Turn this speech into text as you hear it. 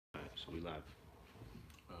we live.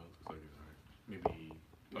 Looks like it's alright. Maybe.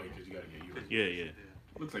 Oh, because you gotta get you. Yeah.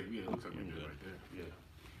 Looks like we're good right there. Yeah.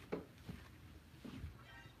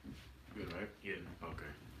 Good, right? Yeah.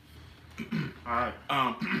 Okay. All right.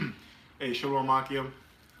 Hey, Shalom Akim.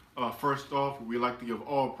 First off, we like to give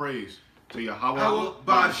all praise to Yahweh,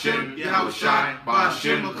 Ba'ashem, Yahushai,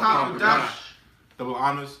 Ba'ashem, Makam, double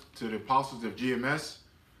honors to the apostles of GMS.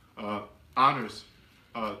 Honors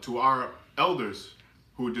to our elders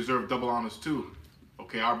who deserve double honors too.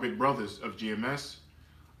 Okay, our big brothers of GMS.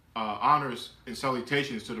 Honors and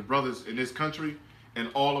salutations to the brothers in this country and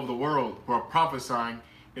all over the world who are prophesying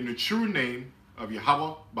in the true name of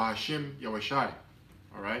Yahweh, Ba'ashem, Yahushai.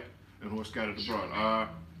 All right, and who are scattered abroad.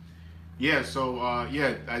 As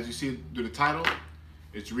you see through the title,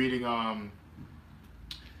 it's reading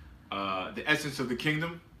the essence of the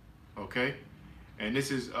kingdom. Okay, and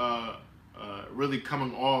this is really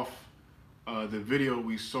coming off the video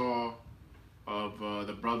we saw of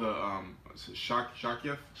the brother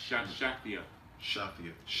Shakyaf. Shakyaf.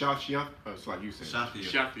 It's like you said.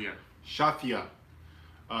 Shathia.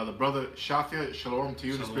 The brother Shathia, shalom to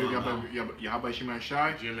you, the spirit of Yahweh Shemai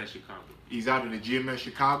Shai. GMS Chicago. He's out of the GMS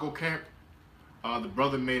Chicago camp. The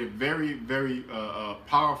brother made a very, very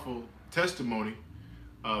powerful testimony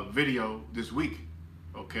video this week.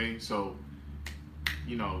 Okay, so,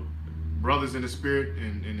 you know, brothers in the spirit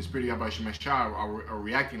and in the spirit of Yahweh Shemai Shai are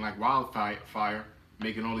reacting like wildfire,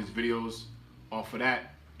 making all these videos off of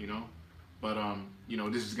that, you know. But, you know,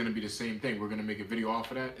 this is going to be the same thing. We're going to make a video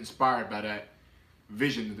off of that, inspired by that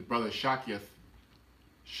vision that the brother Shakyeth,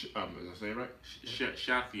 did I say it right?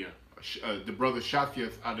 Shathia. The brother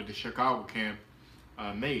Shathia out of the Chicago camp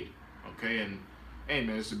made. Okay, and hey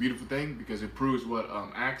man, it's a beautiful thing because it proves what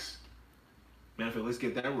Acts. Matter of fact, let's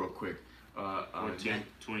get that real quick.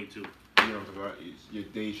 14:22. You know, your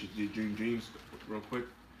days should dream dreams real quick.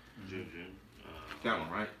 Dream. That one,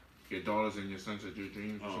 right? Your daughters and your sons are your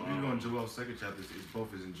dreams. So if you go in Joel's second chapter, it's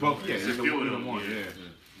both is in Joel. Both, yeah, it's the one.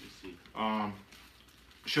 Yeah.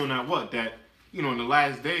 Show now what? That, you know, in the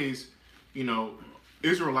last days, you know,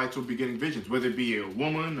 Israelites will be getting visions, whether it be a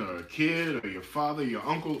woman or a kid or your father, your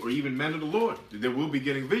uncle, or even men of the Lord. They will be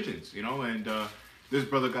getting visions, you know, and this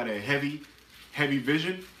brother got a heavy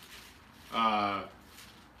vision of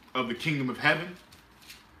the kingdom of heaven,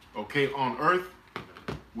 okay, on earth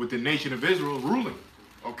with the nation of Israel ruling,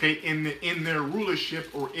 okay, in their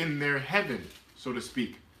rulership or in their heaven, so to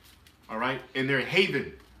speak, all right, in their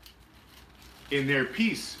haven, in their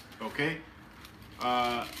peace, okay.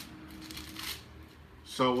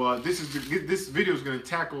 This video is going to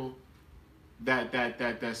tackle that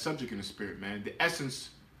subject in the spirit, man. The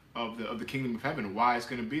essence of the kingdom of heaven, why it's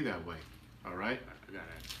going to be that way. All right. I got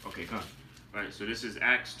it. Okay, come. All right. So this is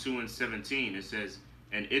Acts 2:17. It says,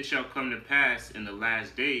 "And it shall come to pass in the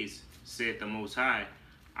last days, saith the Most High,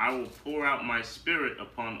 I will pour out my spirit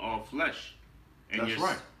upon all flesh." And that's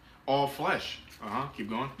right. All flesh. Keep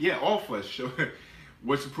going. Yeah, all flesh. So,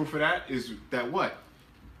 what's the proof of that? Is that what?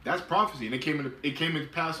 That's prophecy, and it came into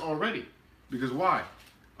pass already. Because why?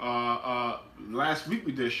 Last week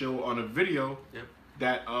we did a show on a video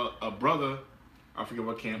that a brother, I forget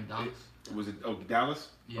what camp. Dallas. Was it Dallas?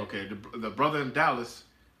 Yeah. Okay, the brother in Dallas.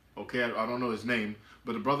 Okay, I don't know his name,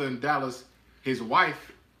 but the brother in Dallas, his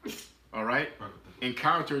wife, all right,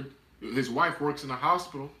 encountered. His wife works in a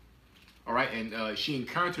hospital. All right, and she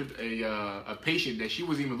encountered a patient that she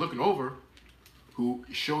wasn't even looking over, who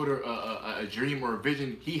showed her a dream or a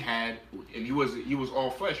vision he had, and he was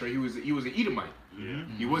all flesh, right? He was an Edomite. Yeah.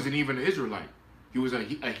 He wasn't even an Israelite. He was a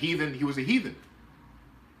heathen. He was a heathen.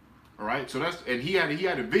 All right, so he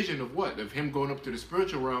had a vision of what? Of him going up to the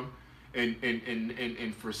spiritual realm,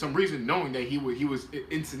 and for some reason knowing that he was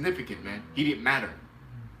insignificant, man. He didn't matter.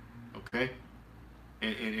 Okay.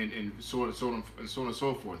 And so on and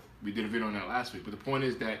so forth. We did a video on that last week. But the point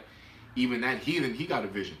is that even that heathen, he got a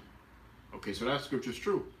vision. Okay, so that scripture's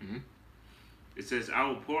true. Mm-hmm. It says, "I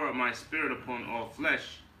will pour out my spirit upon all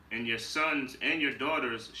flesh, and your sons and your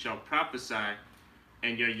daughters shall prophesy,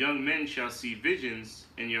 and your young men shall see visions,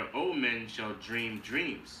 and your old men shall dream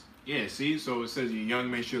dreams." Yeah, see? So it says your young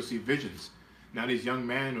men shall see visions. Now this young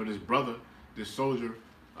man or this brother, this soldier,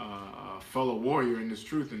 fellow warrior in this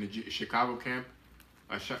truth in the Chicago camp,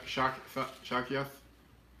 Shakyeth,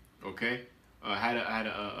 okay,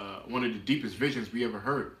 had one of the deepest visions we ever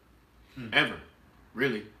heard, ever,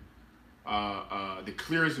 really, the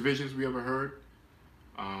clearest visions we ever heard,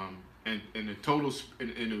 and the total,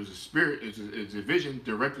 and it was a spirit, it's a vision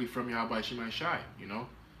directly from Yahweh Shemai Shai, you know,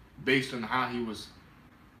 based on how he was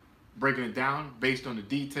breaking it down, based on the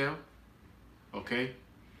detail, okay,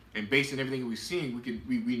 and based on everything we've seen,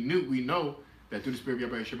 we know that through the Spirit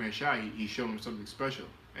of Yahweh Shemai Shai, he showed him something special.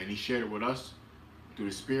 And he shared it with us through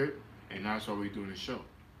the Spirit, and that's why we're doing the show.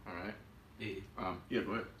 All right? Yeah. Yeah,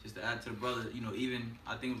 go ahead. Just to add to the brother, you know, even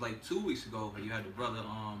I think it was like 2 weeks ago, you had the brother,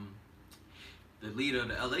 the leader of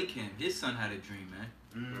the LA camp. His son had a dream, man.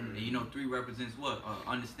 And you know, 3 represents what?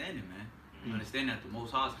 Understanding, man. Understanding that the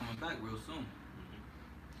Most High is coming back real soon.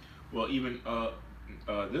 Well, even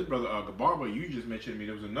this brother Gabarba, you just mentioned to me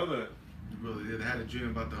there was another. Brother, they had a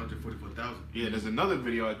dream about the 144,000. Yeah, there's another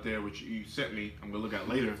video out there which you sent me. I'm gonna look at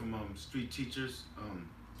later. From Street Teachers,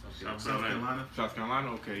 South South Carolina. South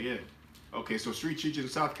Carolina. Okay, yeah. Okay, so Street Teacher in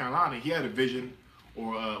South Carolina, he had a vision,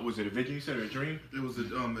 or was it a vision? You said, or a dream? It was a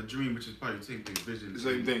dream, which is probably the same thing. Vision. The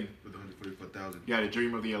same thing. With the 144,000. He had a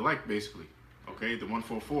dream of the elect, basically. Okay, the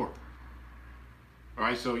 144. All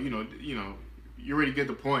right, so you know, you already get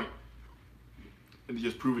the point. And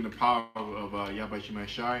just proving the power of Yahweh Shemai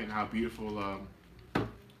Shai and how beautiful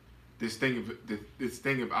this thing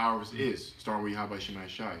of ours is, starting with Yahweh Shemai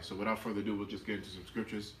Shai. So without further ado, we'll just get into some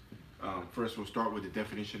scriptures. First, we'll start with the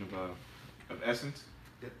definition of essence,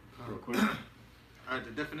 real quick. All right,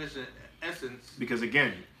 the definition of essence. Because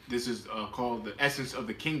again, this is called the essence of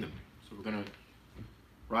the kingdom. So we're gonna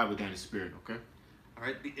ride with that in spirit, okay? All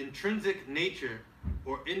right, the intrinsic nature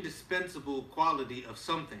or indispensable quality of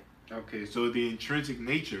something. Okay, so the intrinsic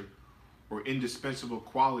nature or indispensable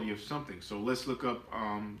quality of something. So let's look up,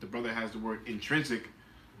 the brother has the word intrinsic,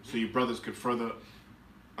 so you brothers could further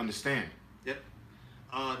understand. Yep.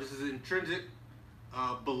 This is intrinsic,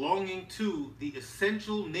 belonging to the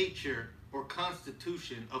essential nature or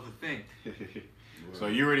constitution of a thing. So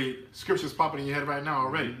you already, scriptures popping in your head right now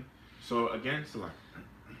already. So again, select.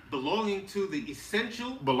 Belonging to the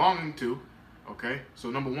essential. Belonging to, okay? So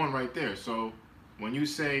number 1 right there. So when you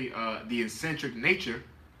say the eccentric nature,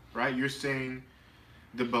 right, you're saying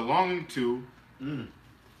the belonging to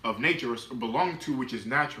of nature, or belonging to which is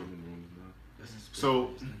natural.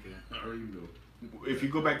 So if you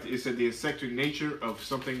go back to, it said the eccentric nature of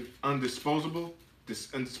something undisposable,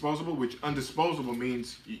 which undisposable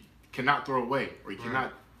means you cannot throw away, or you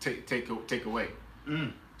cannot take away.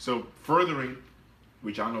 So furthering,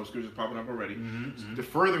 which I know scriptures popping up already, the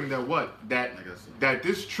furthering that what? That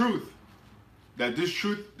this truth,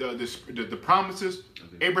 the promises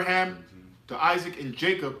Abraham to Isaac and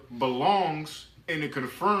Jacob belongs, and it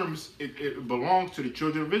confirms it belongs to the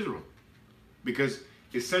children of Israel, because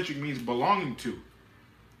eccentric means belonging to.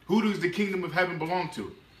 Who does the kingdom of heaven belong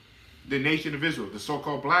to? The nation of Israel, the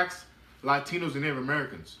so-called blacks, Latinos, and Native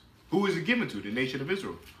Americans. Who is it given to? The nation of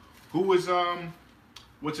Israel. Who is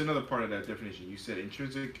what's another part of that definition? You said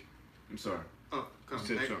intrinsic. I'm sorry. Oh, you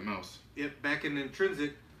said something else. Yep, back in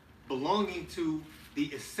intrinsic, belonging to the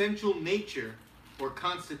essential nature or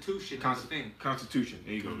constitution of a thing. Constitution.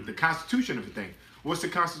 There you go. The constitution of a thing. What's the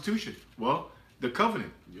constitution? Well, the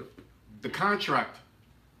covenant. Yep. The contract.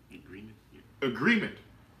 Agreement. Agreement.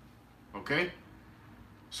 Okay?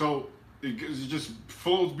 So it just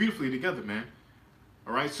flows beautifully together, man.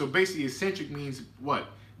 All right? So basically, eccentric means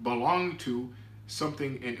what? Belonging to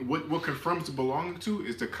something, and what confirms the belonging to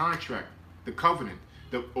is the contract, the covenant,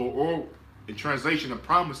 or in translation, the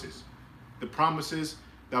promises. The promises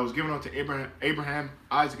that was given unto Abraham,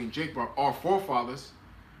 Isaac, and Jacob, our forefathers,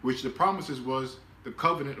 which the promises was the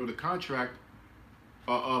covenant or the contract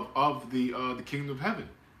of the kingdom of heaven.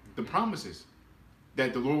 The promises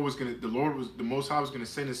that the Most High was gonna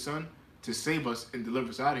send His Son to save us and deliver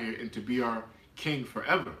us out of here and to be our King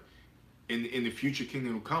forever in the future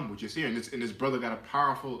kingdom to come, which is here. And this brother got a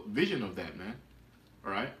powerful vision of that, man.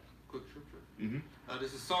 All right. Quick scripture.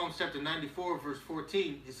 This is Psalms chapter 94, verse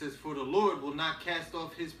 14. It says, "For the Lord will not cast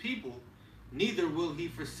off His people, neither will He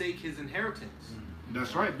forsake His inheritance."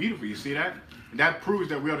 That's right. Beautiful. You see that? And that proves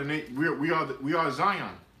that we are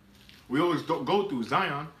Zion. We always go through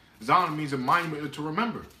Zion. Zion means a monument to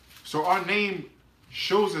remember. So our name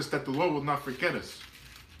shows us that the Lord will not forget us.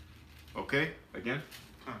 Okay? Again?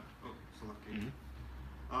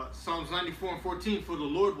 Psalms 94 and 14, "For the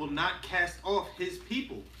Lord will not cast off His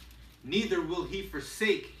people, neither will He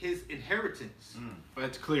forsake His inheritance."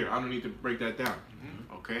 That's clear. I don't need to break that down.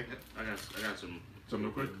 Okay? I got some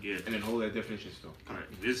real quick? Yeah. And then hold that definition still. All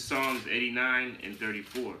right. This is Psalms 89 and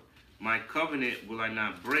 34. "My covenant will I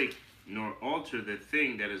not break, nor alter the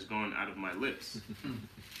thing that has gone out of my lips."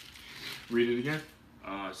 Read it again.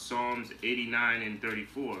 Psalms 89 and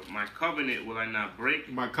 34. "My covenant will I not break."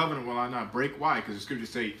 My covenant will I not break. Why? Because the scriptures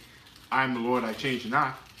say, "I am the Lord, I change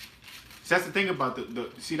not." So that's the thing about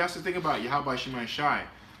that's the thing about Yahweh Shemai Shai.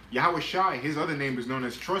 Yahweh Shai, his other name is known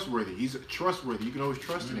as trustworthy. He's trustworthy. You can always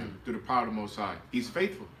trust in him through the power of the Most High. He's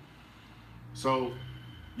faithful. So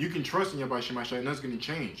you can trust in Yahweh Shemai Shai, and nothing's going to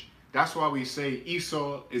change. That's why we say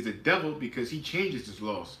Esau is the devil, because he changes his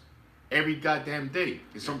laws every goddamn day.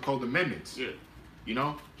 It's something called amendments. Yeah. You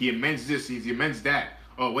know, he amends this, he amends that.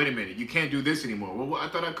 Oh, wait a minute, you can't do this anymore. Well, I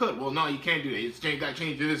thought I could. Well, no, you can't do that. It's got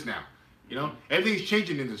changed to this now. You know, everything's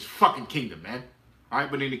changing in this fucking kingdom, man. All right,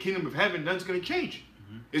 but in the kingdom of heaven, nothing's gonna change.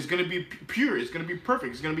 It's gonna be pure. It's gonna be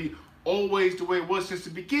perfect. It's gonna be always the way it was since the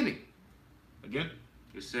beginning. Again,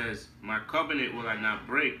 it says, "My covenant will I not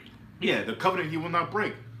break." Yeah, the covenant he will not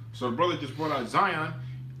break. So the brother just brought out Zion.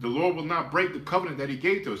 The Lord will not break the covenant that he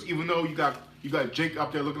gave to us. Even though you got Jake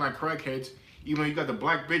up there looking like crackheads. Even though you got the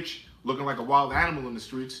black bitch looking like a wild animal in the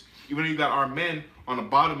streets. Even though you got our men on the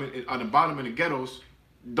bottom in the ghettos.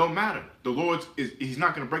 Don't matter. The Lord's he's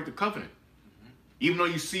not going to break the covenant. Even though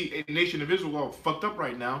you see a nation of Israel all fucked up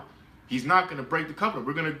right now, he's not going to break the covenant.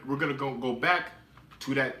 We're gonna go back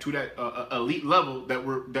to that elite level that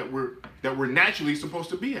we're naturally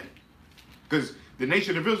supposed to be at. Because the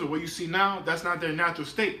nation of Israel, what you see now, that's not their natural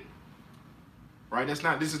state. Right? This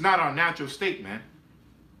is not our natural state, man.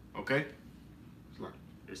 Okay?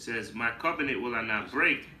 It says, "My covenant will I not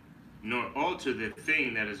break, nor alter the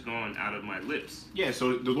thing that is gone out of my lips." Yeah,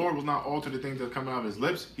 so the Lord will not alter the things that come out of his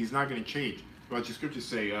lips. He's not going to change. But your scriptures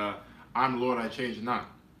say, I'm the Lord, I change not.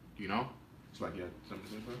 You know? It's like, yeah, something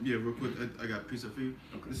to say, bro? Yeah, real quick, I got a piece of for you.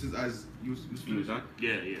 Okay. This is you done?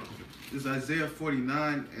 Yeah. This is Isaiah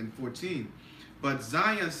 49 and 14. But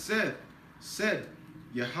Zion said,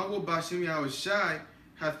 Yahweh Bashem Yahushai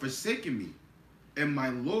hath forsaken me, and my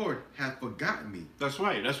Lord hath forgotten me. That's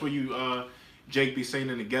right. That's what Jake be saying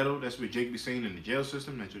in the ghetto. That's what Jake be saying in the jail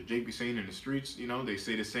system. That's what Jake be saying in the streets. You know, they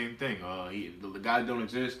say the same thing. The God don't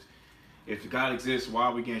exist. If God exists, why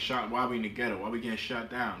are we getting shot? Why are we in the ghetto? Why are we getting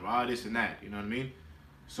shot down? Why this and that? You know what I mean?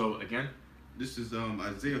 So again, this is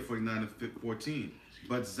Isaiah 49 and 14.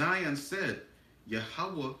 But Zion said,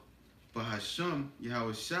 Yahweh Bahasham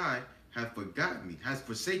Yahushai hath forgotten me, has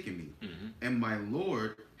forsaken me, and my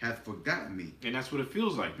Lord hath forgotten me. And that's what it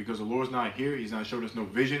feels like, because the Lord's not here. He's not showing us no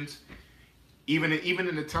visions. Even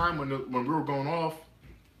in the time when we were going off,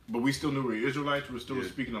 but we still knew we were Israelites, we were still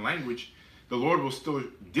speaking the language, the Lord will still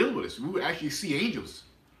deal with us. We would actually see angels.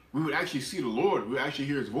 We would actually see the Lord. We would actually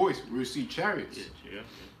hear his voice. We would see chariots. Yeah.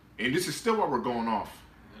 And this is still what we're going off.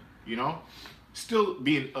 You know? Still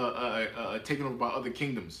being taken over by other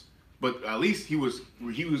kingdoms. But at least he was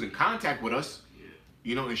in contact with us,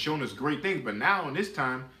 you know, and showing us great things. But now in this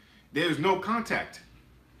time, there's no contact.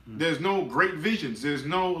 There's no great visions. There's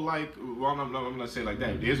no I'm not saying like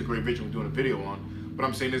that. There's a great vision we're doing a video on. But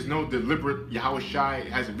I'm saying there's no deliberate Yahweh Shai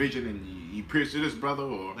has a vision and he appears to this brother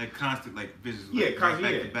or like constant visions. Back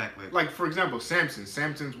to back. Like for example,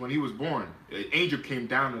 Samson's when he was born, an angel came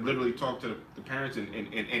down and literally talked to the parents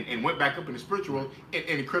and went back up in the spiritual world in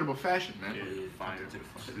incredible fashion, man. Fire.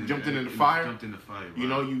 Jumped into the fire. Jumped in the fire. You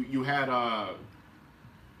know, you had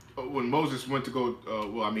when Moses went to go.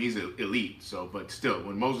 He's elite, so but still,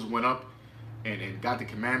 when Moses went up and got the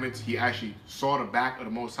commandments, he actually saw the back of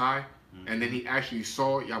the Most High, and then he actually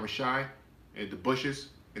saw Yahweh Shai in the bushes,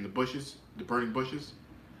 the burning bushes.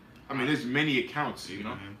 I mean, there's many accounts, you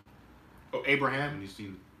know. Oh, Abraham. And you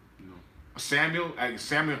seen, Samuel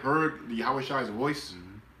heard the Yahweh Shai's voice.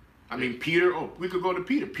 I mean, Peter. Oh, we could go to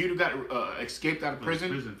Peter. Peter got escaped out of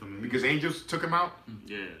prison because angels took him out.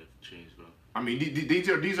 Yeah, changed, bro. I mean,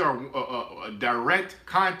 these are direct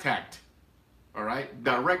contact. All right,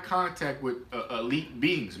 direct contact with elite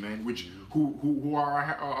beings, man, who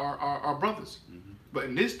are our brothers. But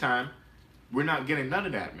in this time, we're not getting none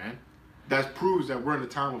of that, man. That proves that we're in a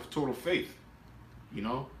time of total faith. You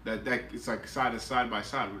know, that it's like side by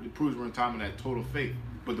side. It proves we're in a time of that total faith.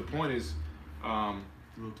 But the point is,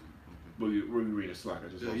 where you reading Slack?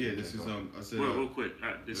 This is I said real quick.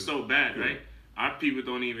 It's so bad, right? Our people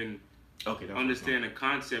don't even understand the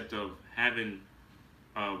concept of having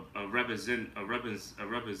a representative of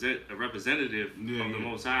the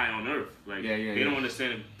Most High on earth. Like they don't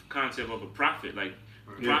understand the concept of a prophet. Like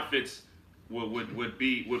prophets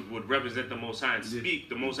would represent the Most High and speak.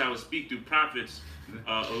 The Most High would speak through prophets,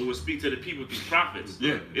 or would speak to the people through prophets.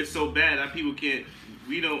 Yeah, it's so bad. Our people can't.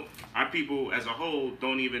 Our people as a whole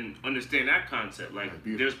don't even understand that concept. Like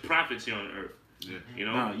there's prophets here on earth. Yeah. You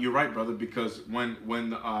know. No, you're right, brother. Because when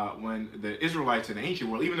the Israelites in the ancient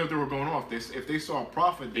world, even if they were going off, if they saw a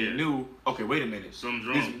prophet, they knew. Okay, wait a minute. Something's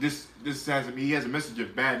wrong. This has a message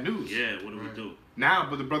of bad news. Yeah. What do we do? Now,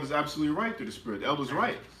 but the brother's absolutely right through the Spirit. The elder's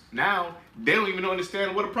right. Now they don't even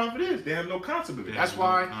understand what a prophet is. They have no concept of it. That's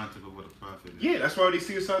why. Concept of what a prophet is. Yeah, that's why they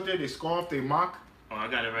see us out there. They scoff. They mock. Oh, I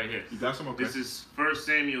got it right here. You got some? Okay. This is 1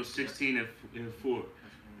 Samuel 16 and 4.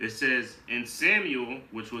 It says, and Samuel,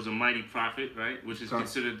 which was a mighty prophet, right, which is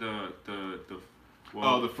considered the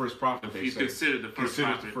the first prophet. He's considered the first considered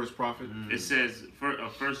prophet. the first prophet. It says,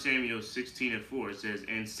 1 Samuel 16:4, it says,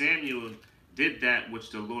 and Samuel did that which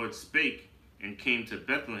the Lord spake, and came to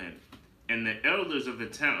Bethlehem. And the elders of the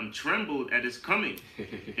town trembled at his coming,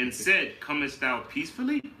 and said, comest thou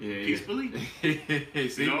peacefully? Peacefully?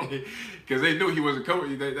 See, because they knew he wasn't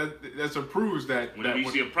coming. That's a proves that Whenever you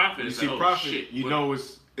see a prophet, when you it's see like, prophet, shit. you know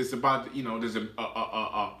it's about, you know, there's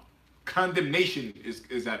a condemnation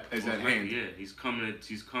is at hand. Yeah, he's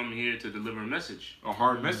coming here to deliver a message. A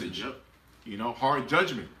hard message. Yep. You know, hard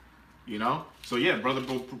judgment. You know? So yeah, brother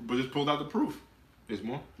just pulled out the proof. There's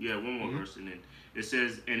more? Yeah, one more verse, and then it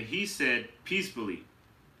says, and he said peacefully,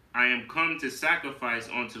 I am come to sacrifice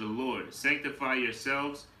unto the Lord. Sanctify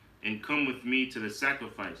yourselves and come with me to the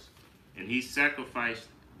sacrifice. And he sacrificed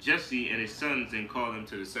Jesse and his sons and called them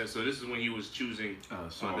to the sacrifice. So this is when he was choosing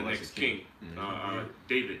the next king.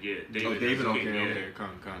 David, yeah. David, okay, king, okay.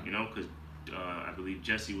 Come. You know, because I believe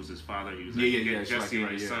Jesse was his father. He was like, Jesse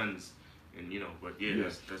and his sons. And, you know, but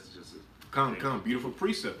that's just a Come. Beautiful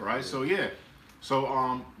precept, right? So, yeah.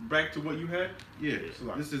 So, back to what you had? Yeah,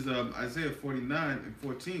 this is Isaiah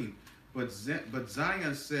 49:14. But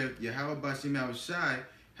Zion said, Yahweh Bashim Yahushai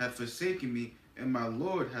hath forsaken me, and my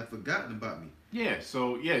Lord hath forgotten about me. Yeah,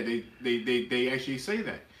 so yeah, they actually say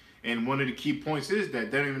that. And one of the key points is that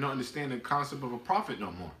they don't even understand the concept of a prophet no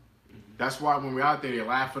more. That's why when we're out there, they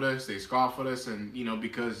laugh at us, they scoff at us, and you know,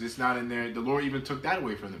 because it's not in there. The Lord even took that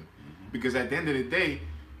away from them. Because at the end of the day,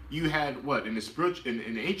 you had what in the spiritual,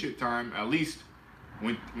 in the ancient time, at least.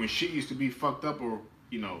 When shit used to be fucked up or,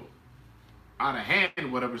 you know, out of hand or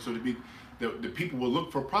whatever, so to be, the people would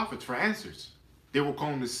look for prophets for answers. They will call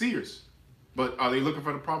them the seers. But are they looking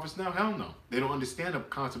for the prophets now? Hell no. They don't understand the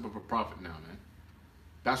concept of a prophet now, man.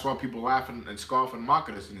 That's why people laugh and scoff and mock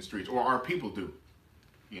at us in the streets, or our people do.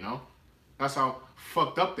 You know? That's how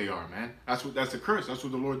fucked up they are, man. That's a curse. That's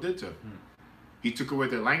what the Lord did to them. He took away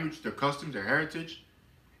their language, their customs, their heritage,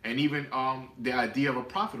 and even the idea of a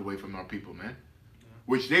prophet away from our people, man.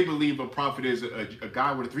 Which they believe a prophet is a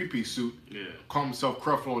guy with a three-piece suit, call himself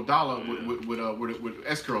Creflo Dollar with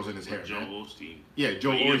S curls in his hair. Joe Osteen. Yeah, Joe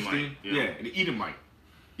Osteen. Yeah, an Edomite.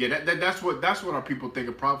 Yeah, that's what our people think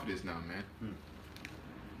a prophet is now, man.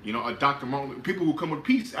 You know, a Dr. Martin. People who come with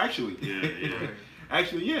peace, actually. Yeah.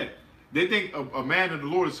 Actually, yeah. They think a man of the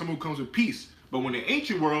Lord is someone who comes with peace. But when in the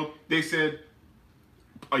ancient world, they said,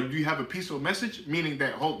 do you have a peaceful message? Meaning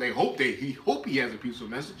that he hope he has a peaceful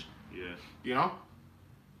message. Yeah. You know?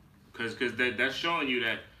 Because that's showing you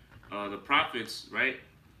that the prophets, right?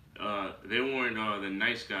 They weren't the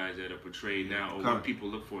nice guys that are portrayed now, or what people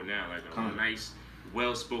look for now, like a nice,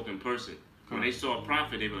 well-spoken person. When they saw a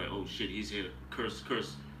prophet, they were like, "Oh shit, he's here to curse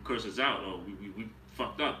us out. Oh, we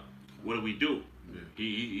fucked up. What do we do? Yeah.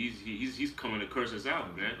 He's coming to curse us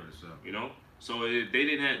out, man. You know." So they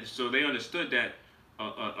didn't have. So they understood that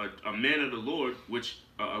a man of the Lord, which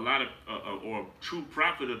a lot of or a true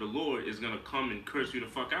prophet of the Lord is gonna come and curse you the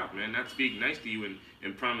fuck out, man. Not speak nice to you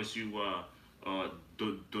and promise you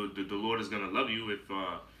the Lord is gonna love you if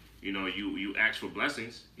you know you ask for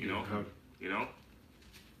blessings. You know.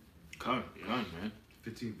 Come, man.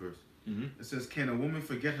 15th verse. It says, "Can a woman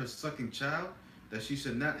forget her sucking child, that she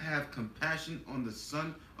should not have compassion on the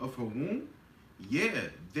son of her womb? Yeah,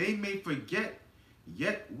 they may forget,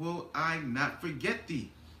 yet will I not forget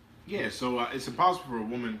thee." Yeah, so it's impossible for a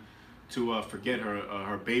woman to forget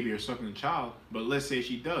her baby or suckling child, but let's say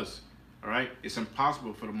she does, all right? It's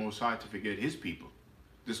impossible for the Most High to forget his people.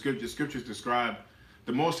 The scriptures describe,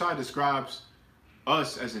 the Most High describes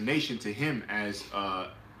us as a nation to him as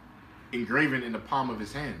engraven in the palm of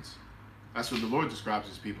his hands. That's what the Lord describes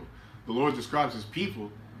his people. The Lord describes his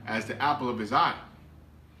people as the apple of his eye,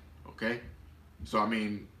 okay? So, I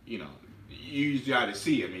mean, you know, you use the eye to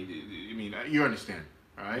see. I mean, you understand.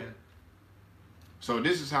 All right. Yeah. So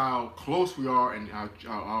this is how close we are, and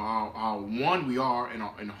how one we are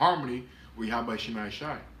in harmony with Yahweh Shema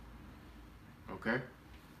Shai. Okay.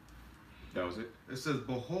 That was it. It says,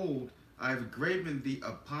 "Behold, I have graven thee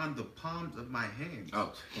upon the palms of my hands."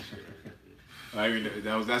 Oh. I mean,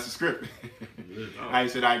 that's the script. I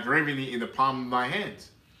said, "I graven thee in the palm of my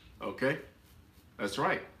hands." Okay. That's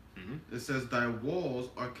right. It says, "Thy walls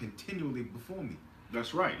are continually before me."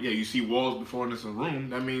 That's right. Yeah, you see walls before us in a room.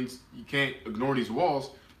 That means you can't ignore these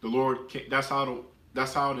walls. The Lord can't, that's how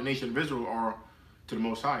the nation of Israel are to the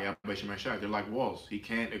Most High. They're like walls. He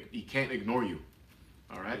can't ignore you.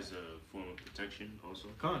 All right. It's a form of protection also.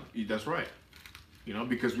 That's right. You know,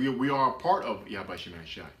 because we are a part of Yahweh Shema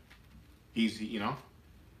Shai. He's, you know.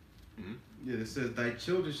 Yeah, it says, "Thy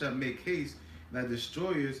children shall make haste, thy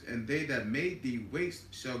destroyers, and they that made thee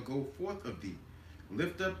waste shall go forth of thee.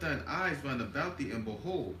 Lift up thine eyes round about thee, and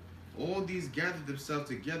behold, all these gather themselves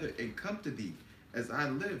together and come to thee. As I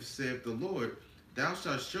live, saith the Lord, thou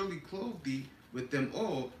shalt surely clothe thee with them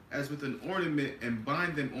all as with an ornament, and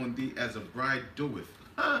bind them on thee as a bride doeth.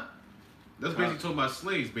 That's basically talking about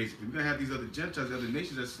slaves, basically. We're going to have these other Gentiles, other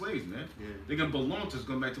nations as slaves, man. Yeah. They're going to belong to us,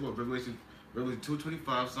 going back to what? Revelation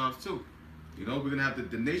 2:25, Psalms 2. You know, we're going to have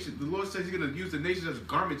the nation. The Lord says he's going to use the nations as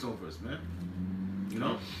garments over us, man. You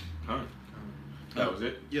know? That was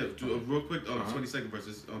it? Yeah, real quick, 22nd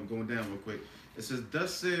verse, going down real quick. It says,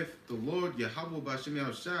 thus saith the Lord, Yahweh B'Shem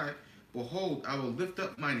Yahushai, behold, I will lift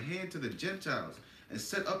up mine hand to the Gentiles, and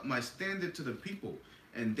set up my standard to the people,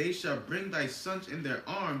 and they shall bring thy sons in their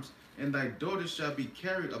arms, and thy daughters shall be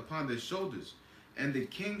carried upon their shoulders. And the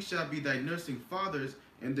kings shall be thy nursing fathers,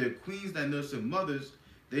 and their queens thy nursing mothers.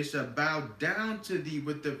 They shall bow down to thee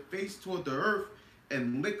with their face toward the earth,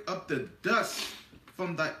 and lick up the dust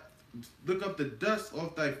off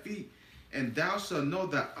thy feet. And thou shalt know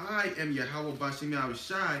that I am Yahweh B'Shem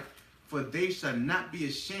Yahushai, for they shall not be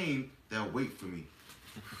ashamed that wait for me.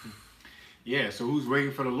 Yeah, so who's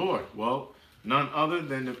waiting for the Lord? Well, none other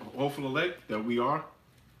than the hopeful elect that we are.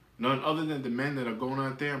 None other than the men that are going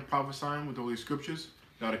out there and prophesying with the Holy Scriptures,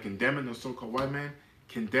 that are condemning the so-called white man,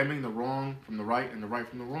 condemning the wrong from the right and the right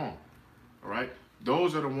from the wrong. All right?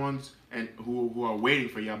 Those are the ones who are waiting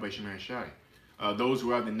for Yahweh Shemai Shai. Those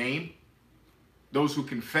who have the name, those who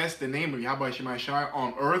confess the name of Yahweh Shemai Shai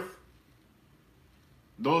on earth,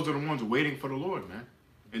 those are the ones waiting for the Lord, man,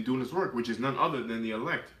 and doing his work, which is none other than the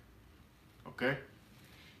elect. Okay?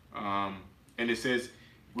 And it says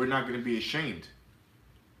we're not going to be ashamed.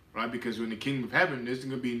 Right, because in the kingdom of heaven, there's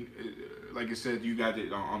going to be, like I said, you got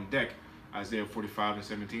it on deck, Isaiah 45 and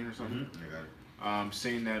 17 or something. I got it.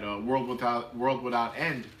 Saying that world without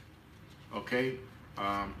end, okay,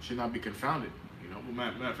 should not be confounded. You know, well,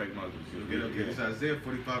 matter of fact, okay. It's Isaiah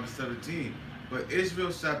 45 and 17. But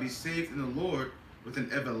Israel shall be saved in the Lord with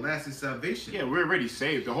an everlasting salvation. Yeah, we're already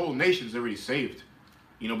saved. The whole nation's already saved.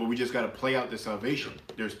 You know, but we just got to play out the salvation.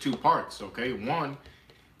 There's two parts, okay? One,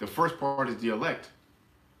 the first part is the elect.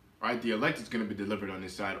 Right, the elect is going to be delivered on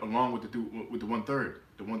this side, along with the 1/3,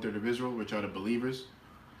 the 1/3 of Israel, which are the believers,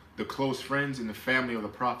 the close friends and the family of the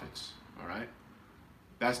prophets. All right,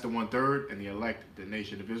 that's the 1/3, and the elect, the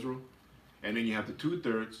nation of Israel, and then you have the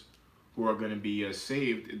 2/3 who are going to be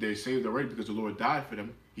saved. They're saved already because the Lord died for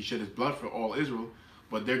them. He shed his blood for all Israel,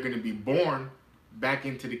 but they're going to be born back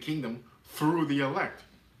into the kingdom through the elect.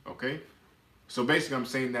 Okay, so basically, I'm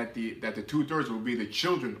saying that the 2/3 will be the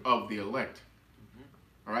children of the elect.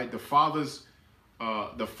 All right, the fathers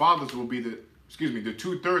will be the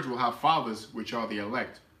 2/3 will have fathers, which are the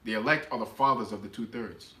elect. The elect are the fathers of the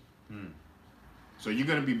 2/3. So you're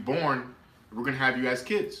going to be born, we're going to have you as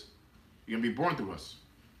kids. You're going to be born through us.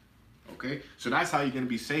 Okay, so that's how you're going to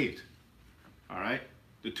be saved. All right,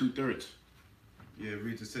 the 2/3. Yeah,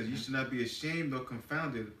 Rita says, you should not be ashamed or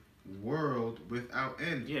confounded, world without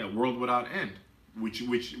end. Yeah, world without end, which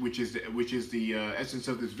is the essence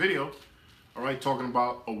of this video. All right, talking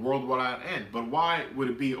about a world without end. But why would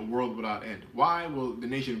it be a world without end? Why will the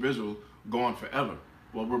nation of Israel go on forever?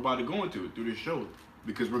 Well, we're about to go into it through this show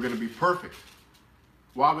because we're going to be perfect.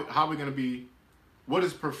 How are we going to be? What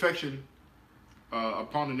does perfection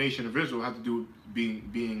upon the nation of Israel have to do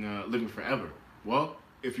with living forever? Well,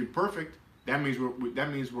 if you're perfect, that means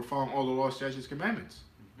we're following all the laws, statutes, commandments.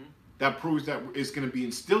 That proves that it's going to be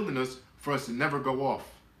instilled in us for us to never go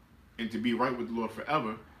off and to be right with the Lord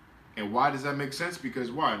forever. And why does that make sense?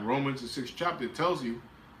 Because why? In Romans, the 6th chapter, it tells you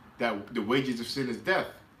that the wages of sin is death.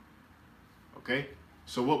 Okay?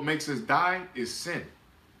 So what makes us die is sin.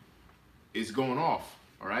 It's going off.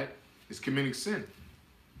 All right? It's committing sin.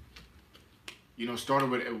 You know, started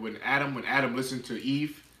when Adam listened to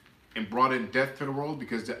Eve and brought in death to the world,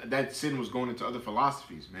 because that sin was going into other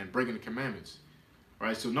philosophies, man, breaking the commandments. All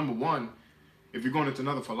right? So number one, if you're going into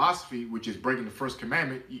another philosophy, which is breaking the first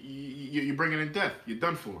commandment, you're bringing in death. You're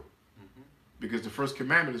done for. Because the first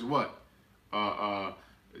commandment is what? Thou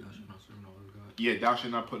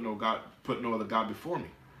shalt not put no other God before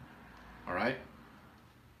me. All right?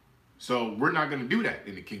 So we're not going to do that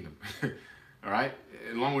in the kingdom. All right?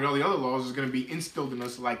 Along with all the other laws, it's going to be instilled in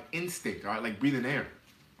us like instinct, all right? Like breathing air.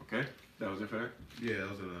 Okay? That was it for that? Yeah,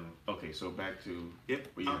 that was another one. Okay, so back to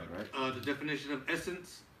what you had, right? The definition of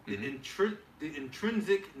essence, the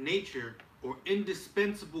intrinsic nature or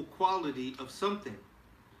indispensable quality of something,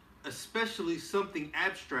 especially something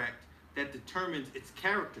abstract that determines its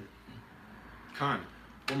character. Khan,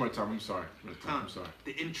 one more time, I'm sorry. I'm sorry.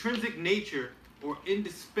 The intrinsic nature or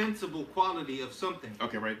indispensable quality of something.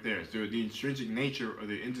 Okay, right there. So the intrinsic nature or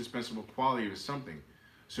the indispensable quality of something.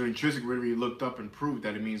 So intrinsic really looked up and proved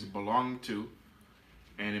that it means belonging to,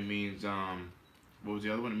 and it means what was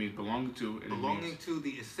the other one? It means belonging to, and Belonging it means, to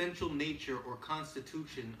the essential nature or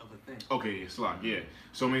constitution of a thing. okay, it's like, yeah.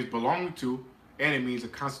 So it means belonging to, and it means the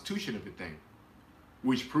constitution of a thing,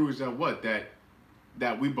 which proves that what that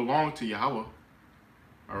we belong to Yahweh.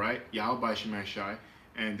 All right, Yahweh by Shemai Shai,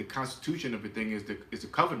 and the constitution of a thing is the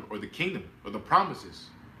covenant or the kingdom or the promises.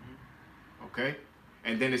 Okay,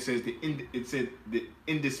 and then it says the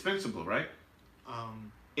indispensable, right?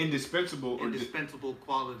 Indispensable or indispensable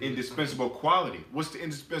quality. indispensable quality. What's the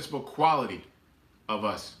indispensable quality of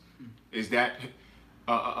us? Is that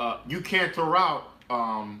you can't throw out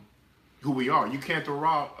who we are. You can't throw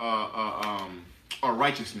out our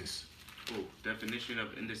righteousness. Oh, definition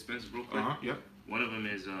of indispensable. Quick. Yep. One of them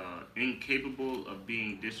is incapable of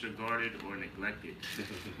being disregarded or neglected.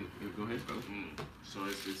 Go ahead, brother. So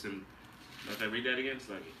it's in. If I read that again, it's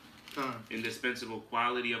like indispensable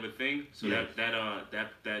quality of a thing. So Yeah. that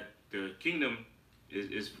the kingdom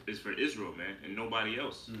is for Israel, man, and nobody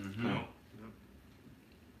else. Mm-hmm. You know.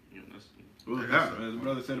 You know, that's, Well, yeah, the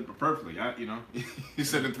brother said it perfectly. He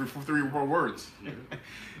said it in three or four words,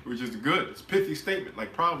 which is good. It's a pithy statement,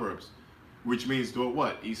 like Proverbs, which means do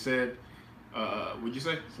what? He said, what'd you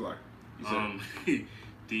say? Sorry. He said,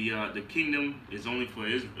 the kingdom is only for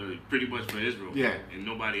Israel, pretty much for Israel, Yeah. and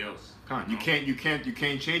nobody else. you can't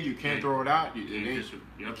change it. You can't throw it out. You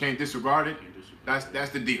Yep. can't disregard it. Can't disregard.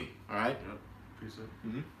 That's the deal. All right. Yep.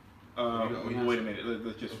 Mm-hmm. Wait a minute.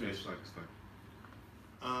 Let's just finish.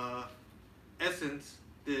 Essence,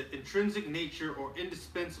 the intrinsic nature or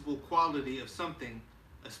indispensable quality of something,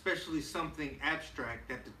 especially something abstract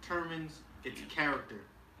that determines its character.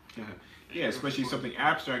 Yeah, especially something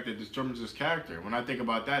abstract that determines his character. When I think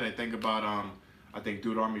about that, I think about I think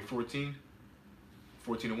Deuteronomy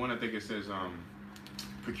 14:1. I think it says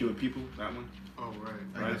peculiar people. That one. Oh right.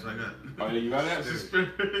 I got. Oh, yeah, you got that? The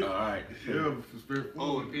spirit. All right. Yeah, spirit.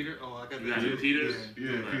 Oh, and Peter. Oh, I got You that. got Peter's?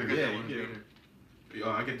 Yeah, I got Peter. that Yeah, one, yeah. Peter.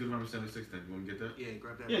 I get Deuteronomy 76 then. You want to get that? Yeah,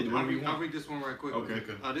 grab that. Yeah, one. do whatever you I'll want. read this one right quick. Okay.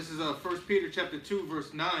 This is 1 Peter chapter 2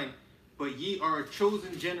 verse 9. But ye are a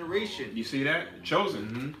chosen generation. You see that? Chosen.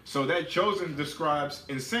 Mm-hmm. So that chosen describes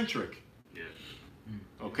eccentric. Yeah.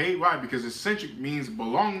 Okay, why? Because eccentric means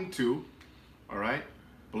belong to. All right,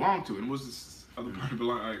 belong to. And what's this other part?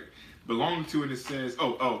 Belong to, and it says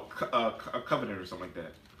a covenant or something like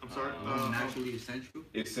that. I'm sorry. Naturally essential.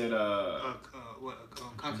 It said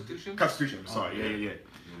Constitution. Constitution. I'm sorry. Yeah.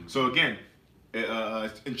 So again,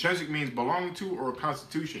 intrinsic means belonging to or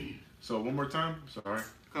constitution. So one more time. Sorry.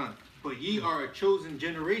 But ye are a chosen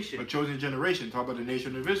generation. A chosen generation. Talk about the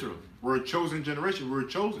nation of Israel. We're a chosen generation. We're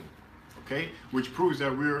chosen. Okay, which proves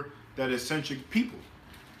that we're that eccentric people.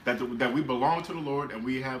 That we belong to the Lord, and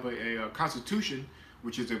we have a constitution,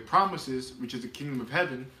 which is the promises, which is the kingdom of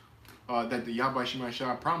heaven, that the Yahweh Shemai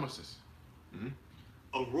Shah promises. Mm-hmm.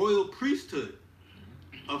 A royal priesthood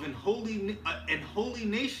of an holy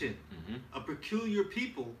nation, a peculiar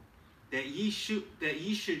people, that ye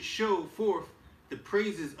should show forth the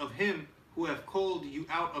praises of him who have called you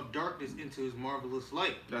out of darkness into his marvelous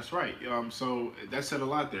light. That's right. So that said a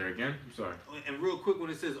lot there. Again, I'm sorry. And real quick, when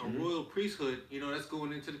it says a royal priesthood, that's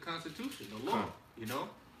going into the Constitution, the law. Yeah.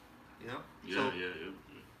 So,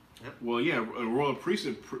 Well, yeah, a royal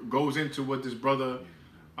priesthood goes into what this brother,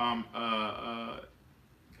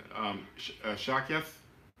 Shakyeth,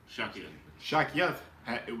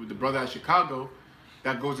 the brother at Chicago,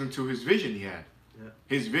 that goes into his vision he had. Yeah.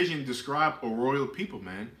 His vision described a royal people,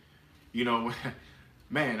 man.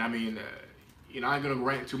 Man, I mean, I ain't gonna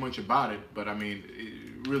rant too much about it, but I mean,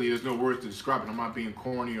 really, there's no words to describe it. I'm not being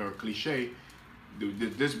corny or cliche.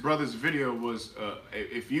 This brother's video was,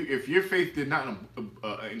 if your faith did not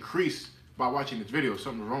increase by watching this video,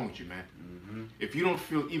 something's wrong with you, man. Mm-hmm. If you don't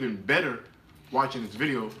feel even better watching this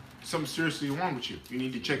video, something's seriously wrong with you. You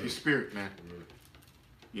need to check your spirit, man.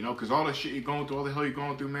 Because all the shit you're going through, all the hell you're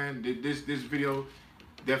going through, man, this video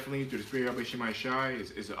definitely, through the spirit of Yahweh Shemai Shai,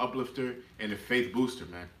 is an uplifter and a faith booster,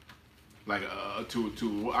 man. Like, I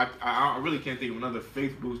really can't think of another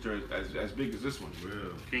faith booster as big as this one.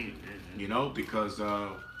 Real. Because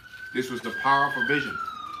this was the powerful vision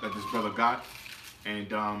that this brother got, and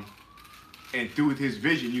through his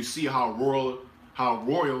vision, you see how royal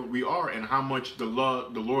we are, and how much the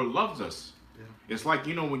Lord loves us. Yeah. It's like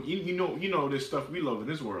when this stuff we love in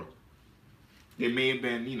this world. They may have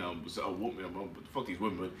been a woman. Fuck these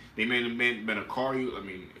women, but they may have been a car. You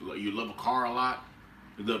love a car a lot.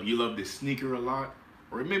 You love this sneaker a lot,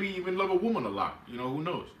 or maybe even love a woman a lot. Who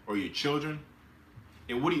knows? Or your children.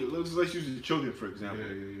 And let's use the children for example.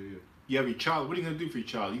 Yeah. You have your child. What are you gonna do for your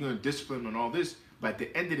child? You're gonna discipline and all this, But at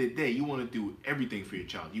the end of the day, you want to do everything for your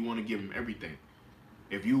child. You want to give him everything.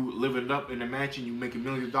 If you living up in a mansion, you making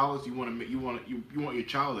 $millions, you want your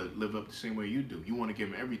child to live up the same way you do. You want to give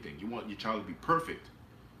him everything. You want your child to be perfect.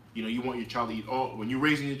 You know, you want your child to eat all. When you're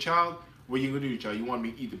raising your child, what are you gonna do to your child? You want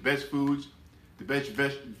him to eat the best foods, the best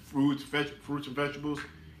fruits and vegetables.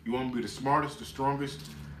 You want him to be the smartest, the strongest.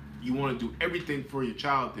 You want to do everything for your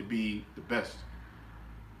child to be the best.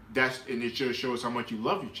 And it just shows how much you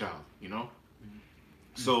love your child. You know.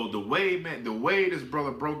 So the way this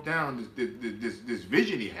brother broke down this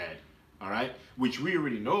vision he had, all right, which we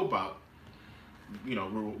already know about, you know,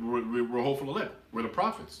 we're hopeful to live. We're the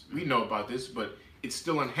prophets. We know about this, but it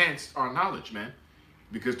still enhanced our knowledge, man,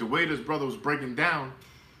 because the way this brother was breaking down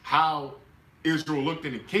how Israel looked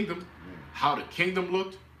in the kingdom, how the kingdom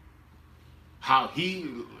looked, how he,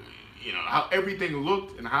 you know, how everything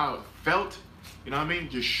looked and how it felt, you know what I mean,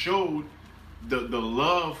 just showed the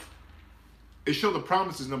love. It showed the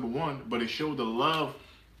promises, number one, but it showed the love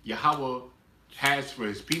Yahweh has for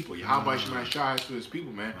his people. Yahweh Shema Shah has for his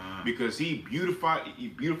people, man. Because he beautified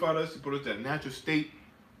us, he put us in that natural state.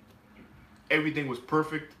 Everything was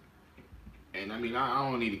perfect. And I mean, I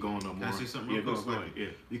don't need to go on no more. Can I say something real quick? Yeah.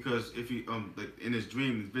 Because if he like in his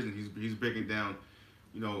dream, his vision, he's breaking down,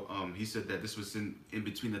 you know, he said that this was in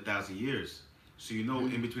between 1,000 years. So you know,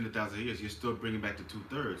 in between 1,000 years, you're still bringing back the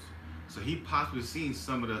 2/3. So he possibly seen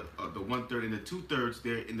some of the 1/3 and the 2/3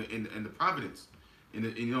 there in the Providence, in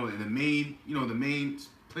the main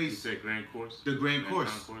place. You said Grand Course. The Grand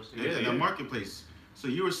Course. Yeah. The marketplace. So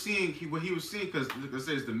you were seeing what he was seeing, because like I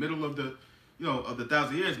said, it's the middle of the, you know, of the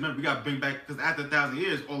 1,000 years. Remember, we got to bring back, because after 1,000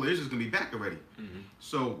 years, all of Israel's gonna be back already.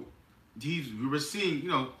 So we were seeing, you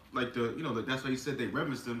know, like that's why he said they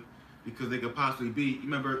reverenced him, because they could possibly be. You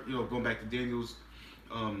remember, you know, going back to Daniel's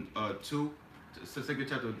 2. So second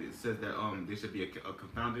chapter, it says that they should be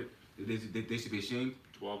confounded. They should be ashamed.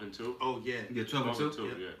 12 and 2. Oh yeah. Yeah, 12 and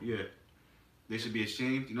 2. Yeah. They should be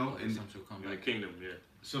ashamed, you know. And some shall come In the back. kingdom, yeah.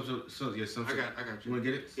 I got You you. want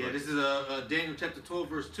to get it? Yeah, this is Daniel chapter 12,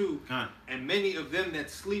 verse 2. Huh. And many of them that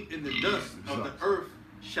sleep in the dust of the earth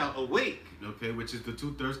shall awake, Okay, which is the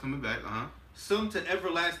 2/3 coming back. some to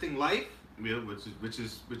everlasting life, Yeah, which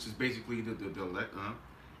is basically the elect.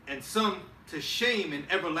 and some to shame and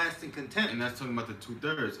everlasting contempt. And that's talking about the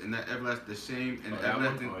 2/3 and that everlasting, the shame and that one?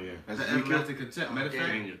 everlasting. Oh, yeah. That's That's the everlasting contempt. Matter of fact,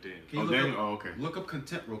 Daniel. can you Oh, look Daniel? up, Oh, okay. look up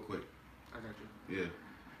contempt real quick. I got you. Yeah.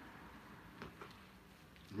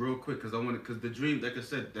 Real quick, because the dream, like I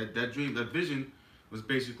said, that dream, that vision was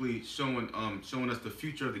basically showing us the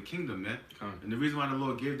future of the kingdom, man. And the reason why the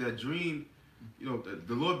Lord gave that dream, you know,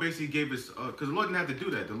 the Lord basically gave us, because the Lord didn't have to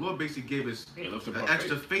do that. The Lord basically gave us an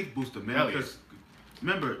extra faith booster, man. Hell yeah. Because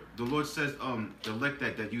remember, the Lord says, the elect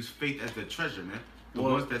that use faith as their treasure, man. The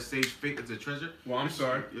Well- ones that save faith as their treasure. Well, I'm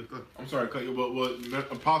sorry. Yeah, go ahead. I'm sorry to cut you,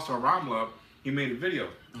 but Apostle Ramla, he made a video.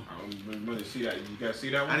 I'm gonna see that. You guys see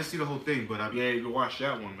that I one? didn't see the whole thing, but Yeah, you can watch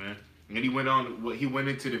that one, man. And he went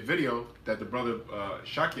into the video that the brother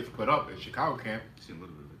Shakif put up at Chicago camp, seen a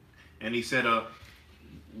little bit of it. and he said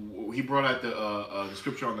he brought out the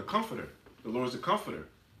scripture on the Comforter. The Lord is the Comforter.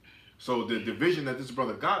 So the vision that this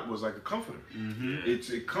brother got was like a comforter.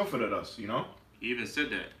 It comforted us, you know. He even said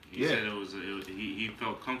that. He Yeah. said he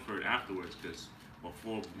felt comfort afterwards, because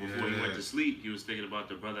before he went to sleep, he was thinking about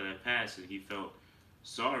the brother that passed, and he felt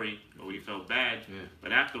sorry or he felt bad. Yeah.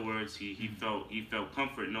 But afterwards, he felt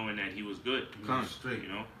comfort knowing that he was good. Come straight. You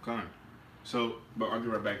know. Come. So, but I'll get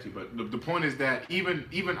right back to you. But the point is that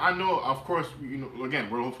even I know, of course, you know, again,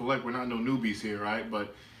 we're hopeful, like we're not no newbies here, right?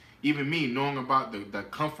 But even me knowing about the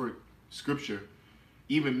comfort scripture,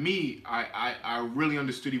 even me, I really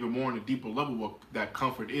understood even more on a deeper level what that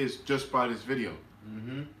comfort is just by this video.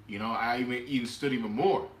 You know, I even stood even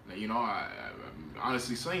more. You know, I'm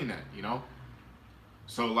honestly saying that. You know,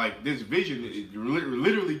 so like this vision, it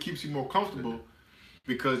literally keeps you more comfortable,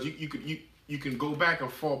 because you can go back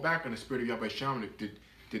and fall back on the spirit of Yahweh Shaman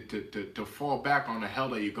to fall back on the hell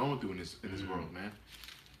that you're going through in this world, man.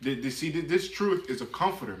 This truth is a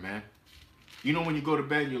comforter, man. You know, when you go to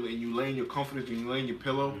bed and you lay in your comforters and you lay in your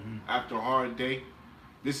pillow after a hard day,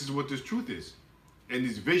 this is what this truth is, and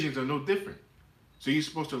these visions are no different. So you're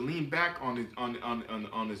supposed to lean back on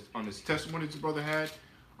his testimony this brother had,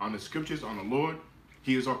 on the scriptures, on the Lord.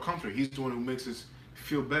 He is our comforter. He's the one who makes us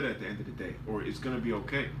feel better at the end of the day, or it's gonna be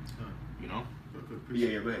okay. You know?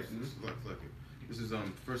 Yeah, go ahead. This is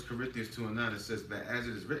 1 Corinthians 2:9. It says that as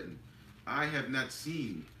it is written, I have not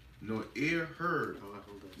seen nor ear heard,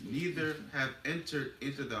 neither have entered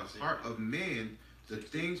into the heart of man the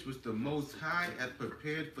things which the Most High hath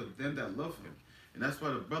prepared for them that love Him. And that's why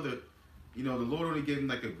the brother, you know, the Lord only gave him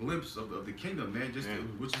like a glimpse of the kingdom, man. Just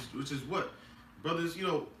which is what brothers,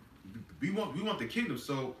 we want the kingdom.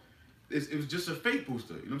 So it was just a faith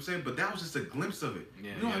booster. You know what I'm saying? But that was just a glimpse of it.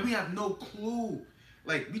 Yeah, like, we have no clue.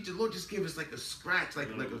 Like Lord just gave us like a scratch, like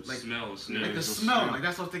smell, like a smell. Like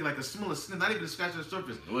that's what I was thinking, like a smell of sniff, not even a scratch on the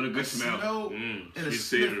surface. What a good smell. And a Sweet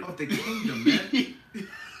sniff savor. of the kingdom, man.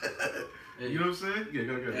 Hey, You know what I'm saying? Yeah,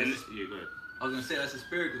 go ahead. And yeah, go ahead. I was gonna say that's the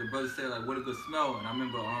spirit because the brother said like what a good smell, and I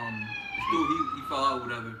remember this dude he fell out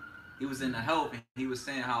whatever. He was in the health and he was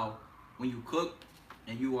saying how when you cook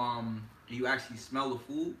and you actually smell the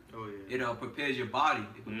food, Oh yeah. it prepares your body,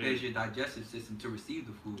 it prepares your digestive system to receive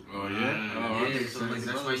the food. Oh yeah. Mm. Oh, that Yeah, makes so sense. like the That's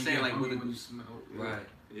brother why was you saying get like hungry what a when you smell. right.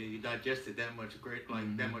 Yeah, you digest it that much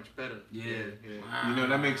that much better. Yeah. Yeah. You know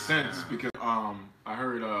that makes sense because I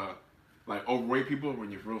heard like overweight people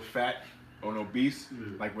when you're real fat or obese,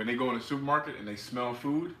 like when they go in the supermarket and they smell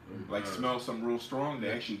food, like smell something real strong, they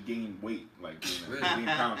actually gain weight, like Really? gain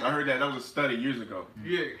pounds. I heard that was a study years ago.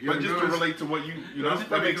 Yeah, But just to relate to what you know,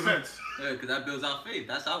 that makes sense. Yeah, because that builds our faith.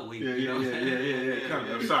 That's our weight. Yeah, you know what I'm saying? Come,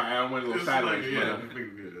 I'm sorry, I went a little sideways. Yeah, But,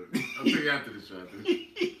 I'll figure you after this shot.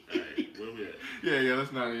 Alright, where we at? yeah,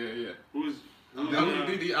 let's not. Yeah. Who's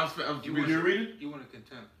You read it? You want to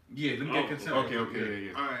contempt. Yeah, let me Oh, get consent. Okay,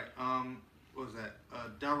 yeah. All right. What was that?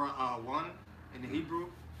 Dara one in the Hebrew.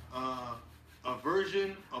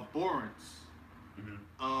 Aversion, abhorrence.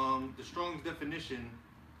 The Strong's definition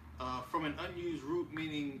from an unused root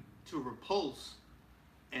meaning to repulse,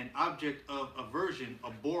 an object of aversion,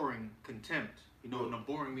 abhorring, contempt. You know, an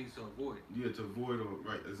abhorring means to avoid. Yeah, to avoid or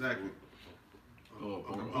right, exactly. Oh,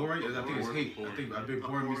 Boring, I think it's hate. I think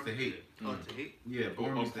boring means to hate. To hate. Yeah,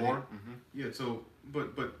 boring means to hate. Yeah, so but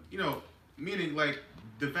meaning like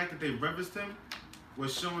the fact that they reverenced him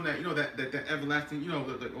was showing that that everlasting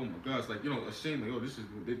like oh my gosh, like a shame, like this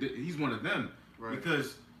is he's one of them. Right.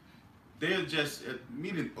 Because they're just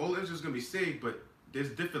meaning all Israel's gonna be saved, but there's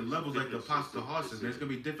different levels, like the Apostle Hall says. There's gonna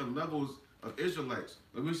be different levels of Israelites.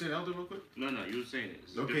 Like we saying, Elder, real quick. No, you were saying it.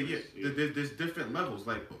 It's Okay, yeah. different. There's different levels.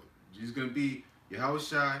 Like he's gonna be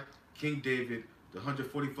Yahushua, King David, the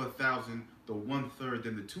 144,000, the 1/3,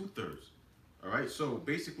 and the 2/3. All right. So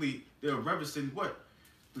basically, they're reverencing what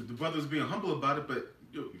the brother's being humble about it, but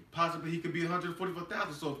possibly he could be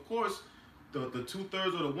 144,000. So of course, the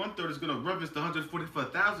 2/3 or the 1/3 is gonna reverence the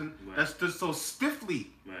 144,000. Right. That's just so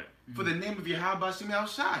stiffly Right. for the name of Yahweh Shem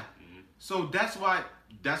Yahushai. So that's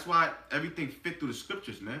why everything fit through the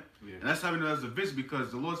scriptures, man. Yeah. And that's how we know there's a vision,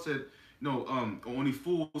 because the Lord said, only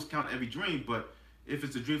fools count every dream, but if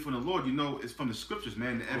it's a dream from the Lord, it's from the scriptures,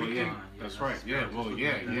 man. And everything. Yeah, That's that's right. Yeah, the well,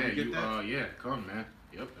 spirit. yeah. You get You, that? come, man.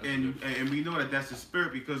 Yep. that's And good. and we know that that's the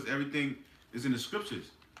spirit because everything is in the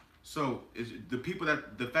scriptures. So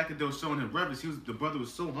the fact that they were showing him reverence, the brother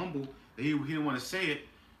was so humble that he didn't want to say it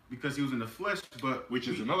because he was in the flesh. But Which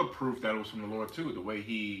is another proof that it was from the Lord too. The way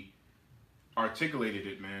he articulated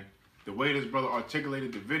it, man. The way this brother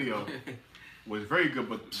articulated the video was very good.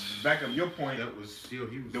 But back up your point, that was he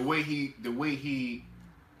was the way he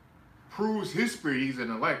proves his spirit, he's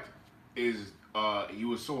an elect, is he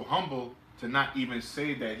was so humble to not even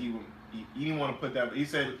say that he didn't want to put that. He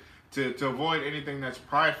said to avoid anything that's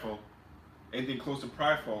prideful, anything close to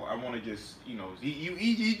prideful. I want to just he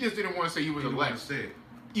just didn't want to say he was he didn't want elect, to say it.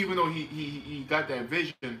 even though he got that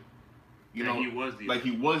vision. You That know, he was the like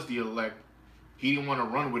he was the elect. He didn't want to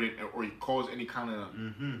run with it or cause any kind of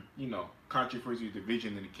controversy or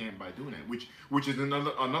division in the camp by doing that. Which is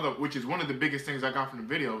another which is one of the biggest things I got from the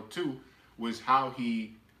video too, was how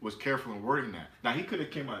he was careful in wording that. Now he could have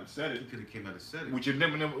came out and said He it, could have came out and said it. which it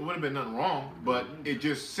wouldn't have been nothing wrong, but it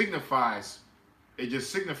just signifies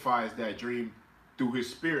that dream through his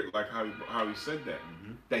spirit, like how he said that.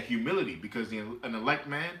 That humility, because an elect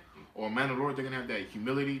man or a man of the Lord, they're gonna have that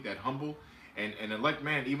humility, that humble, and an elect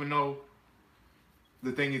man, even though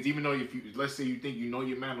the thing is, even though if you, let's say you think you know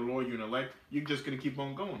your man of the Lord, you're an elect, you're just gonna keep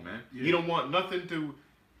on going, man. Yeah. You don't want nothing to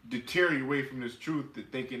deter you away from this truth, to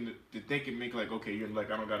think and make like, okay, you're like,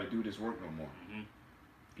 I don't gotta do this work no more.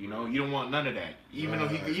 You know, you don't want none of that. Even though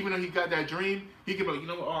he got that dream, he could be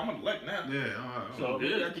like, I'm an elect now. Yeah, all right. So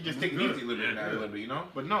good. I could just take it Good. easy a little bit, Yeah, now, a good. little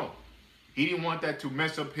bit, But no, he didn't want that to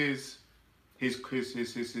mess up his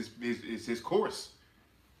course.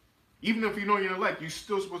 Even if you know you're elect, you're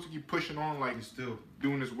still supposed to keep pushing on, like You still.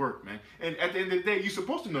 doing this work, man. And at the end of the day, you're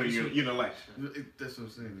supposed to know you're elect. That's what I'm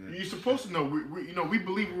saying, man. You're supposed to know. We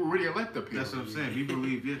believe we're already elect up here. That's what I'm saying. We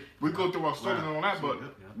believe it. We go through our studies and all that, but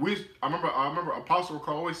I remember Apostle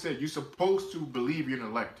Carl always said, you're supposed to believe you're an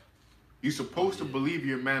elect. You're supposed to believe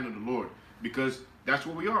you're a man of the Lord, because that's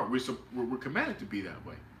what we are. We're commanded to be that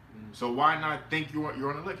way. So why not think you're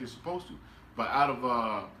an elect? You're supposed to. But out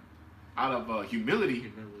of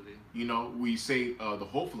humility, we say the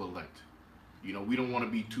hopeful elect. You know, we don't want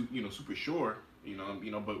to be too, super sure. But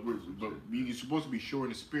you're supposed to be sure in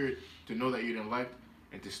the spirit to know that you're in life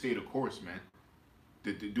and to stay the course, man.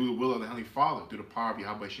 To do the will of the Heavenly Father through the power of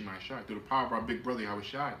Yahweh Shemai Shai, through the power of our big brother Yahweh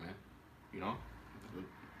Shai, man. You know.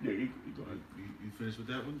 Yeah, you go ahead. You finished with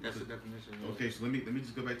that one? That's the definition. Yeah. Okay, so let me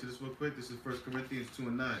just go back to this real quick. This is 1 Corinthians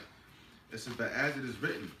 2:9. It says, "But as it is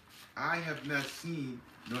written, I have not seen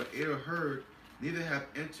nor ear heard, neither have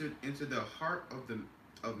entered into the heart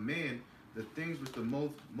of man the things which the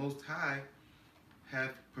most High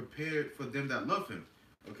hath prepared for them that love Him."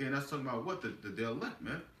 Okay, and that's talking about what the elect,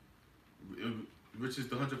 man, which is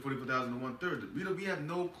the 144,000 and 1/3. We have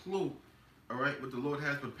no clue, all right, what the Lord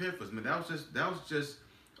has prepared for us, man. That was just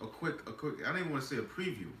a quick. I don't even want to say a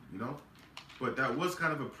preview, but that was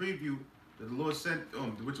kind of a preview that the Lord sent,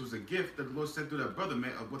 which was a gift that the Lord sent through that brother,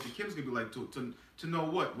 man, of what the kingdom's gonna be like. To know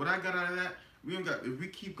what I got out of that. We don't got. If we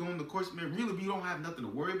keep going the course, man, really we don't have nothing to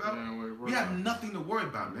worry about. We have nothing to worry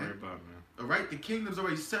about, man. All right, the kingdom's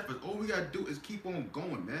already set for us. All we gotta do is keep on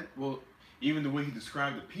going, man. Well, even the way he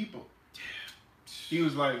described the people, he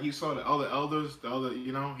was like, he saw the other elders,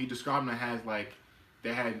 he described them as like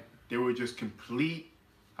they were just complete.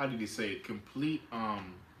 How did he say it? Complete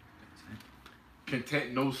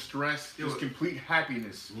content, no stress, just complete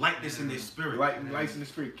happiness, Lightness in their spirit, lightness in the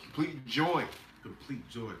spirit, complete joy. Complete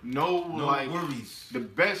joy. No worries. The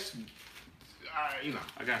best, I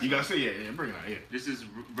got you gotta say, yeah, bring it out, yeah. This is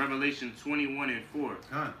Revelation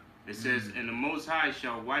 21:4. It says, "And the Most High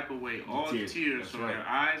shall wipe away all tears from their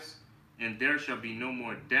eyes, and there shall be no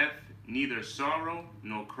more death, neither sorrow,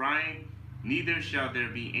 nor crying, neither shall there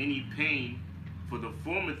be any pain, for the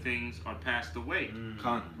former things are passed away."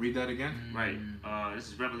 Read that again. Right. This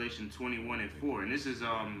is Revelation 21:4, and this is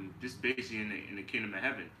this basically in the kingdom of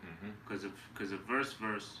heaven, because of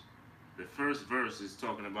the first verse is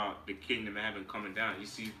talking about the kingdom of heaven coming down. You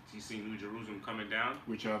see New Jerusalem coming down,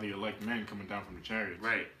 which are the elect men coming down from the chariots.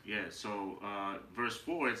 Right. Yeah. So verse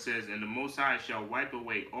 4 it says, "And the Most High shall wipe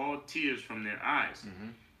away all tears from their eyes,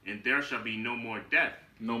 and there shall be no more death."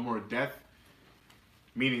 No more death.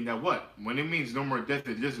 Meaning that what? When it means no more death,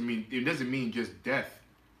 it doesn't mean just death.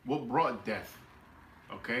 What brought death?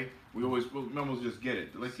 Okay? We'll almost just get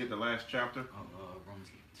it. Let's get the last chapter. Romans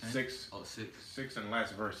 10? 6. Oh, 6. 6 and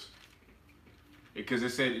last verse. Because it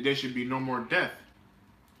said there should be no more death.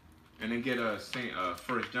 And then get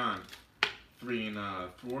 1 John 3 and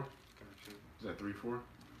 4. Is that 3-4?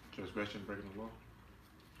 Transgression, breaking the law.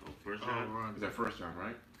 Oh, 1 John. Is that 1 John,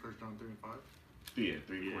 right? 1 John 3 and 5. Yeah,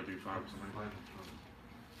 3, 4, 3, 5, something like that.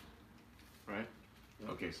 Right?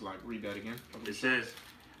 Okay, so read that again. It says,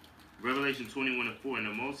 Revelation 21:4, "And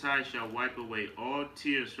the Most High shall wipe away all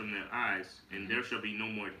tears from their eyes, and there shall be no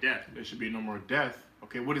more death." There should be no more death.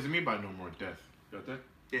 Okay, what does it mean by no more death? Got that?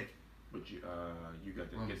 Yeah. But you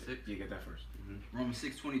got that. Romans 6? You get that first. Romans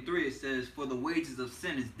 6:23 it says, "For the wages of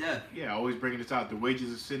sin is death." Yeah, always bringing this out. The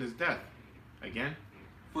wages of sin is death. Again?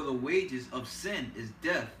 For the wages of sin is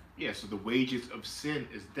death. Yeah, so the wages of sin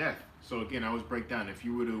is death. So again, I always break down. If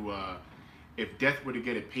you were to, if death were to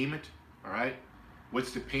get a payment, all right,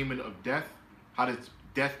 what's the payment of death? How does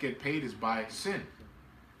death get paid? Is by sin.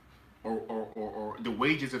 Or the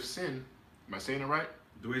wages of sin. Am I saying it right?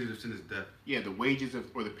 The wages of sin is death. Yeah, the wages of,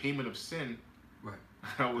 or the payment of sin. Right.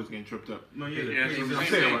 I always getting tripped up. No, yeah, I'm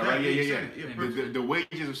saying it right. Yeah. The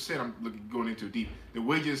wages of sin, I'm going into deep. The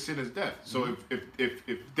wages of sin is death. So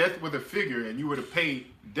if death were the figure and you were to pay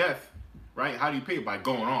death, right? How do you pay it? By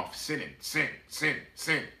going off, sin.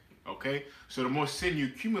 Okay? So the more sin you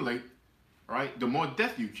accumulate, right, the more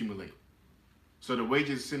death you accumulate. So the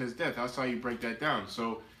wages of sin is death. That's how you break that down.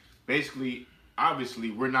 So basically,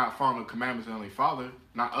 obviously, we're not following the commandments of the Heavenly Father.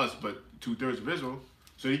 Not us, but 2/3 of Israel.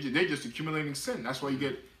 So they're just accumulating sin. That's why you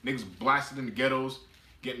get niggas blasted in the ghettos,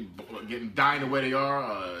 dying the way they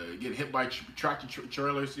are, getting hit by tractor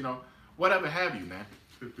trailers, whatever have you, man.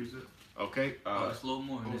 Okay. It's a little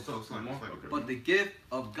more. Okay. But the gift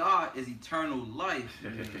of God is eternal life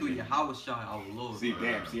through Yahweh Shai our Lord. See,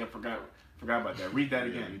 I forgot about that. Read that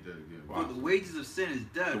again. Read that again. For the wages of sin is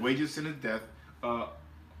death. The wages of sin is death.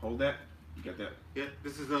 Hold that. You got that? Yeah,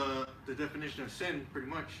 this is the definition of sin, pretty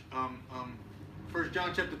much. 1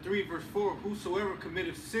 John chapter 3, verse 4, "Whosoever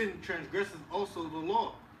committeth sin transgresseth also the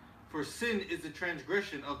law. For sin is the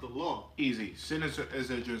transgression of the law." Easy. Sin is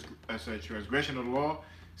a transgression of the law.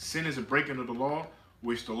 Sin is a breaking of the law,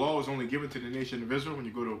 which the law is only given to the nation of Israel. When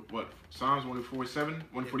you go to Psalms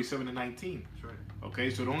 147 and 19. That's right. Okay,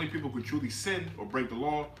 so the only people who can truly sin or break the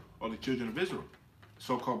law are the children of Israel.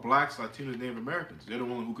 So-called blacks, Latinos, Native Americans. They're the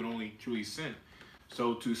ones who can only truly sin.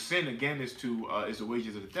 So to sin again is the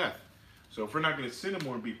wages of the death. So if we're not going to sin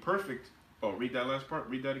anymore and be perfect, read that last part.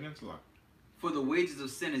 Read that again, Salah. For the wages of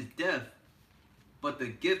sin is death, but the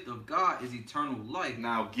gift of God is eternal life.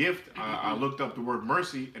 Now, gift, I looked up the word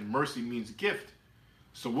mercy, and mercy means gift.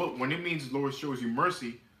 So when it means the Lord shows you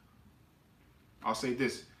mercy, I'll say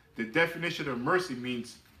this. The definition of mercy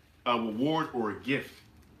means a reward or a gift.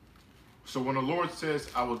 So when the Lord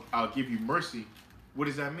says, I'll give you mercy, what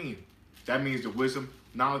does that mean? That means the wisdom,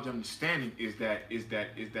 knowledge, understanding is the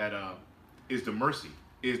mercy,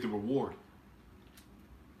 is the reward.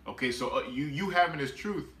 Okay, so you having this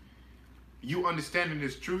truth, you understanding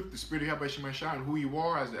this truth, the Spirit of Yahweh Shemashah, and who you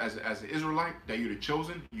are as an Israelite, that you're the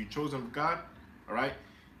chosen of God. All right,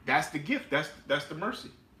 that's the gift. That's the mercy.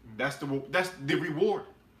 That's the reward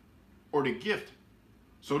or the gift.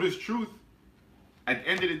 So this truth, at the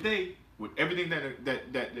end of the day, with everything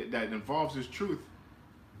that involves this truth,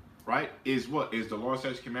 right, is what? Is the law,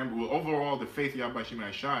 statutes, commandment. Well, overall, the faith of Yahweh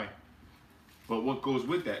Shemashah. But what goes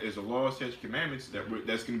with that is the law, statutes, commandments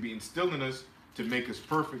that's going to be instilled in us to make us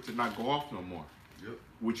perfect, to not go off no more. Yep.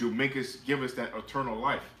 Which will give us that eternal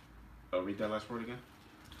life. Read that last word again.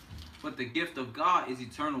 But the gift of God is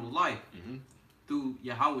eternal life through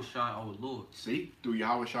Yahushua our Lord. See, through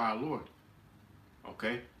Yahushua our Lord.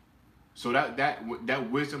 Okay, so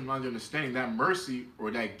that wisdom, knowledge, understanding, that mercy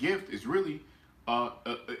or that gift is really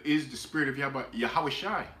is the Spirit of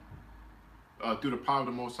Yahushua through the power of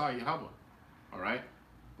the Most High Yahweh. All right,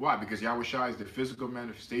 why? Because Yahushua is the physical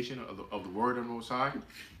manifestation of the Word of the Most High.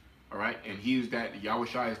 All right, and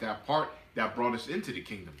Yahushua is that part that brought us into the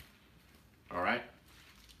kingdom. All right.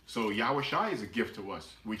 So Yahushua is a gift to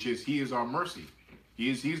us, which is He is our mercy.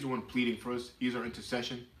 He's the one pleading for us. He's our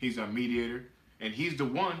intercession. He's our mediator, and He's the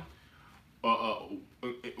one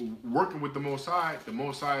working with the Most High. The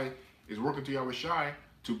Most High is working to Yahushua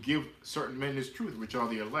to give certain men this truth, which are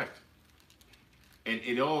the elect. And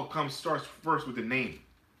it all starts first with the name.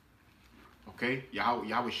 Okay,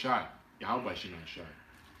 Yahushua, Yahweh Shemashah.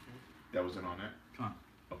 That was it on that. Come on.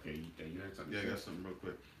 Okay, you had something. Yeah, to I say? got something real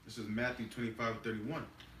quick. This is Matthew 25:31.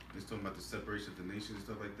 It's talking about the separation of the nations and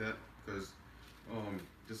stuff like that. Because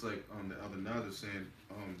just like the other Nas is saying,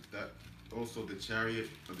 that also the chariot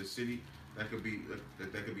of the city, that could be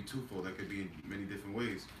twofold. That could be in many different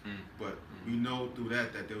ways. But we know through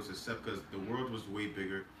that there was a because the world was way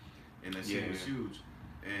bigger, and that city was huge,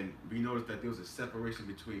 and we noticed that there was a separation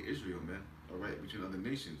between Israel, man. All right, between other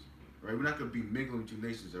nations. All right, we're not gonna be mingling between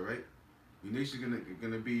nations. All right, your nation's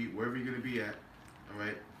gonna be wherever you're gonna be at. All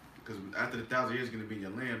right, because after the 1,000 years, you're gonna be in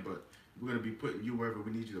your land, but we're gonna be putting you wherever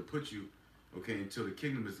we need you to put you. Okay, until the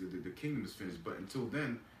kingdom is finished. But until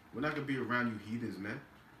then, we're not gonna be around you heathens, man.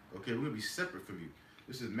 Okay, we're gonna be separate from you.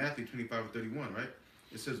 This is Matthew 25:31, right?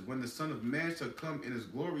 It says, "When the Son of Man shall come in His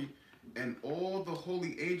glory, and all the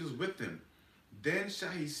holy angels with Him, then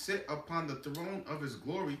shall He sit upon the throne of His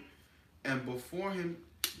glory, and before Him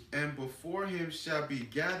shall be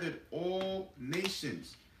gathered all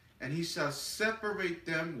nations, and He shall separate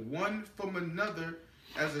them one from another,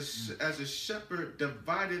 as a shepherd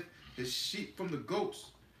divideth his sheep from the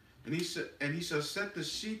goats. And he shall set the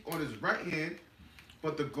sheep on His right hand,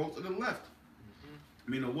 but the goats on the left." I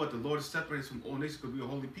mean, what? The Lord is separated us from all nations because we are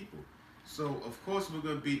holy people. So, of course, we're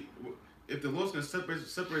going to be, if the Lord's going to separate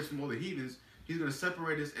us from all the heathens, He's going to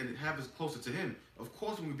separate us and have us closer to Him. Of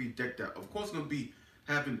course, we're going to be decked out. Of course, we're going to be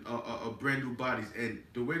having brand new bodies. And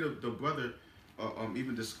the way the brother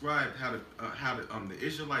even described how the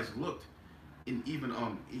Israelites looked in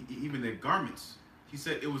even their garments. He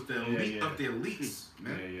said it was the elite of the elites,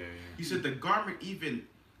 man. He said the garment even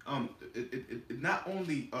it not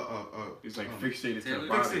only it's like fixated to the body.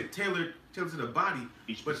 body. Tailored to the body,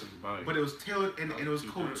 body. But it was tailored and it was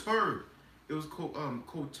coterred. It was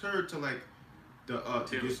coterred to like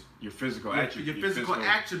your physical attributes. Your physical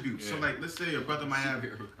attributes. Yeah. So like, let's say a brother might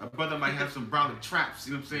have some brolic traps.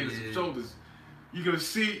 You know what I'm saying? Yeah. Some shoulders. You're gonna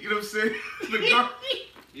see. You know what I'm saying?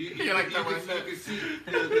 You can see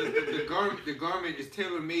the garment is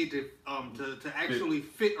tailor made to actually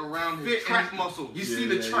fit around his trap muscles. You see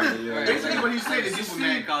the trap. Basically, what he said is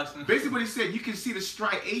basically what he said. You can see the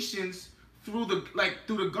striations through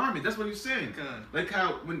the garment. That's what he's saying. Like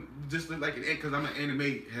how because I'm an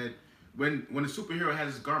anime head. When the superhero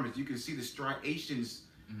has his garments, you can see the striations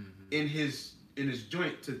in his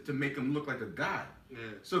joint to make him look like a god. Yeah.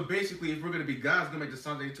 So basically, if we're gonna be gods, gonna make the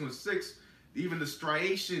Psalms 82:6. Even the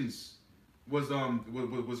striations was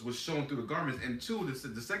shown through the garments. And two,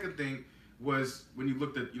 the second thing was when you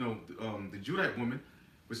looked at the Judite woman,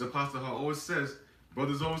 which the Apostle always says,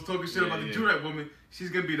 brothers always talking shit about the Judite woman. She's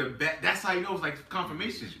gonna be the best. That's how you know it's like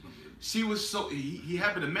confirmation. She was so he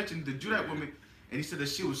happened to mention the Judite woman, and he said that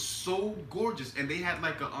she was so gorgeous, and they had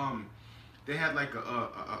like they had like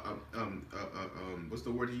what's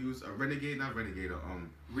the word he used? A renegade, not renegade.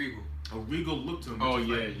 Regal. A regal look to him. Oh which is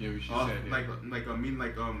yeah, like, yeah, we should say that. like I mean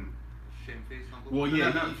like Shamefaced uncle. Well, yeah,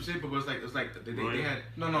 not shape, but it's like they had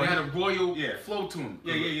No, they had a royal yeah. flow to him.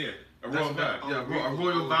 yeah. A That's royal that- vibe. yeah, a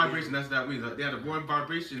royal vibration. That's what that means. They had a royal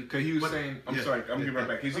vibration. Because he was but- saying, I'm yeah, sorry, I'm yeah, getting right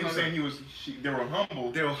back. He was saying they were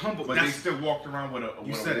humble, They were humble, but they still walked around with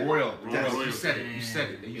you a said it. royal. You said it. You said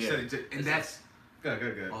it. You Yeah. said it. And that's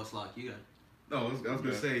good. Oh, it's like you got. No, I was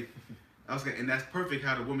gonna say, and that's perfect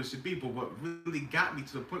how the woman should be. But what really got me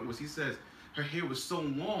to the point was he says her hair was so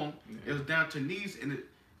long, it was down to her knees, and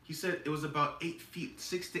he said it was about 8 feet,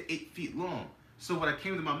 6 to 8 feet long. So what I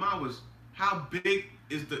came to my mind was, how big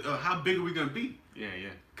are we gonna be? Yeah.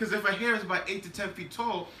 Because if her hair is about 8 to 10 feet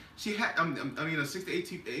tall, she had, 6 to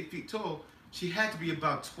 8 feet tall, she had to be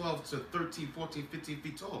about 12 to 13, 14, 15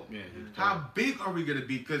 feet tall. Yeah. How big are we gonna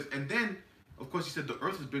be? And then, of course, he said the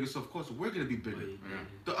earth is bigger, so of course we're gonna be bigger.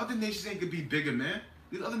 The other nations ain't gonna be bigger, man.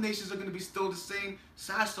 The other nations are gonna be still the same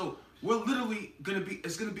size. So we're literally gonna be.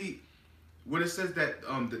 It's gonna be when it says that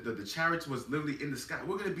the chariots was literally in the sky.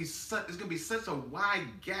 We're gonna be it's gonna be such a wide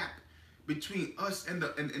gap between us and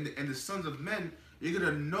the sons of men. You're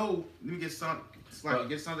gonna know. Let me get Psalm.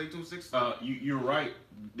 Get Psalm 82:6. You're right.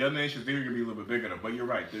 The other nations, they're gonna be a little bit bigger, though, but you're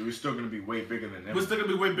right. They're still gonna be way bigger than them. We're still gonna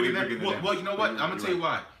be way bigger than them. that. Well, you know what? You're I'm gonna tell you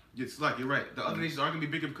right. why. It's like you're right. The other nations are gonna be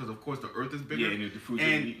bigger because, of course, the earth is bigger. Yeah, and the food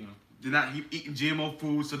and they eat, they're not eating GMO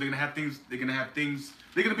food, so they're gonna have things. They're gonna have things.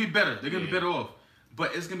 They're gonna be better. They're gonna be better off.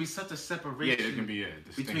 But it's gonna be such a separation. Yeah, it's gonna be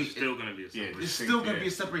between. Still gonna be a Yeah, separation. It's still gonna be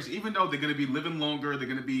a separation, even though they're gonna be living longer. They're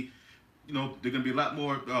gonna be, they're gonna be a lot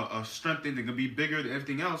more strengthened. They're gonna be bigger than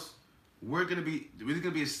everything else. There's gonna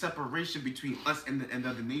be a separation between us and the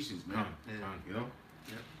other nations, man. You know.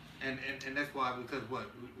 And that's why, because we're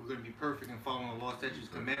going to be perfect and following the law, statutes,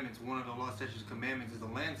 commandments. One of the law, statutes, commandments is the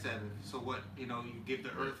land Sabbath. So what, you give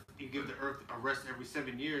the earth a rest every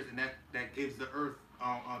 7 years, and that gives the earth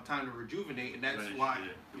time to rejuvenate, and that's why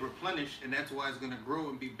replenish, and that's why it's going to grow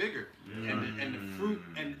and be bigger. And the fruit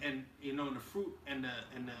and the fruit and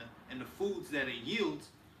the foods that it yields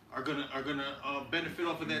are gonna benefit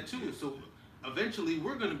off of that too. So eventually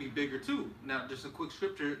we're going to be bigger too. Now, just a quick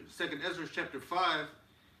scripture: 2nd Ezra chapter 5.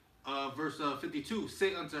 Verse 52,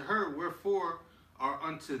 say unto her, wherefore are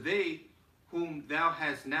unto they whom thou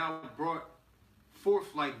hast now brought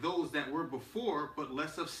forth like those that were before, but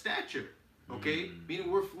less of stature. Okay,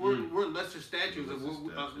 meaning we're lesser statues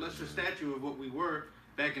lesser stature of what we were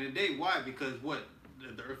back in the day. Why? Because what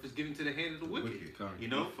the earth is given to the hand of the wicked. He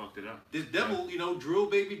fucked it up. This devil, drill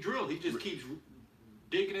baby drill. He just keeps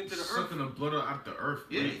digging into the earth. Sucking the blood out the earth.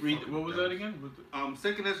 Yeah. Read what was that again?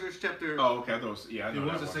 2nd Ezra chapter. Oh, okay. I thought it was, I know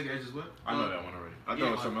What that was the one. second edge as well? I know that one already. I thought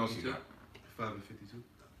it was something else you got. 5 and 52.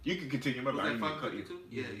 You can continue, but Was I that didn't mean to cut you. 552?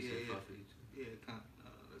 Yeah.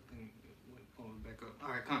 That thing went pulling back up. All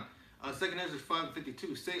right, come. 2nd Ezra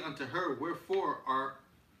 5:52. Say unto her, wherefore are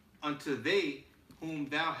unto they whom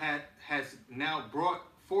thou hast now brought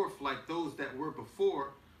forth like those that were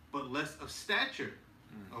before, but less of stature.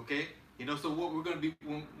 Okay. So what we're going to be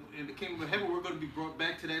in the kingdom of heaven, we're going to be brought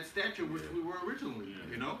back to that stature which we were originally.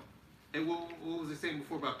 And what was it saying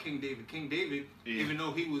before about King David? King David, even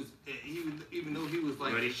though he was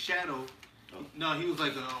like a shadow, no, he was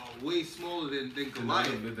like way smaller than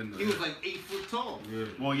Goliath. He was like 8 foot tall. Yeah.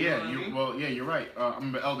 Well, You know what I mean? you're right. I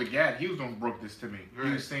remember Elder Gad. He was the one who broke this to me. He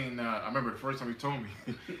Right. was saying, I remember the first time he told me,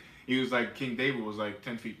 he was like King David was like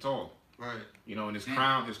 10 feet tall. Right. And his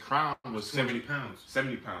crown was 70 pounds.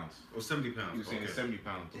 70 pounds. Or 70 pounds. He was saying Okay. 70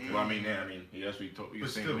 pounds. Damn. Well, that's what he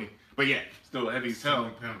was saying to still. me. But yeah, still heavy as hell.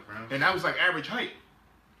 70 pound crown. And that was like average height,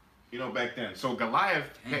 back then. So Goliath,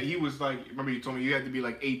 Damn. he was like, remember you told me you had to be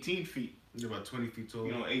like 18 feet. You're about 20 feet tall.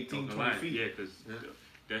 18, 20 Goliath, feet. yeah, because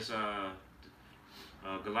that's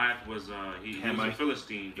Goliath was he was a Hamite.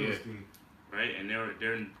 Philistine, Yeah. right? And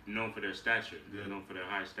they're known for their stature. Yeah. They're known for their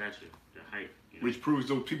high stature, their height. Which proves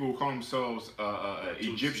those people who call themselves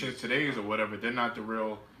Egyptians today or whatever, they're not the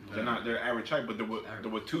real, they're average height, but the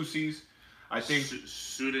Watusis, I think,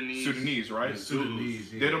 Sudanese, right? Yeah,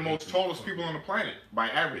 Sudanese. They're the most tallest people on the planet by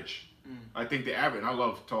average. I think the average, and I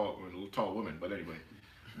love tall women, but anyway.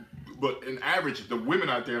 But in average, the women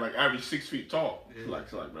out there like average 6 feet tall. Like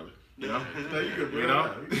brother. No, you good,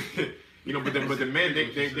 You know? But the men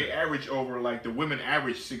they average over like the women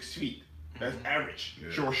average 6 feet. That's average.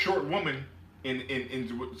 Yeah. So a short woman in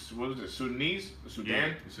what is it, Sudan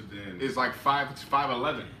Sudan. is like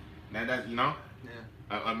 5'11". Now that Yeah.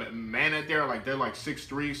 a man out there they're like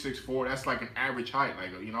 6'3", 6'4". That's like an average height,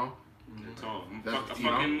 Tall. That's- Fucking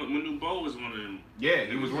you know? Manu Bo was one of them. Yeah,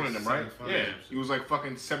 he was one of them, right? 7'5". Yeah, he was like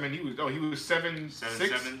fucking 7. He was 7'6".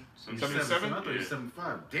 7'7". 7'7". I thought he was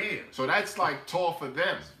 7'5". Damn. So that's like tall for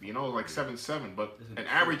them, you know, like 7'7". But an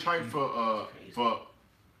average height for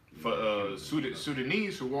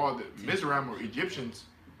Sudanese who are the Mizraim or Egyptians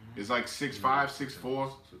is like 6'5",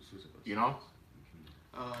 6'4". You know.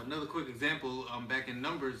 Another quick example, back in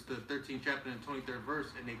Numbers, the 13th chapter and 23rd verse,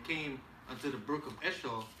 and they came unto the brook of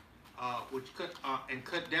Eshol, which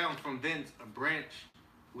cut down from thence a branch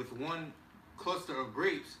with one cluster of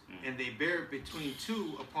grapes, and they bear it between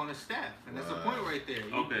two upon a staff. And that's the point right there.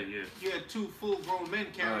 You had two full-grown men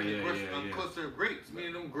carrying a cluster of grapes.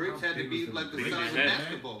 Meaning them grapes had to be like the size of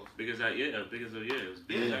basketballs. It was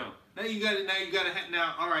big as hell. Now you got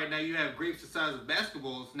all right, now you have grapes the size of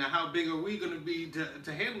basketballs. Now how big are we gonna be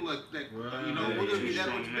to handle that? You know, we're gonna be that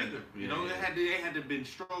much bigger. You know, they had to have been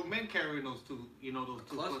strong men carrying those two, those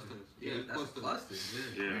two clusters. Yeah, that's clusters.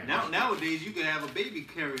 Nowadays you can have a baby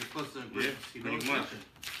carry a cluster of grapes. Yeah, pretty much.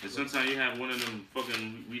 And sometimes you have one of them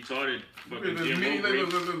fucking retarded fucking Little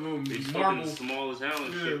grapes. They marble. fucking small as hell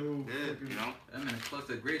and shit. Little You know? I mean, a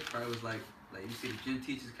cluster of grapes probably was like you see the gym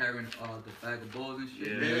teachers carrying the bag of balls and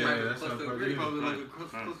shit. That's cluster of how grapes, it probably like a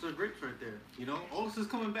cluster of grapes right there. You know, all this is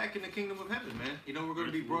coming back in the kingdom of heaven, man. You know, we're going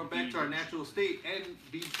to be brought back to our natural state and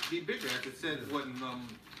be bigger, as it said. What in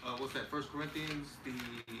what's that? 1 Corinthians, the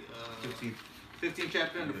 15th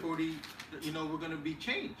chapter and the 40. You know, we're going to be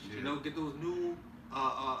changed. Yeah. You know, get those new.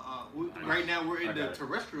 Right now we're in the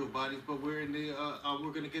terrestrial bodies, but we're in the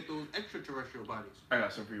we're gonna get those extraterrestrial bodies. I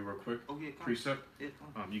got something for you real quick. Oh yeah, come Precept. Yeah,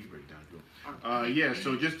 come You can break it down, Joe. Yeah.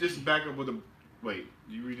 So just back up with the. Wait,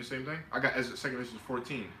 you read the same thing? I got second verse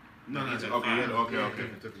 14. No. Okay. All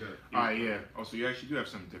right. Yeah. Oh, so you actually do have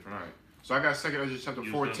something different. All right. So I got second Ezra chapter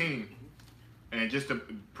 14, and just a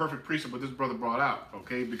perfect precept what this brother brought out.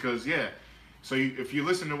 Okay, because yeah. So if you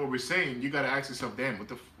listen to what we're saying, you got to ask yourself, damn, what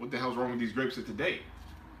the hell's wrong with these grapes of today?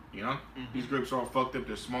 You know, these grapes are all fucked up.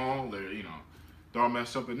 They're small. They're they're all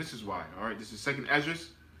messed up, and this is why. All right, this is second Ezra,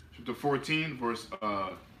 chapter 14, verse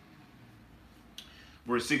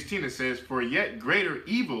 16. It says, "For yet greater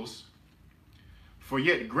evils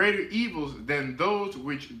than those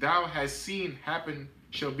which thou hast seen happen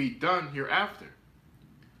shall be done hereafter."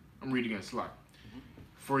 I'm reading in slide.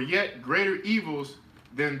 "For yet greater evils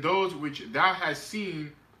than those which thou hast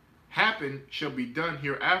seen happen shall be done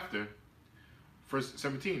hereafter." Verse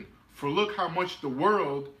 17. "For look how much the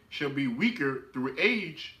world shall be weaker through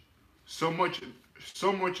age, so much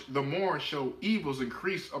the more shall evils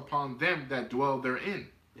increase upon them that dwell therein."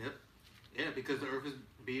 Yep. Yeah, because the earth is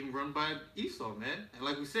being run by Esau, man. And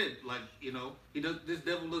like we said, this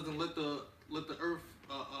devil doesn't let the earth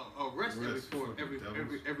rest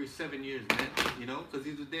every 7 years, man. You know, because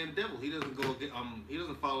he's a damn devil. He doesn't he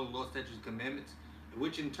doesn't follow the law, statutes, commandments,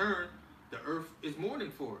 which in turn the earth is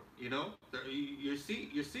mourning for it. You know, you're seeing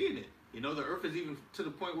it. You know, the earth is even to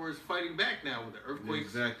the point where it's fighting back now with the earthquakes.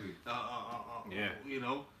 Exactly. You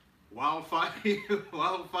know,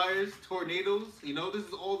 wildfires, tornadoes. You know, this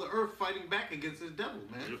is all the earth fighting back against this devil,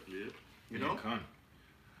 man. Yep. You know.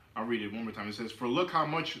 I'll read it one more time. It says, "For look how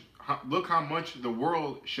much the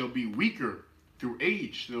world shall be weaker through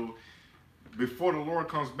age." So before the Lord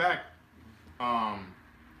comes back,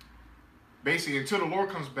 basically until the Lord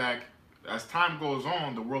comes back, as time goes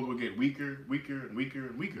on, the world will get weaker, and weaker,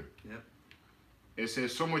 and weaker. Yep. It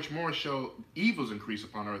says, "So much more shall evils increase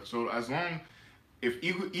upon earth." So if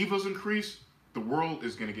evils increase, the world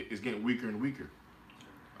is getting weaker and weaker.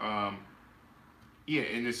 And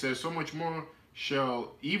it says, "So much more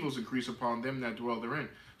shall evils increase upon them that dwell therein."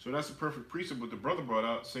 So that's a perfect precept what the brother brought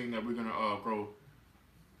out, saying that we're gonna grow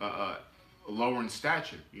lower in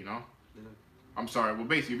stature. You know. Yeah. I'm sorry. Well,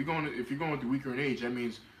 basically, if you're going to weaker in age, that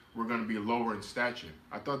means we're going to be lower in stature.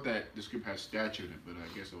 I thought that the script has stature in it, but I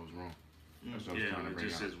guess I was wrong. That's what I was trying to it bring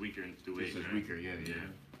just out. says weaker through age. It says right? weaker, yeah.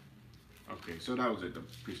 Okay, so that was it. The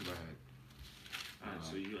precept I had. Alright,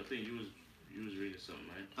 so I think you was reading something,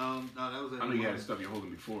 right? No, that was it. I know you had stuff you're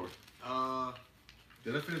holding before.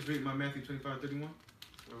 Did I finish reading my Matthew 25:31?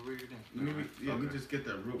 Read it again. Let me just get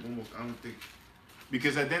that real one more. I don't think.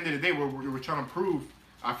 Because at the end of the day, we were trying to prove.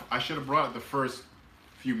 I should have brought it the first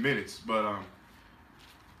few minutes, but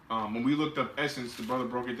when we looked up essence, the brother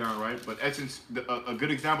broke it down, right? But essence, a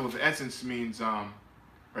good example of essence means, right?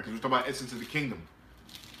 Because we're talking about essence of the kingdom.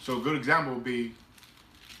 So a good example would be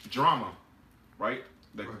drama, right?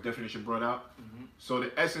 The definition brought out. Mm-hmm. So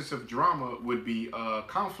the essence of drama would be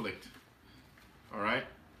conflict. All right.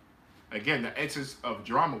 Again, the essence of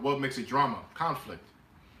drama. What makes a drama? Conflict.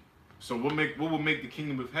 So what will make the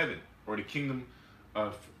kingdom of heaven or the kingdom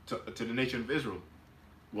to the nation of Israel?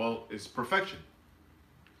 Well, it's perfection.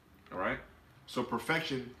 All right. So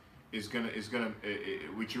perfection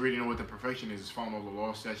which you already know what the perfection is following all the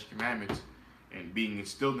law, statutes, commandments, and being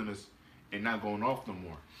instilled in us, and not going off no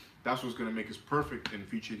more. That's what's gonna make us perfect in the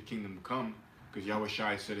future kingdom to come, because Yahweh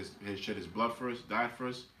Shai has shed his blood for us, died for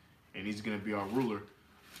us, and he's gonna be our ruler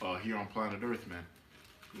here on planet Earth, man.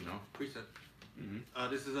 You know. Precept. Mm-hmm.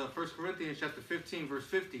 This is 1 Corinthians chapter 15, verse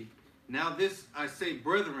 50. Now this I say,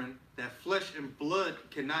 brethren, that flesh and blood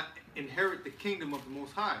cannot inherit the kingdom of the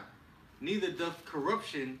Most High. Neither doth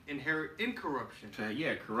corruption inherit incorruption.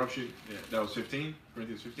 Yeah, corruption. Yeah, that was 15.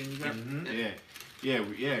 Corinthians 15. You got? Mhm.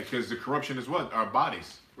 Yeah. Because the corruption is what? Our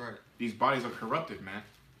bodies. Right. These bodies are corrupted, man.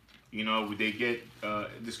 You know, they get.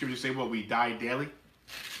 The scriptures say what? We die daily.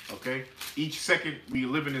 Okay. Each second we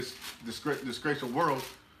live in this disgraceful world,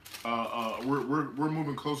 we're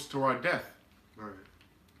moving closer to our death. Right.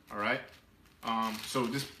 All right. So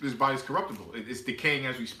this body's corruptible. It's decaying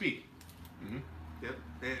as we speak. Mm-hmm. Yep.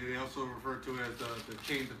 They also refer to it as the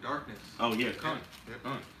chains of darkness. Oh yeah, come. Yep.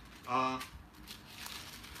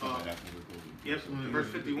 Yep. Verse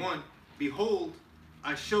 51. Behold,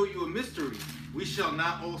 I show you a mystery. We shall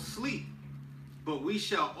not all sleep, but we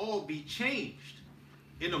shall all be changed.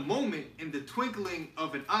 In a moment, in the twinkling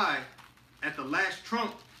of an eye, at the last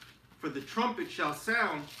trump, for the trumpet shall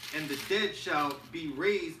sound, and the dead shall be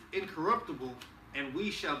raised incorruptible, and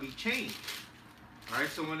we shall be changed. All right.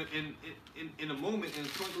 So in a moment, in the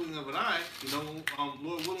twinkling of an eye,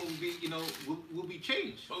 Lord willing, we'll be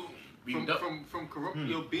changed. Boom. Beamed up. From corrupt,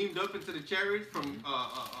 beamed up into the chariot, from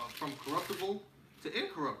corruptible to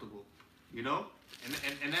incorruptible. You know,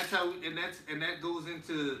 and that's how, and that goes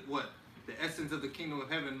into what the essence of the kingdom of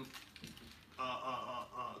heaven,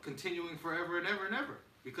 continuing forever and ever and ever.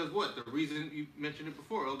 Because what? The reason you mentioned it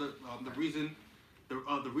before, Elder, the reason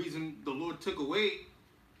the Lord took away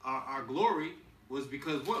our glory was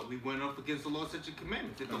because what? We went up against the law, statutes, and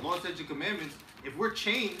commandments. If the law, statutes, and commandments, if we're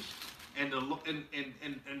changed, and the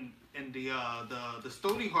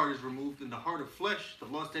stony heart is removed, and the heart of flesh, the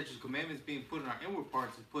law, statutes, and commandments being put in our inward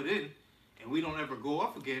parts is put in, and we don't ever go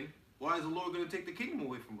off again, why is the Lord going to take the kingdom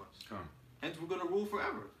away from us? Come. Hence, we're going to rule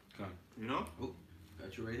forever. Come. You know? Oh,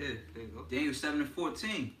 got you right here. There you go. Daniel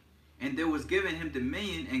 7:14. And there was given him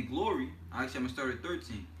dominion and glory. Actually, I'm going to start at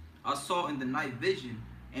 13. I saw in the night vision,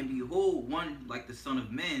 and behold, one like the Son of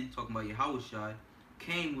Man, talking about Yahushua,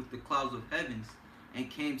 came with the clouds of heavens, and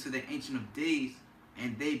came to the Ancient of Days,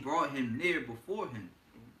 and they brought him near before him.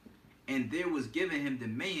 And there was given him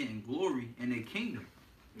dominion and glory and a kingdom,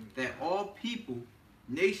 that all people,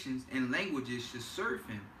 nations, and languages should serve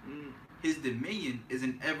him. His dominion is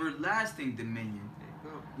an everlasting dominion,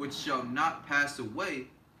 which shall not pass away,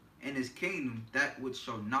 and his kingdom that which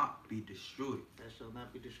shall not be destroyed. That shall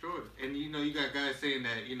not be destroyed. And you got guys saying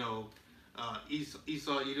that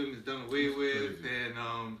Esau Edom is done away with,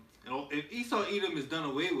 and if Esau Edom is done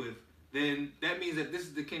away with, then that means that this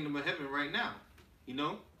is the kingdom of heaven right now. You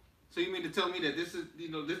know, so you mean to tell me that this is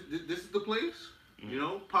this is the place? You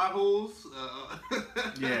know, potholes.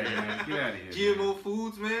 Yeah, get out of here. GMO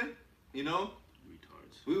foods, man. You know.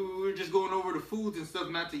 We were just going over the foods and stuff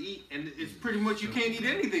not to eat, and it's pretty much you can't eat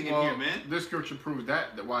anything in here, man. This scripture proves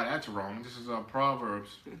that why that's wrong. This is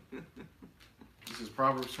Proverbs. This is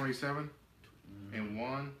Proverbs 27 and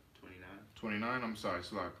 1. 29. I'm sorry,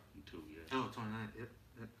 Slack. 2, yeah. Oh, 29. Yep.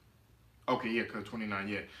 Okay, yeah, because 29,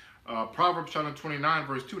 yeah. Proverbs chapter 29,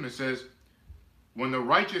 verse 2, and it says, when the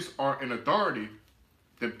righteous are in authority,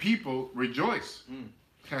 the people rejoice.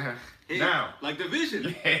 Hey, now, like the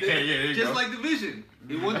vision, yeah, just like the vision.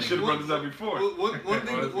 I should have brought this up before.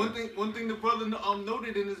 One thing the brother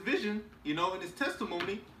noted in his vision, in his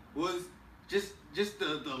testimony, was just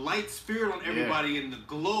the light spirit on everybody and the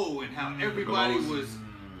glow and how everybody was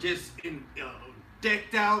just in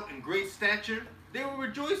decked out in great stature. They were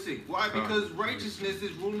rejoicing. Why? Because righteousness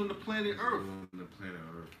is ruling the planet Earth.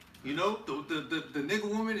 You know, the nigga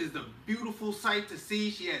woman is the beautiful sight to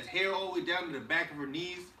see. She has hair all the way down to the back of her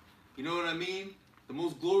knees. You know what I mean? The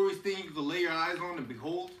most glorious thing you can lay your eyes on and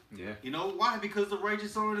behold. Yeah. You know why? Because the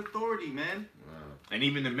righteous are in authority, man. Wow. And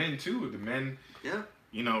even the men too. The men. Yeah.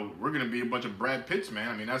 You know, we're gonna be a bunch of Brad Pitts, man.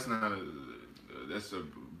 I mean, that's a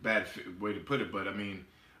bad way to put it, but I mean,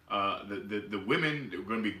 the women are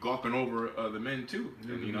gonna be gawking over the men too.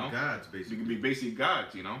 And, you know, gods basically. You can be basically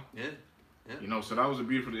gods, you know. Yeah. Yeah. You know, so that was a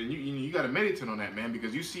beautiful. And you got to meditate on that, man,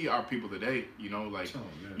 because you see our people today. You know, like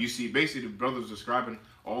you see basically the brothers describing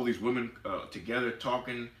all these women together,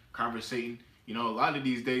 talking, conversating. You know, a lot of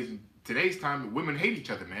these days, in today's time, women hate each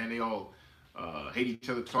other, man. They all hate each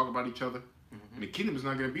other, talk about each other. Mm-hmm. And the kingdom is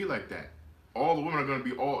not going to be like that. All the women are going to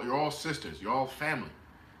be you're all sisters, you're all family.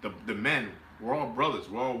 The men We're all brothers.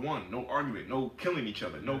 We're all one. No argument. No killing each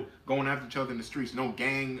other. No going after each other in the streets. No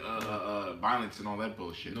gang violence and all that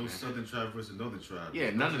bullshit. No man. southern tribe versus northern tribe.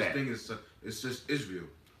 Yeah, none of that. Thing is, it's just Israel.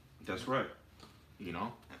 That's right. You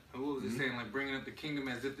know. And what was it saying? Like bringing up the kingdom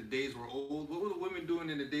as if the days were old. What were the women doing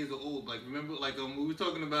in the days of old? Like remember, like we were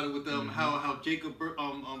talking about it with how Jacob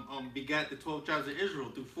begat the 12 tribes of Israel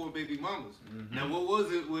through 4 baby mamas. Now what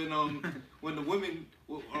was it when when the women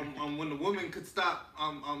could stop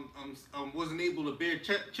wasn't able to bear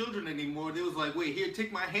children anymore? They was like, wait, here,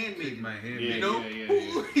 take my handmaid. Take my handmaid. Yeah, You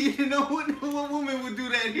know, you know what woman would do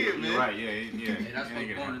that here, man? Right. Yeah. And that's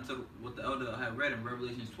what's going into what the elder had read in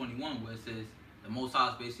Revelations 21, where it says the Most High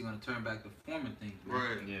is basically going to turn back the former things.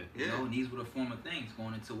 Right. Yeah. You know, and these were the former things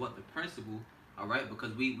going into what the principle. All right,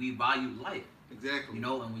 because we value life. Exactly. You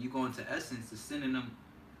know, and when you go into essence, the synonym,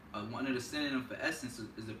 one of the synonym for essence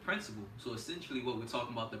is a principle. So essentially, what we're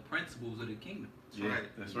talking about, the principles of the kingdom. That's right.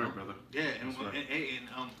 That's right, brother. Yeah, and That's right.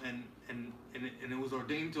 and it was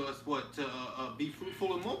ordained to us to be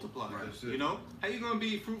fruitful and multiply. Right. That's it. You know, how you gonna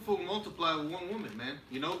be fruitful and multiply with one woman, man?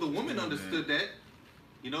 You know, the woman understood that.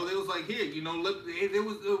 You know, they was like, here, you know, look, there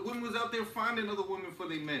was women was out there finding other women for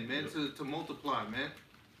their men, man, to multiply, man.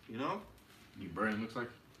 You know. You burning looks like.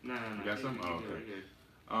 No. You got something? Oh,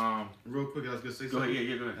 okay. Real quick, I was gonna say Go something. ahead.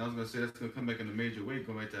 Yeah, go ahead. I was gonna say that's gonna come back in a major way,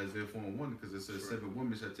 going back to Isaiah 4:1, because it says 7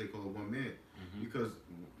 women shall take hold of one man. Because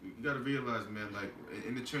you gotta realize, man, like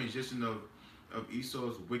in the transition of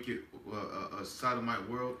Esau's wicked sodomite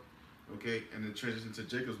world, okay, and the transition to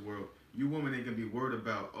Jacob's world, you women ain't gonna be worried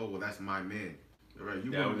about, oh well, that's my man. All right,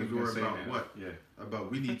 you women be worried about what? Yeah.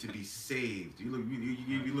 About we need to be saved. You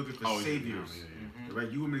be looking for saviors. Yeah.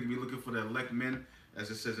 Right, you women can be looking for the elect men,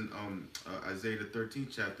 as it says in Isaiah the 13th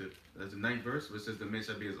chapter. That's the 9th verse, where it says the man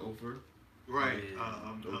shall be his Ophir. Right.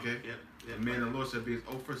 Okay. Yeah. The man of the Lord shall be his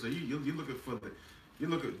Ophir. So you looking for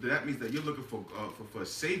that means that you're looking for a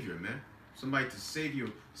savior, man. Somebody to save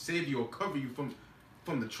you or cover you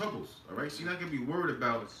from the troubles. All right. So you're not gonna be worried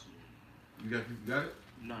about. You got it.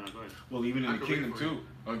 No, go ahead. Well, even in I the can kingdom read for you. too.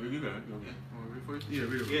 Oh, you got it. Okay. Yeah,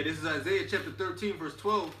 read it. Yeah, this is Isaiah chapter 13, verse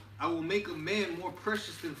 12. I will make a man more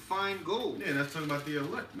precious than fine gold. Yeah, that's talking about the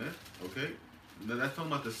elect, man. Okay. Now, that's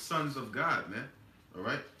talking about the sons of God, man. All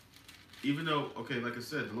right. Even though, okay, like I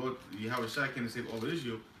said, the Lord, Yahweh Shai came to save all of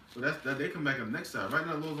Israel. So that they come back on the next side. Right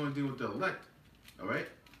now, the Lord's only dealing with the elect. All right.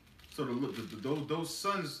 So those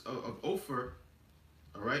sons of Ophir,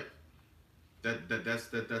 all right. That's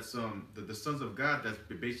the sons of God. That's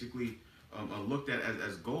basically looked at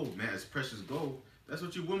as gold, man, as precious gold. That's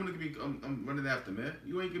what you women are gonna be running after, man.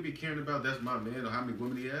 You ain't gonna be caring about that's my man or how many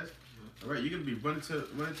women he has. All right, you're gonna be running to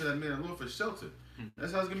that man alone for shelter.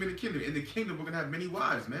 That's how it's gonna be in the kingdom. In the kingdom, we're gonna have many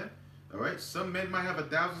wives, man. All right, some men might have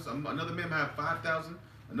 1,000, another man might have 5,000,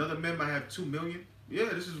 another man might have 2 million. Yeah,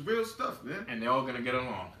 this is real stuff, man. And they're all gonna get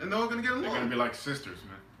along. And they're all gonna get along. They're gonna be like sisters,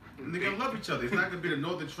 man. And they're gonna love each other. It's not gonna be the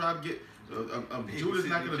northern tribe get. Judah's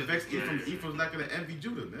not gonna vex Ephraim. Ephraim's not gonna envy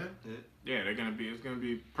Judah, man. Yeah, they're gonna be. It's gonna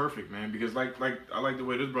be perfect, man. Because like I like the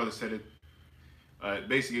way this brother said it.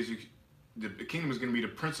 Basically, is the kingdom is gonna be the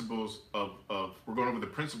principles of we're going over the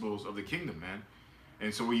principles of the kingdom, man.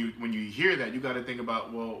 And so when you hear that, you got to think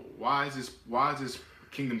about, well, why is this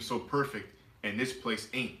kingdom so perfect and this place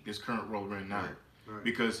ain't, this current world we're in now? Right.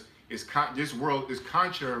 Because this world is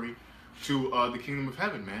contrary to the kingdom of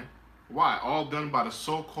heaven, man. Why? All done by the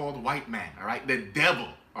so-called white man, all right? The devil,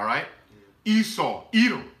 all right? Esau,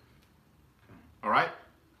 Edom, all right?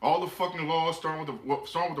 All the fucking laws starting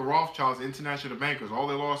with the Rothschilds, the international bankers, all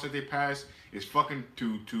the laws that they pass is fucking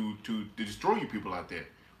to destroy you people out there.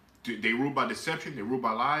 They rule by deception, they rule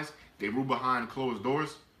by lies, they rule behind closed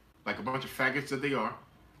doors, like a bunch of faggots that they are.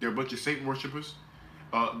 They're a bunch of Satan worshipers.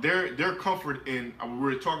 Their comfort in, we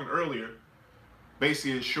were talking earlier,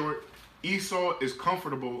 basically in short, Esau is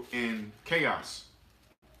comfortable in chaos.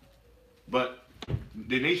 But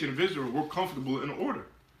the nation of Israel, we're comfortable in order.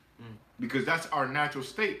 Because that's our natural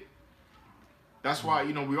state. That's why,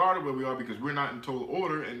 we are the way we are, because we're not in total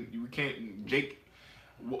order, and we can't,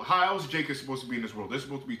 how else Jake is supposed to be in this world? They're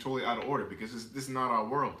supposed to be totally out of order, because this is not our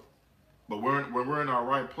world. But when we're in our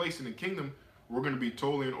right place in the kingdom, we're going to be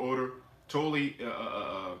totally in order, totally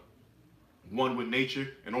one with nature,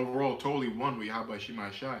 and overall totally one with Yahweh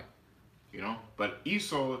Shemai Shai. But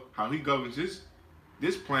Esau, how he governs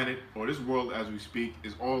this planet or this world as we speak,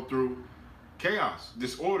 is all through chaos,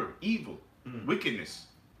 disorder, evil, wickedness.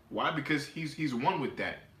 Why? Because he's one with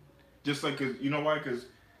that. Just like, cause you know why? Because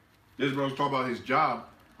this bro was talking about his job,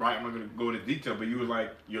 right? I'm not gonna go into detail, but he was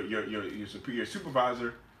like your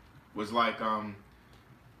supervisor was like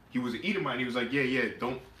he was an Edomite. And he was like, yeah,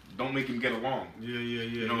 don't don't make him get along. Yeah.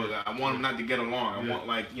 You know, I want him not to get along. I want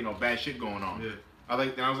like, you know, bad shit going on. Yeah. I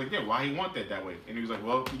was like, yeah, why he want that way? And he was like,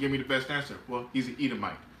 well, he gave me the best answer. Well, he's an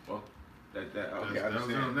Edomite. Well, okay, I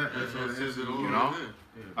understand. That's all it is. You know,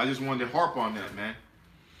 I just wanted to harp on that, man.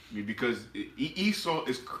 I mean, because Esau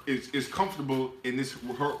is comfortable in this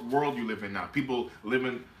world you live in now. People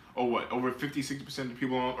living, over 50-60% of the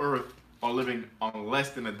people on earth are living on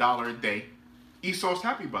less than $1 a day. Esau's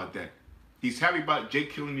happy about that. He's happy about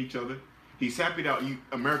Jake killing each other. He's happy that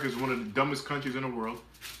America is one of the dumbest countries in the world.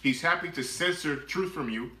 He's happy to censor truth from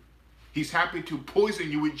you. He's happy to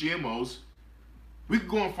poison you with GMOs. We can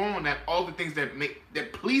go on on that, all the things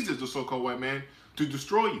that pleases the so-called white man to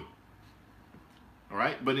destroy you. All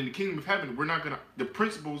right? But in the kingdom of heaven, we're not going to, the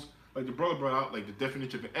principles, like the brother brought out, like the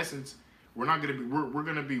definition of essence, we're not going to be, we're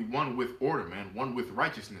going to be one with order, man. One with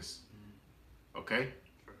righteousness. Okay?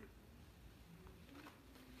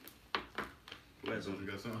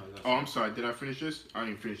 Oh, I'm sorry. Did I finish this? I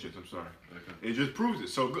didn't finish this. I'm sorry. Okay. It just proves it.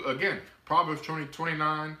 So again, Proverbs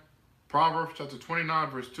 29, Proverbs chapter 29,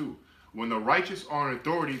 verse 2. When the righteous are in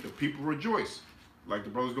authority, the people rejoice. Like the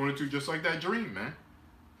brother's going into, just like that dream, man.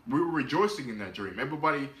 We were rejoicing in that dream.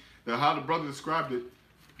 Everybody, how the brother described it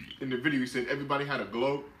in the video, he said everybody had a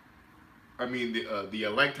glow. I mean, the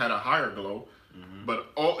elect had a higher glow,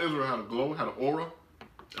 but all Israel had a glow, had an aura.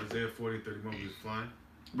 Isaiah 40:31 was flying.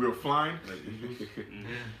 We were flying. Like eagles.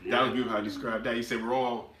 That was beautiful how he described that. He said we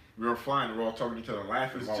were flying. We're all talking to each other,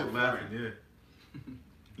 laughing while we're laughing. flying. Yeah.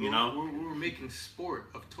 You know, we were making sport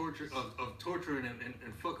of torture, of torturing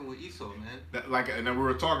and fucking with Esau, man. And then we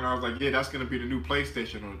were talking. I was like, yeah, that's gonna be the new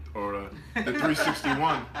PlayStation or the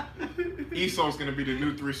 361. Esau's gonna be the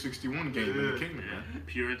new 361 game in the kingdom, man.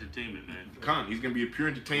 Pure entertainment, man. He's gonna be a pure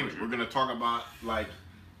entertainment. We're gonna talk about like,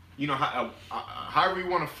 you know, however you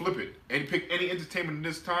want to flip it, and pick any entertainment in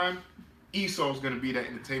this time. Esau's gonna be that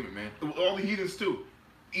entertainment, man. All the heathens too.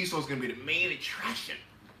 Esau's gonna be the main attraction.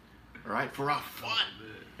 All right, for our fun.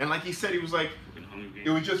 And like he said, he was like, it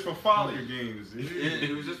was just for folly. Games. Yeah,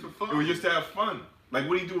 it was just for fun. It was just to have fun. Like,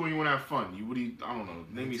 what do you do when you want to have fun? I don't know.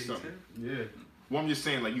 Name me something. Yeah. Well, I'm just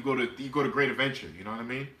saying, like, you go to Great Adventure. You know what I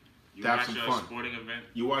mean? You to have watch some a fun. sporting event.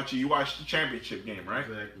 You watch the championship game, right?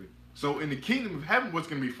 Exactly. So in the kingdom of heaven, what's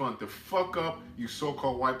gonna be fun? To fuck up you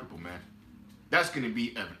so-called white people, man. That's gonna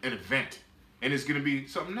be an event, and it's gonna be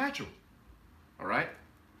something natural. All right?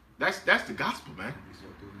 That's the gospel, man.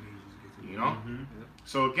 You know.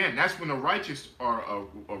 So again, that's when the righteous are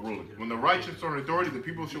ruling. When the righteous are in authority, the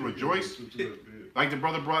people should rejoice. Like the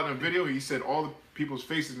brother brought in a video, he said all the people's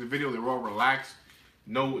faces in the video, they were all relaxed,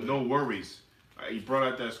 no worries. He brought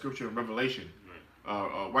out that scripture in Revelation,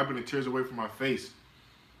 wiping the tears away from my face.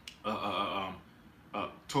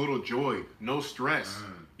 Total joy, no stress.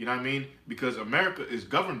 You know what I mean? Because America is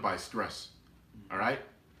governed by stress. All right.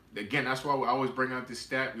 Again, that's why we always bring out this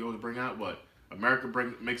stat. We always bring out what America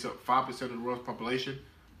makes up 5% of the world's population,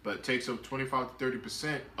 but takes up 25 to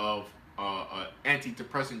 30% of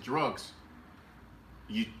antidepressant drugs.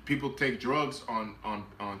 People take drugs on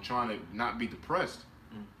trying to not be depressed.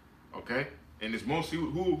 Okay, and it's mostly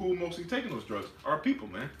who mostly taking those drugs are people,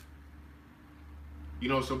 man. You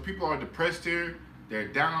know, so people are depressed here. They're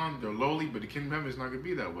down. They're lowly, but the kingdom of heaven is not going to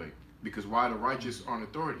be that way because why the righteous are in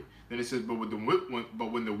authority. Then it says, but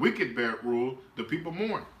when the wicked bear rule, the people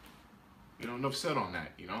mourn. You know, enough said on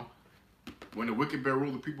that. You know, when the wicked bear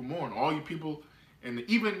rule, the people mourn. All you people, and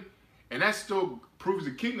that still proves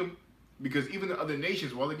the kingdom, because even the other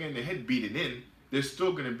nations, while they're getting their head beaten in, they're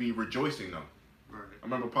still going to be rejoicing though. Right. I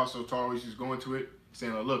remember Apostle Tari was going to it,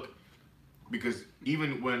 saying, look, because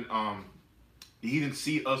even when he didn't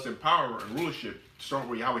see us in power and rulership, starting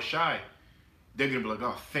with Yahweh Shai, they're going to be like,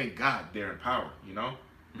 oh, thank God they're in power, you know?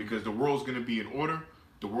 Because the world's going to be in order.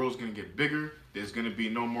 The world's going to get bigger. There's going to be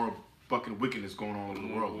no more fucking wickedness going on in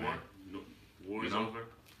the world, man. War's over.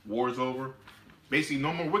 War's over. Basically,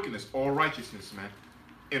 no more wickedness, all righteousness, man.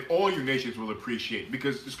 And all you nations will appreciate.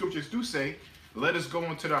 Because the scriptures do say, let us go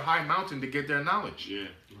into the high mountain to get their knowledge. Yeah.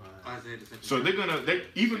 So even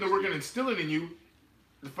though we're going to instill it in you,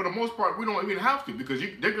 for the most part, we don't even have to, because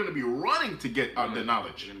they're going to be running to get the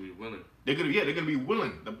knowledge. They're going to be willing. They're going to be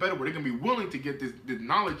willing. The better word, they're going to be willing to get the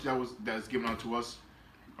knowledge that's given unto us.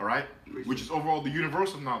 All right, which is overall the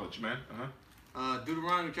universal knowledge, man.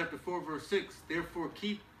 Deuteronomy chapter 4, verse 6. Therefore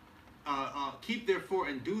keep therefore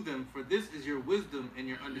and do them, for this is your wisdom and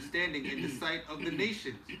your understanding in the sight of the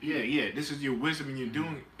nations. Yeah. This is your wisdom and you're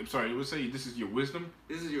doing. I'm sorry, we'll say this is your wisdom.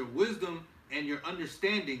 This is your wisdom and your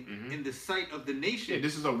understanding in the sight of the nations. Yeah,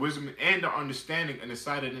 this is our wisdom and our understanding in the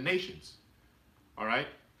sight of the nations. All right.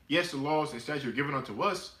 Yes, the laws and statutes are given unto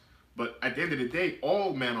us, but at the end of the day,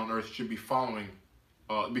 all men on earth should be following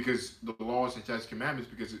because the laws and statutes, commandments,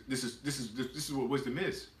 because this is what wisdom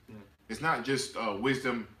is. Yeah. It's not just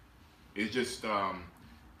wisdom. It's just I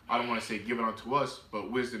don't want to say given unto us,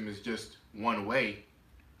 but wisdom is just one way.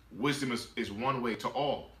 Wisdom is one way to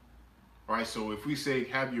all. All right. So if we say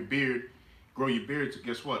have your beard, grow your beard, so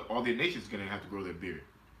guess what? All the nations are gonna have to grow their beard.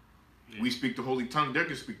 Yeah. We speak the holy tongue. They're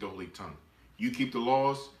gonna speak the holy tongue. You keep the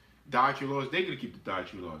laws, dietary laws. They're gonna keep the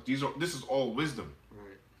dietary laws. This is all wisdom.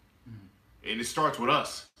 And it starts with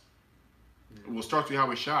us. Yeah. Well, it starts with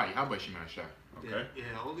Yahweh Shai. How about Shema Shai? Okay. Yeah,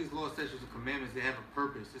 all these laws, statutes, and commandments, they have a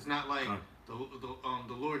purpose. It's not like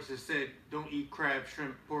the Lord just said, don't eat crab,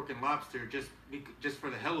 shrimp, pork, and lobster just for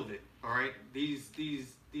the hell of it. All right. These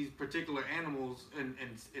particular animals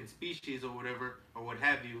and species or whatever or what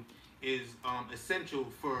have you is essential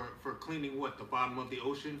for cleaning the bottom of the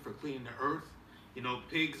ocean, for cleaning the earth. You know,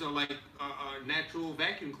 pigs are like natural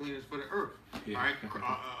vacuum cleaners for the earth. Yeah. All right.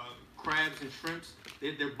 Crabs and shrimps,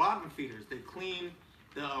 they're bottom feeders. They clean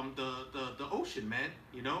the ocean, man.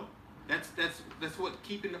 You know, that's what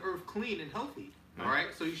keeping the earth clean and healthy. All right,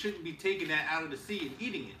 so you shouldn't be taking that out of the sea and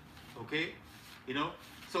eating it. Okay, you know.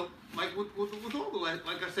 So like with all the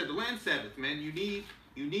like I said, the land Sabbath, man. You need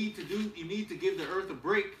to give the earth a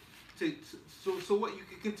break so what you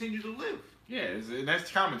can continue to live. Yeah, and that's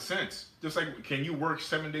common sense. Just like, can you work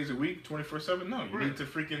 7 days a week, 24/7? No, you need to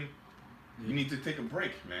freaking. You need to take a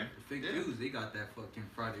break, man. The fake Jews, they got that fucking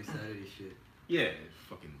Friday, Saturday shit. Yeah,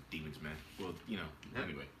 fucking demons, man. Well,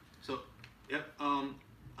 anyway. So, yep.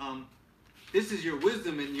 This is your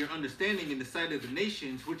wisdom and your understanding in the sight of the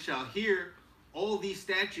nations, which shall hear all these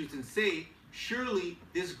statutes and say, surely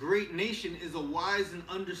this great nation is a wise and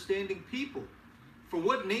understanding people. For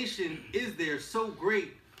what nation is there so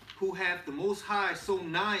great who hath the Most High so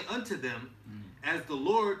nigh unto them, as the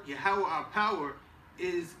Lord, Yahweh our power,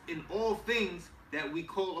 is in all things that we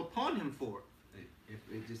call upon him for. If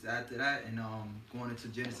we just add to that and going into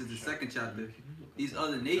Genesis the second chapter, these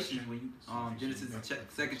other nations, when you Genesis the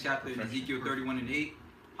second chapter in Ezekiel 31:8,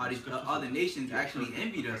 how these other nations actually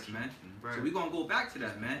envied us, man. Right. So we're gonna go back to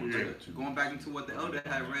that, man. Like, going back into what the elder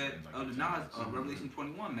had read, Elder Nas, Revelation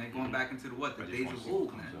 21, man. Going back into the days of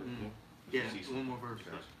old, man. Yeah, one more verse.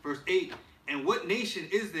 Verse 8. And what nation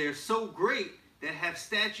is there so great that have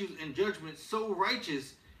statutes and judgments so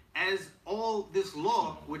righteous as all this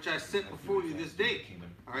law which I set before you this day?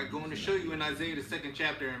 All right, going to show you in Isaiah the 2nd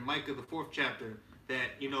chapter and Micah the 4th chapter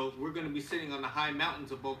that, we're going to be sitting on the high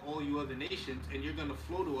mountains above all you other nations, and you're going to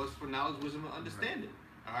flow to us for knowledge, wisdom, and understanding.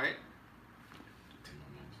 All right?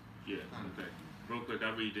 Yeah, okay. Real quick,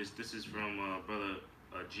 I'll read this. This is from Brother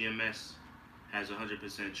GMS. Has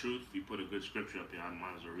 100% truth. We put a good scripture up here. I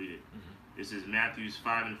might as well read it. This is Matthew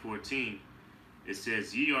 5:14. It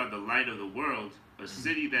says, ye are the light of the world. A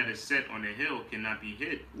city that is set on a hill cannot be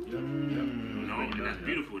hid. And that's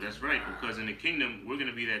beautiful. That's right. Because in the kingdom, we're going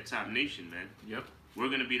to be that top nation, man. Yep. We're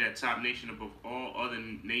going to be that top nation above all other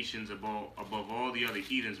nations, above all the other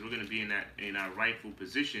heathens. We're going to be in our rightful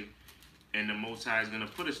position. And the Most High is going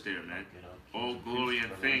to put us there, man. All glory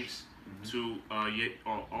and thanks to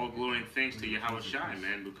all glory and thanks to Yahweh Shai,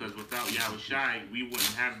 man. Because without Yahweh Shai, we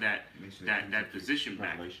wouldn't have that position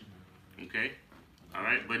back. Okay? All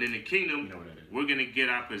right, but in the kingdom, we're gonna get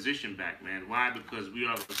our position back, man. Why? Because we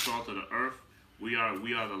are the salt of the earth. We are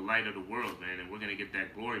the light of the world, man, and we're gonna get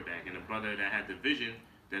that glory back. And the brother that had the vision,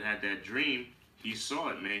 that had that dream, he saw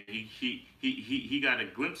it, man. He got a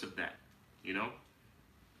glimpse of that, Yeah,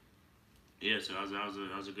 so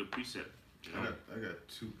that was a good precept. I got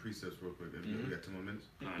two precepts real quick. We got 2 more minutes.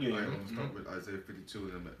 All right. I'm gonna start with Isaiah 52, and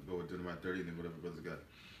then I'm gonna go with Deuteronomy 30, and then whatever brothers got.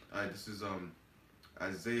 All right, this is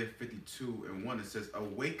Isaiah 52:1, it says,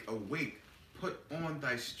 awake, awake, put on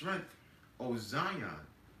thy strength, O Zion.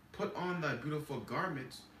 Put on thy beautiful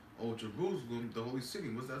garments, O Jerusalem, the holy city.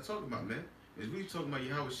 What's that talking about, man? It's really talking about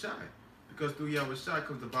Yahweh Shai. Because through Yahweh Shai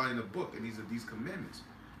comes the volume of the book, and these are these commandments.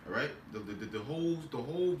 All right? The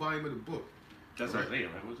whole volume of the book. That's right? Isaiah,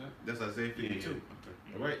 right? What's that? That's Isaiah 52. Yeah. Okay.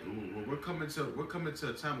 All right? We're coming to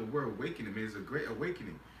a time where we're awakening, man. It's a great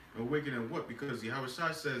awakening. Awakening what? Because Yahweh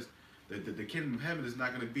Shai says the kingdom of heaven is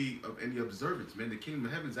not going to be of any observance, man. The kingdom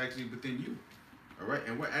of heaven is actually within you. All right?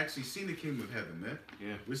 And we're actually seeing the kingdom of heaven, man.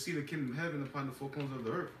 Yeah. We're seeing the kingdom of heaven upon the four corners of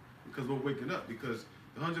the earth because we're waking up. Because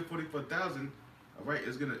the 144,000, all right,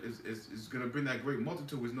 is gonna bring that great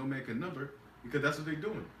multitude which no man can number, because that's what they're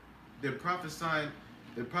doing. They're prophesying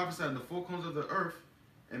the four corners of the earth,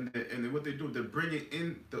 and what they do, they're bringing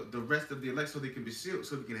in the rest of the elect so they can be sealed,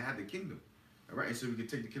 so we can have the kingdom. All right, and so we can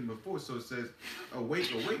take the kingdom forward. So it says,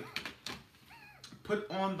 awake, awake. Put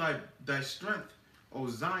on thy strength, O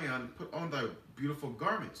Zion. Put on thy beautiful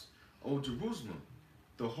garments, O Jerusalem,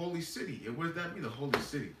 the holy city. And what does that mean, the holy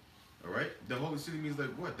city? All right? The holy city means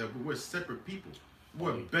like what? That we're separate people.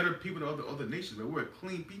 We're better people than other nations, man. We're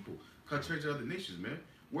clean people contrary to other nations, man.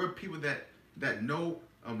 We're people that know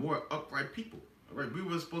we're upright people. All right? We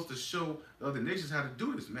were supposed to show the other nations how to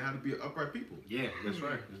do this, man, how to be an upright people. Yeah, that's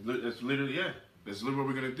right. That's literally, yeah. That's literally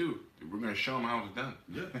what we're going to do. We're going to show them how it's done.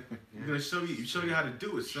 Yeah. We're going to show you how to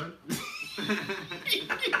do it, son.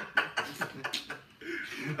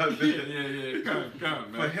 Yeah.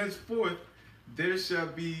 Come, man. For henceforth, there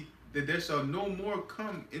shall no more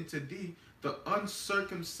come into thee the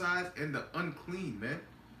uncircumcised and the unclean, man.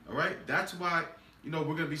 All right? That's why, we're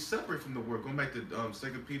going to be separate from the world. Going back to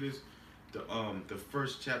 2 Peter's, the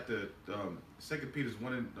first chapter, 2 Peter's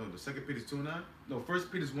 1 and, no, the 2 Peter's 2 and 9? No, 1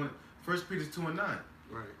 Peter's 2 and 9.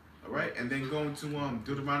 Right. All right? And then going to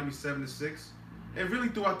Deuteronomy 7 and 6. And really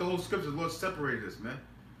throughout the whole scripture, the Lord separated us, man.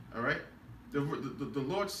 All right? The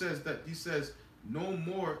Lord says that, he says, no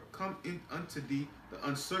more come in unto thee the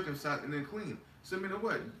uncircumcised and unclean. So I mean,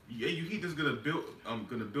 what? Yeah, you heathens gonna build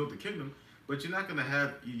the kingdom, but you're not gonna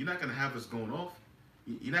have us going off.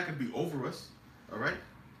 You're not gonna be over us. All right?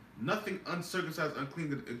 Nothing uncircumcised,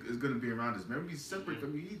 unclean is gonna be around us, man. Be separate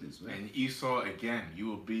from you heathens, man. And Esau, again, you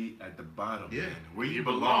will be at the bottom, Yeah. man. Where you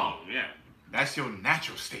belong. Yeah. That's your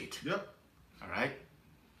natural state. Yep. All right?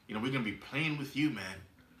 We're going to be playing with you, man.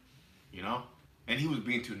 And he was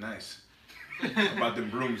being too nice about them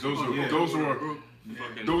brooms. Those were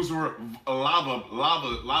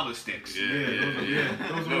lava sticks.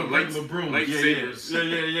 Those were regular brooms. Lightsabers. Yeah.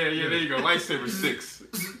 There you go. Lightsaber 6.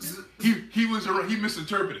 He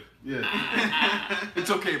misinterpreted. Yeah.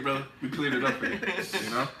 It's okay, brother. We cleaned it up for you.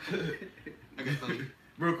 I got something.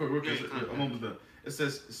 Real quick. I'm almost done. It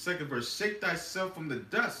says, second verse, shake thyself from the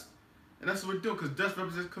dust. And that's what we're doing, because dust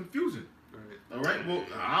represents confusion. Right. All right? Well,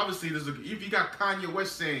 obviously, if you got Kanye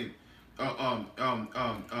West saying, the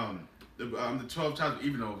 12 tribes,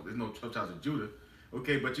 even though there's no 12 tribes of Judah,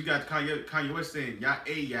 okay, but you got Kanye West saying, Yah,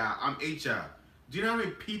 Yah, I'm H-Yah. Do you know how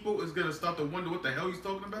many people is going to start to wonder what the hell he's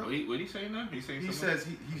talking about? What he saying now? He's saying He something? says,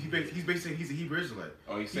 he's basically saying he's a Hebrew Israelite.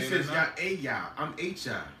 Oh, he's He saying says, that now? Yah, Yah, I'm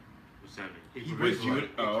H-Yah. What's that mean? Hebrew With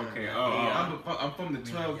Israelite. Judah? Oh, okay. I'm from the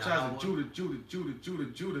 12 tribes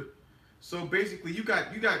of Judah. So basically, you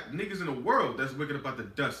got niggas in the world that's wicked about the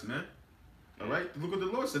dust, man. All right, look what the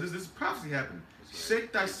Lord said. This is prophecy happening.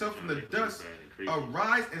 Shake thyself from the dust.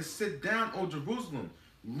 Arise and sit down, O Jerusalem.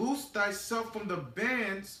 Loose thyself from the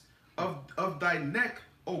bands of thy neck,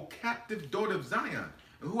 O captive daughter of Zion.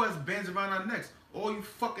 And who has bands around our necks? All you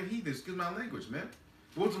fucking heathens. Excuse my language, man.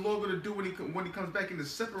 What's the Lord gonna do when he comes back and to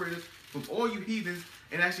separate us from all you heathens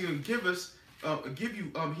and actually gonna give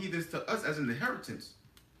you heathens to us as an inheritance?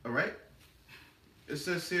 All right. It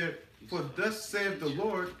says here, for thus saith the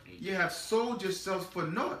Lord, ye have sold yourselves for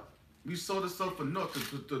naught. You sold yourself for naught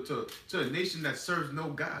to a nation that serves no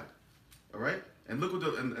God. All right. And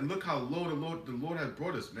look how low the Lord has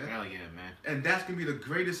brought us, man. Hell yeah, man. And that's gonna be the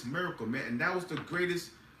greatest miracle, man. And that was the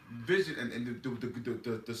greatest vision and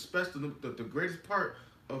the greatest part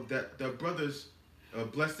of that brother's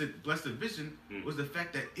blessed vision was the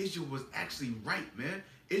fact that Israel was actually right, man.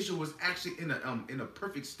 Israel was actually in a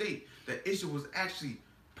perfect state. That Israel was actually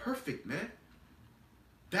perfect, man.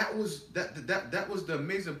 That was the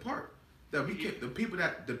amazing part. That we came, the people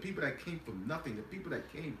that came from nothing, the people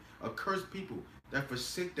that came, accursed people that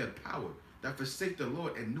forsake their power, that forsake the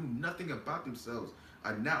Lord and knew nothing about themselves,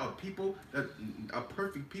 are now a people that are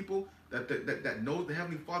perfect people that knows the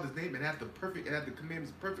Heavenly Father's name and have the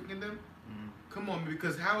commandments perfect in them. Come on,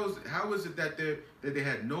 because how is it that they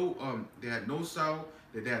had no sorrow,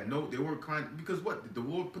 that they weren't crying, because what, the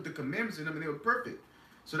Lord put the commandments in them and they were perfect.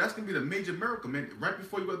 So that's gonna be the major miracle, man. Right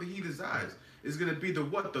before you go to the heathen's eyes, is gonna be the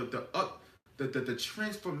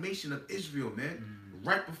transformation of Israel, man.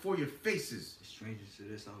 Right before your faces. The strangers to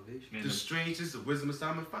their salvation. The strangers of wisdom of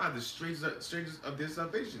Simon 5, the strangers of their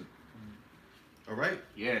salvation. All right.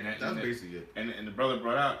 Yeah, that's basically it. And the brother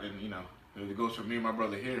brought out, and it goes from me and my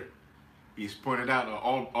brother here. He's pointed out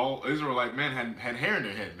all Israelite men had hair in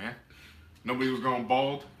their head, man. Nobody was going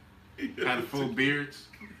bald. Had full beards.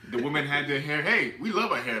 The women had their hair. Hey, we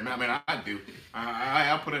love our hair, man. I mean, I do.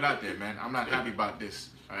 I put it out there, man. I'm not happy about this.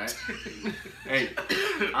 All right. Hey,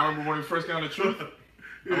 I remember when we first got on the truth.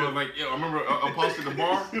 I was like, I remember Apostle at the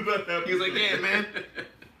bar. He was like, yeah, man.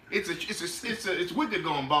 It's wicked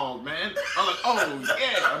going bald, man. I'm like, oh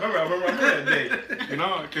yeah. I remember that day.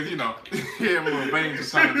 Because he had little veins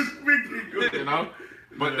sometimes.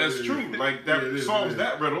 But that's true. Like that solves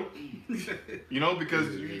that riddle.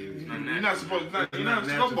 Because you're not supposed to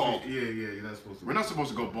go bald. Yeah, you're not supposed to. We're not supposed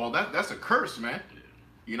to go bald. That's a curse, man.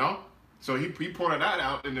 So he pointed that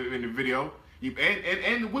out in the video.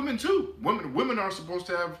 And women too. Women are supposed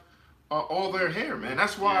to have all their hair, man.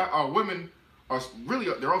 That's why our women are really,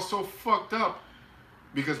 they're all so fucked up,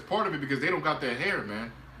 because part of it, because they don't got their hair,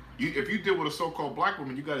 man. If you deal with a so-called black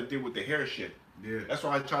woman, you got to deal with the hair shit. Yeah. That's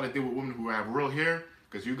why I try to deal with women who have real hair,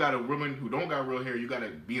 because you got a woman who don't got real hair, you got to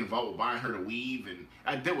be involved with buying her to weave, and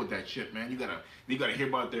I deal with that shit, man. You gotta hear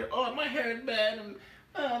about their, oh, my hair is bad, and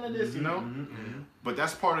this, you know. But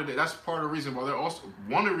that's part of the reason why they're also,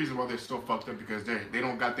 one of the reasons why they're so fucked up, because they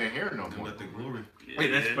don't got their hair no more. Got the glory.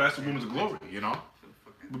 Yeah, that's the woman's glory, you know.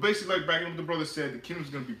 But basically, like back in what the brother said, the kingdom's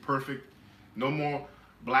gonna be perfect. No more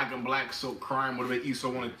black and black so crime, whatever Esau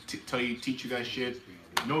want to teach you that shit.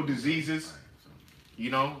 No diseases, you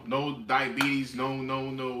know. No diabetes. No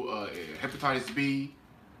hepatitis B.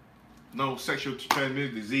 No sexual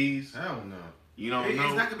transmitted disease. Hell no. You know, It's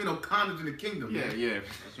not gonna be no condoms in the kingdom. Yeah, man. yeah.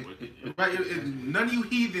 That's wicked. Right? None of you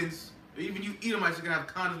heathens, even you Edomites, are gonna have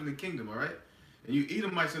condoms in the kingdom. All right? And you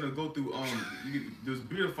Edomites are gonna go through those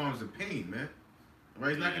beautiful forms of pain, man.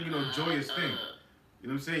 Right? It's not gonna be no joyous thing. You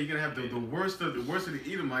know what I'm saying? You're gonna have the worst of the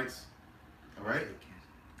Edomites. All right?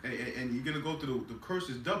 And you're gonna go through the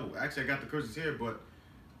curses double. Actually, I got the curses here, but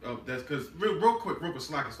that's because real quick,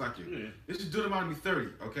 slack you. Yeah. This is Deuteronomy 30,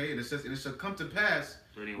 okay? And it says, and it shall come to pass.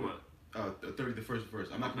 30 what? 30, the first verse.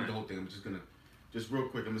 I'm not gonna read the whole thing. I'm just gonna, real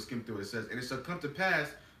quick, I'm gonna skim through it. It says, and it shall come to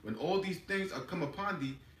pass when all these things are come upon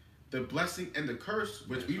thee, the blessing and the curse,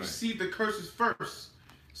 which we received the curses first.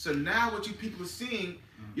 So now what you people are seeing,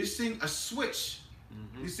 you're seeing a switch.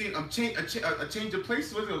 You're seeing a change of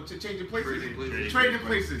places. What is it? Change of places. Trading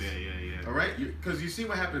places. Yeah. All right, because you see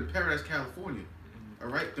what happened in Paradise, California. All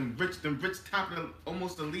right, them rich top of the,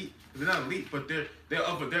 almost elite. They're not elite, but they're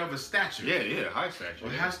of a stature. Yeah, high stature. Or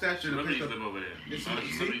high stature. Celebrities live over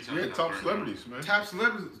there. Top celebrities, man.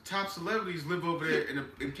 Top celebrities live over there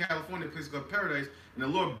in California, a place called Paradise, and the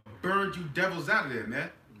Lord burned you devils out of there, man.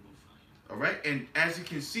 All right, and as you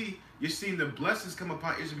can see, you're seeing the blessings come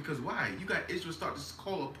upon Israel, because why? You got Israel start to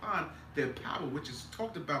call upon their power, which is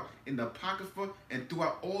talked about in the Apocrypha and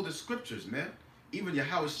throughout all the scriptures, man. Even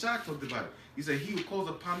Yahweh Shai talked about it. He said, he who calls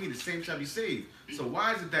upon me, the same shall be saved. So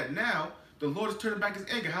why is it that now the Lord is turning back his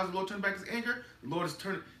anger? How's the Lord turning back his anger? Because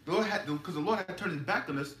the Lord had turned his back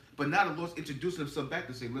on us, but now the Lord's introducing himself back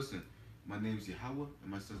to say, listen, my name's Yahweh,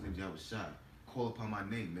 and my son's name's Yahweh Shai. Call upon my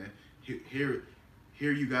name, man. Here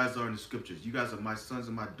you guys are in the scriptures. You guys are my sons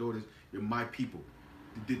and my daughters. You're my people.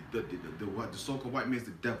 The so-called white man's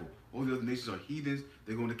the devil. All the other nations are heathens.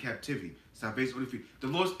 They're going to captivity. Salvation only for you. The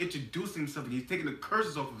Lord's introducing himself again. He's taking the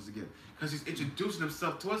curses off of us again, because he's introducing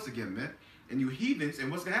himself to us again, man. And you heathens, and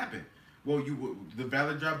what's gonna happen? Well, the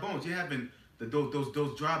valley of dry bones. You're having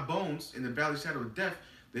those dry bones in the valley shadow of death.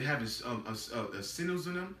 They're having sinews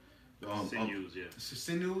in them.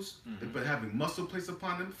 Sinews, but having muscle placed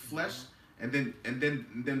upon them, flesh, and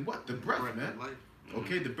then what? The breath, man.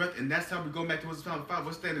 Okay, the breath, and that's how we go back to what's found 5.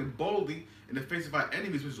 We're standing boldly in the face of our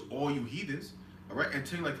enemies, which is all you heathens, all right, and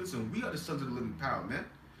telling like, listen, we are the sons of the living power, man.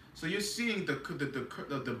 So you're seeing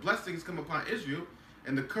the blessings come upon Israel,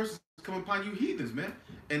 and the curses come upon you heathens, man,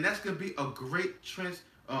 and that's gonna be a great switch,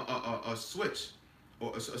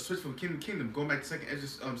 or a switch from kingdom to kingdom, going back to 2nd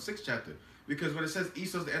Ezra 6th chapter. Because when it says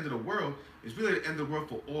Esau's the end of the world, it's really the end of the world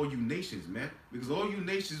for all you nations, man. Because all you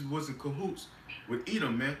nations was in cahoots with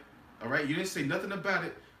Edom, man. All right, you didn't say nothing about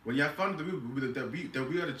it when y'all found that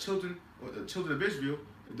we are the children, or the children of Israel,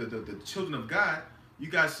 the children of God. You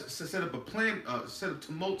guys set up a plan, set up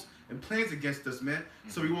tumults and plans against us, man.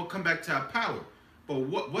 So we won't come back to our power. But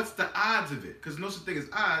what's the odds of it? Because no such thing as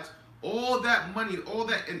odds. All that money, all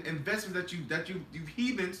that investment that you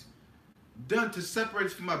heathens done to separate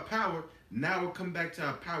us from our power, now we'll come back to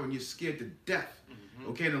our power, and you're scared to death.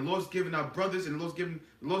 Okay, and the Lord's giving our brothers, and the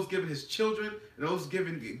Lord's giving his children, and the Lord's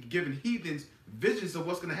giving heathens visions of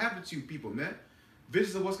what's gonna happen to you people, man.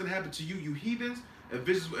 Visions of what's gonna happen to you, you heathens, and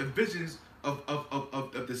visions of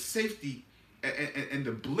the safety and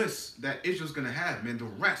the bliss that Israel's gonna have, man. The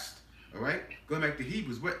rest. All right, going back to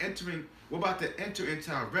Hebrews, we're about to enter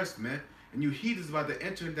into our rest, man. And you heathens about to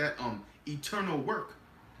enter in that eternal work.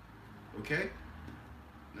 Okay.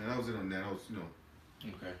 Now that was it on that.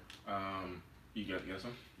 Okay. You got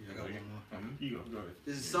something? Yeah, I got one more. You go ahead.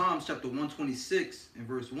 This is Psalms chapter 126 and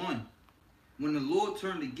verse 1. When the Lord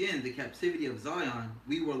turned again the captivity of Zion,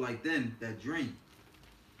 we were like them that dream.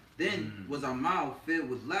 Then was our mouth filled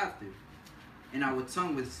with laughter, and our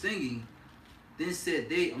tongue with singing. Then said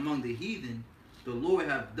they among the heathen, the Lord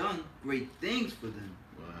hath done great things for them.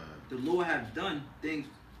 Wow. The Lord hath done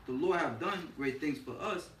great things for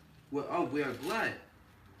us, whereof we are glad.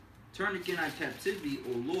 Turn again our captivity,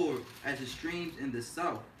 O Lord, as the streams in the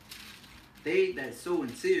south. They that sow in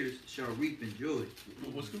tears shall reap in joy.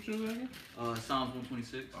 What scripture is that again? Psalms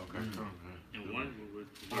 126. Okay. And one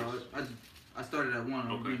I started at 1.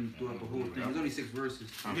 I'm Okay. reading throughout the whole thing. There's only 6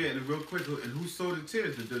 verses. Yeah, and real quick, and who sowed the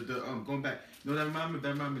tears? Going back, you know that remind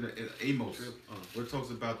me of Amos, where it talks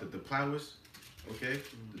about the plowers, okay,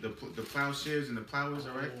 the plowshares and the plowers,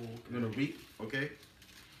 all right, you know, the reap, okay.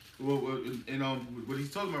 Well, and what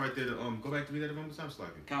he's talking about right there, go back to me that one more time,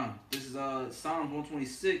 Slacking. Come, this is Psalms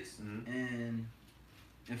 126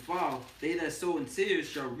 and 5. They that sow in tears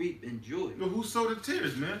shall reap in joy. Yo, who sowed the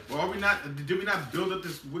tears, man? Well, did we not build up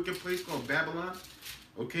this wicked place called Babylon?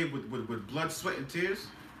 Okay, with blood, sweat, and tears?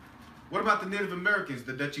 What about the Native Americans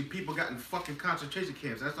that you people got in fucking concentration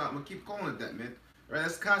camps? That's why I'm gonna keep calling it that, man. All right,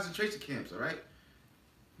 that's concentration camps, all right?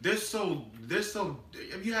 They're so,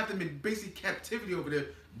 you have them in basic captivity over there,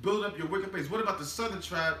 build up your wicked place. What about the southern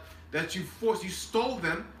tribe that you stole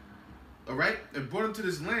them, all right, and brought them to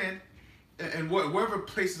this land, and wherever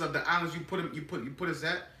places of the islands you put us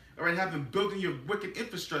at, all right, have them building your wicked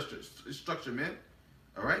infrastructure, man,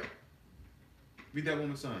 all right? Read that one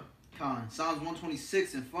more time. Psalms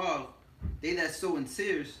 126 and 5. They that sow in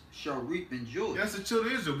tears shall reap in joy. That's the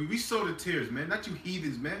children of Israel. We sow the tears, man. Not you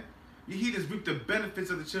heathens, man. You heathens reap the benefits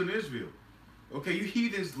of the children of Israel. Okay, you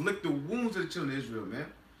heathens lick the wounds of the children of Israel, man.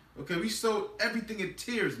 Okay, we sowed everything in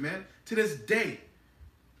tears, man, to this day.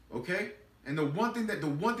 Okay? And the one thing that the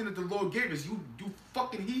Lord gave us, you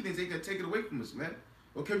fucking heathens ain't gonna take it away from us, man.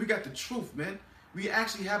 Okay, we got the truth, man. We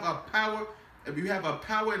actually have our power, and we have our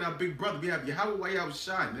power in our big brother. We have Yahweh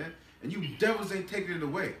Shai, man. And you devils ain't taking it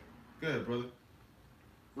away. Go ahead, brother.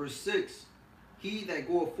 Verse 6. He that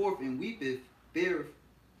goeth forth and weepeth,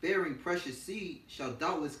 bearing precious seed, shall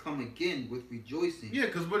doubtless come again with rejoicing. Yeah,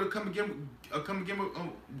 because we're gonna come again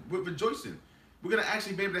with rejoicing. We're gonna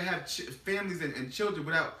actually be able to have families and children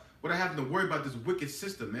without having to worry about this wicked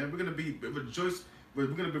system, man. We're gonna be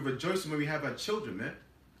rejoicing when we have our children, man.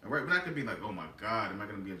 All right, we're not gonna be like, oh my God, am I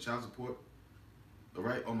gonna be on child support? All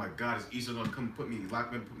right, oh my God, is Esau gonna come lock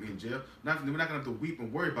me up, put me in jail? We're not gonna have to weep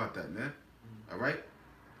and worry about that, man. All right,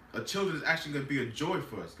 our children is actually gonna be a joy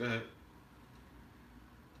for us. Go ahead.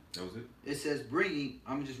 That was it. It says, bringing,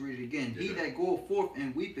 I'm going to just read it again. Yeah. He that goeth forth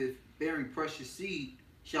and weepeth, bearing precious seed,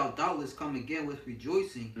 shall doubtless come again with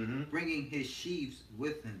rejoicing, bringing his sheaves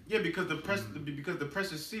with him. Yeah, because the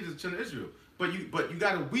precious seed is the children of Israel. But you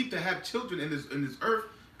gotta weep to have children in this earth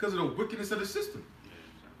because of the wickedness of the system.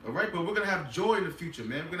 All right, but we're gonna have joy in the future,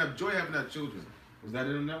 man. We're gonna have joy having our children. Was that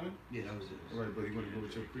it on that one? Yeah, that was it. All right, buddy, you want to go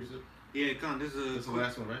with your precept? Yeah, this is That's the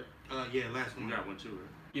last one, right? yeah, last one. You got one too, right?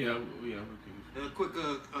 Yeah. A quick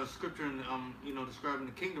scripture in, describing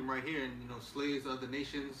the kingdom right here, and slaves of the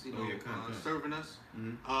nations, serving us.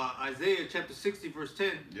 Isaiah chapter 60 verse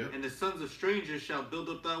 10. Yep. And the sons of strangers shall build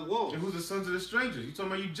up thy walls. And who's the sons of the strangers? You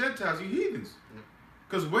talking about you Gentiles, you heathens?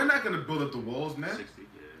 Because we're not gonna build up the walls, man. 60,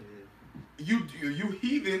 You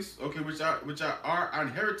heathens, okay, which are our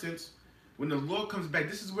inheritance. When the Lord comes back,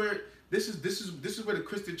 this is where the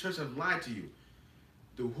Christian church have lied to you.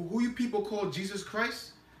 Who you people call Jesus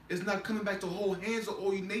Christ is not coming back to hold hands with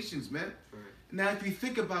all you nations, man. Right. Now, if you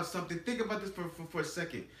think about something, think about this for a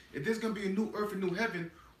second. If there's gonna be a new earth and new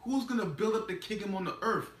heaven, who's gonna build up the kingdom on the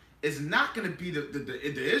earth? It's not gonna be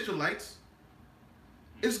the Israelites.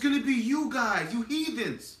 It's gonna be you guys, you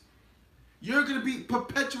heathens. You're gonna be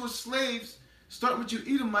perpetual slaves. Start with you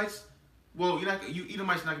Edomites. Well, you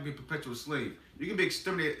Edomites not gonna be a perpetual slave. You're gonna be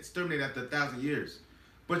exterminated after 1,000 years.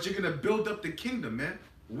 But you're gonna build up the kingdom, man.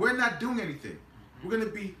 We're not doing anything. We're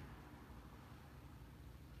gonna be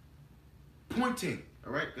pointing.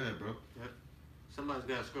 All right, go ahead, bro. Yep. Somebody's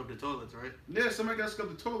gotta scrub the toilets, right? Yeah, somebody gotta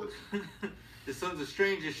scrub the toilets. The sons of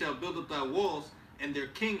strangers shall build up thy walls, and their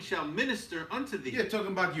king shall minister unto thee. Yeah,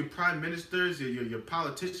 talking about your prime ministers, your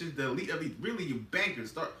politicians, the elite, really your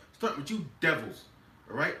bankers. Start with you devils,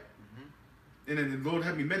 all right? And then the Lord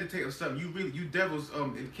had me meditate on something. You devils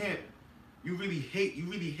in camp. You really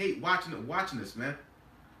hate watching this, man.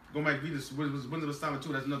 Go back, read this. Winds of Assignment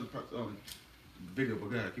 2. That's another video, but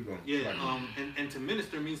go ahead, keep going. Yeah, and to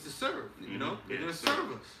minister means to serve. You know, they're gonna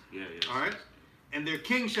serve us. Yeah. All right. And their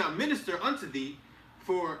king shall minister unto thee,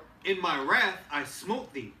 for in my wrath I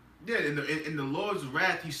smote thee. Yeah, in the Lord's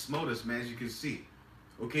wrath He smote us, man. As you can see.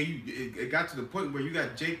 Okay, it got to the point where you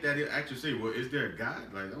got Jake that actually say, well, is there a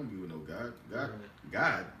God? Like, I don't be with no God.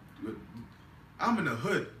 God. I'm in the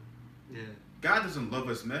hood. Yeah. God doesn't love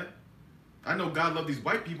us, man. I know God loves these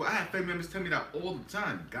white people. I have family members tell me that all the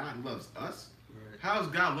time. God loves us. Right. How's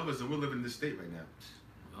God love us and we're living in this state right now?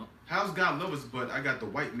 Well, how's God love us but I got the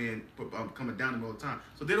white man coming down to me all the time?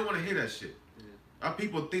 So they don't want to hear that shit. Yeah. Our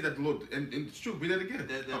people think that the Lord, and it's true. Read that again.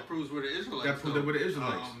 That proves we're the Israelites. That proves that we're the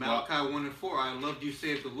Israelites. Malachi 1:4. I loved you,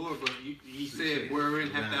 saith the Lord, but he said,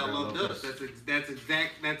 "Wherein hath thou loved us?" That's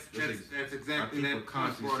exactly that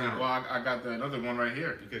point brought out. Well, I got another one right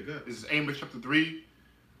here. Okay, good. This is Amos chapter 3,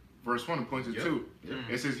 verse 1, and points to 2. Yep.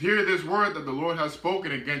 It says, "Hear this word that the Lord has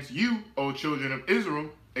spoken against you, O children of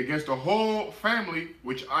Israel, against the whole family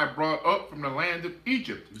which I brought up from the land of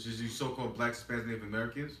Egypt." Which is you so-called black, Spanish, Native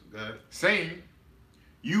Americans. Go ahead. Saying,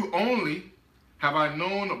 "You only have I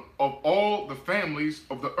known of all the families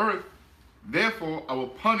of the earth, therefore I will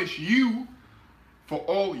punish you for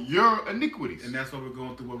all your iniquities." And that's why we're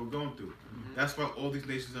going through what we're going through. Mm-hmm. That's why all these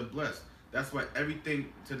nations are blessed. That's why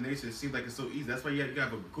everything to the nation seems like it's so easy. That's why you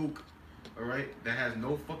have a gook, all right, that has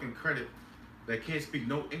no fucking credit, that can't speak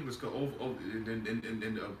no English. Cause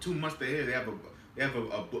in 2 months they have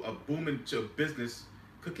a booming business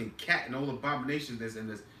cooking cat and all abominations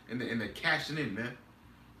and they're cashing in, man.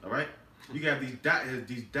 All right, you got these dot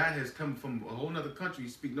heads coming from a whole nother country,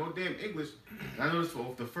 speak no damn English. And I noticed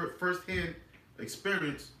for the first-hand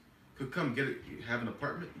experience could come have an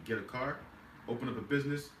apartment, get a car, open up a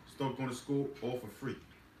business, start going to school, all for free.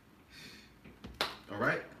 All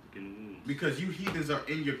right, because you heathens are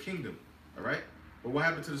in your kingdom. All right, but what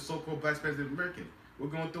happened to the so-called black Spanish American? We're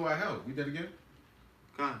going through our hell. Read that again.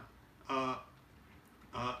 God.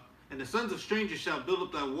 And the sons of strangers shall build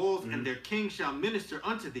up thy walls, and their king shall minister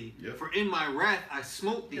unto thee. Yep. For in my wrath I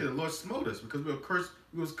smote thee. Yeah, the Lord smote us because we were cursed.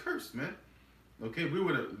 We was cursed, man. Okay,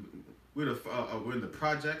 we're in the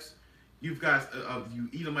projects. You guys, you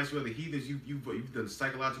Edomites, you other heathens. You've done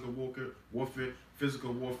psychological warfare,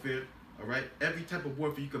 physical warfare. All right, every type of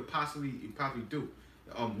warfare you could possibly do.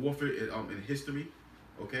 Warfare in history.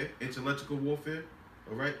 Okay, intellectual warfare.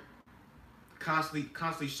 All right,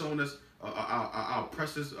 constantly showing us. Our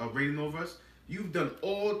oppressors are reigning over us. You've done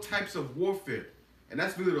all types of warfare, and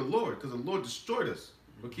that's really the Lord, because the Lord destroyed us.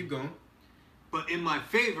 But keep going. But in my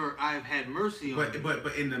favor, I have had mercy on you.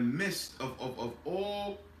 But in the midst of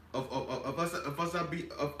all of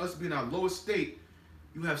us being our lowest state,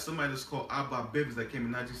 you have somebody that's called Abba Bivens that came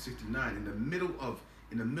in 1969 in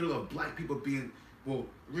the middle of black people being, well,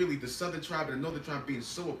 really the southern tribe and the northern tribe being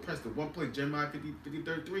so oppressed. At one point, Jeremiah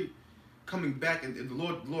 50:33. Coming back, and the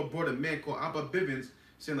Lord brought a man called Abba Bivens,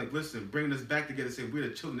 saying like, listen, bringing us back together, saying we're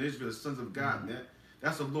the children of Israel, the sons of God, man.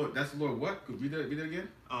 That's the Lord. What? Could read that again?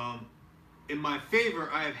 In my favor,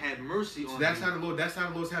 I have had mercy on you. That's how the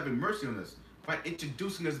Lord's having mercy on us, by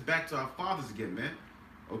introducing us back to our fathers again, man.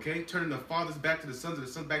 Okay, turning the fathers back to the sons, and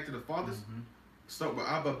the sons back to the fathers. Start with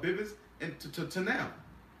Abba Bivens, and to now.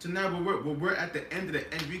 To now, where we're at the end of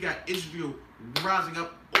the end, we got Israel rising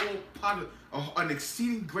up, all part of an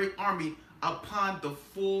exceeding great army upon the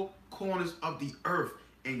four corners of the earth,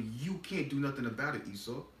 and you can't do nothing about it,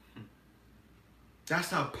 Esau. That's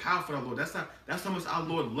how powerful our Lord. That's how much our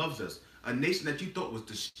Lord loves us. A nation that you thought was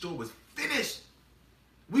destroyed was finished.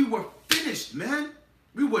 We were finished, man.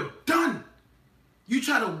 We were done. You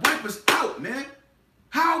try to wipe us out, man.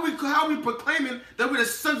 How are we proclaiming that we're the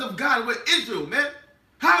sons of God, we're Israel, man?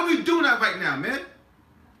 How are we doing that right now, man?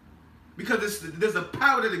 Because there's a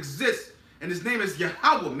power that exists, and his name is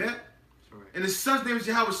Yahweh, man. Right. And his son's name is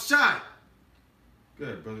Yahweh Shai. Go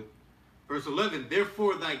ahead, brother. Verse 11,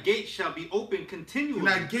 therefore thy gates shall be open continually.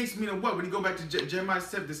 Now, gates meaning what? When you go back to Jeremiah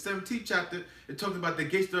 7, the 17th chapter, it talks about the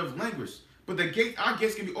gates of language. But our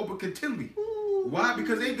gates can be open continually. Ooh. Why?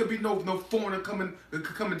 Because there ain't gonna be no foreigner coming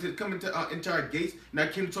into our gates. Now,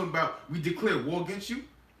 Kim talking about we declare war against you.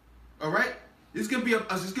 All right. It's gonna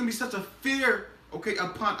be such a fear, okay,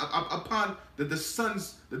 upon the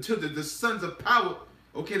sons of power,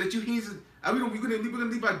 okay, that you he's we're gonna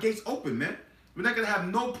leave our gates open, man. We're not gonna have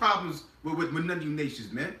no problems with none of you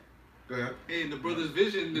nations, man. Go ahead. Hey, in the brother's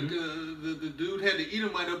vision, the dude had the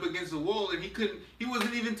Edomite up against the wall, and he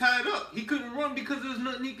wasn't even tied up. He couldn't run because there was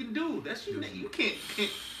nothing he could do. That's you can't.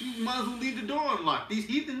 You might as well leave the door unlocked. These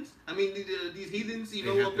heathens, these heathens, you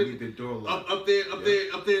know, up there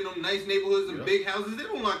in them nice neighborhoods and big houses, they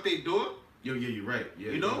don't lock their door. Yeah, you're right.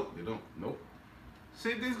 Yeah, you know, they don't. Nope.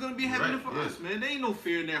 Same thing's gonna be happening for us, man. There ain't no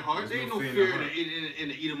fear in their heart. There ain't no fear in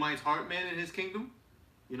the Edomite's heart, man, in his kingdom.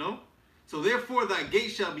 You know? So therefore thy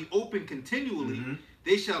gates shall be open continually. Mm-hmm.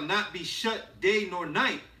 They shall not be shut day nor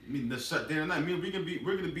night. I mean, the shut day or night. I mean, we're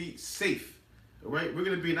gonna be safe. All right? We're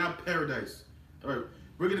gonna be in our paradise. All right?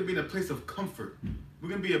 We're gonna be in a place of comfort. We're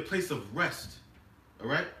gonna be a place of rest. All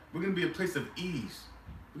right? We're gonna be a place of ease.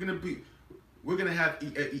 We're gonna have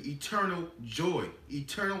eternal joy,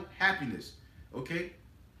 eternal happiness. Okay?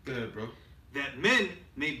 Go ahead, bro. That men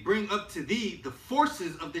may bring up to thee the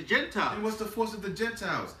forces of the Gentiles. And what's the force of the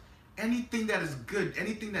Gentiles? anything that is good,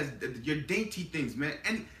 anything that's your dainty things, man,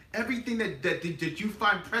 everything that you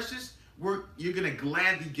find precious, you're gonna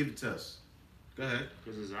gladly give it to us. Go ahead.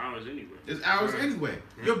 Because it's ours anyway. It's ours anyway.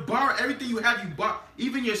 Yeah. You borrow everything you have. You borrow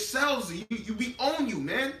even yourselves. We own you,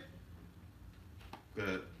 man. Go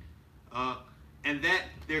ahead. And that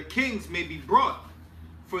their kings may be brought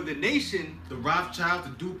for the nation. The Rothschild, the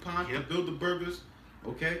DuPont, the Bilderbergers.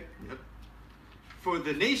 Okay. Yep. For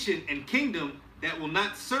the nation and kingdom that will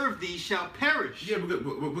not serve thee shall perish. Yeah, we're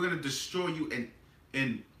gonna destroy you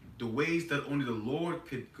in the ways that only the Lord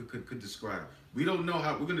could describe. We don't know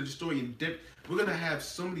how. We're gonna destroy you. We're gonna have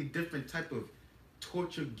so many different type of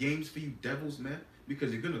torture games for you devils, man,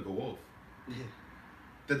 because you're gonna go off. Yeah.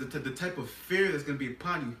 The type of fear that's gonna be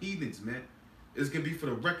upon you heathens, man, is gonna be for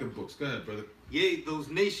the record books. Go ahead, brother. Yea, those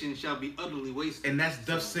nations shall be utterly wasted. And that's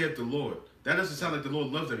thus saith the Lord. That doesn't sound like the Lord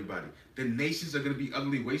loves everybody. The nations are gonna be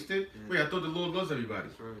utterly wasted. Yeah. Wait, I thought the Lord loves everybody.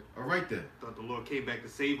 That's right. All right then. I thought the Lord came back to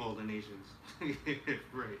save all the nations.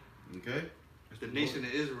 Right. Okay. The nation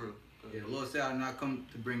of Israel. Yeah, the Lord said, "I not come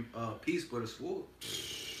to bring peace, but a sword."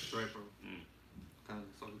 That's right, bro.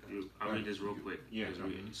 I'll read this real quick. Yeah.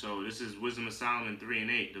 So this is Wisdom of Solomon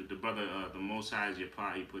 3:8. The brother, the Most High is your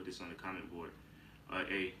pa. He put this on the comment board.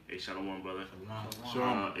 Shalom, brother.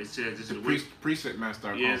 Shalom. It says this the is precept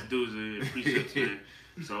master. Yes, dudes are precepts, man.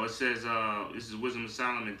 So it says this is Wisdom of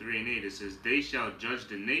Solomon 3:8. It says, "They shall judge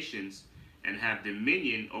the nations and have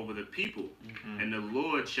dominion over the people, and the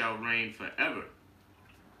Lord shall reign forever.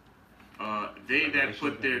 They that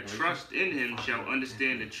put their trust in him shall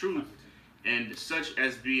understand the truth, and such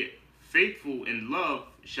as be faithful in love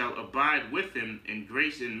shall abide with him, and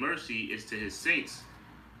grace and mercy is to his saints,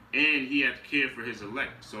 and he hath care for his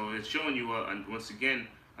elect." So it's showing you once again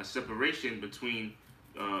a separation between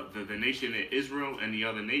the nation of Israel and the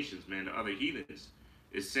other nations, man, the other heathens.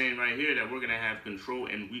 It's saying right here that we're gonna have control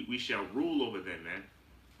and we shall rule over them, man.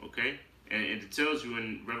 Okay? And it tells you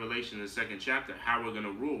in Revelation, the 2nd chapter, how we're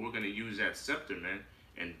gonna rule. We're gonna use that scepter, man,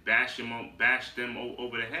 and bash them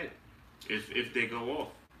over the head if they go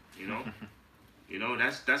off. You know, you know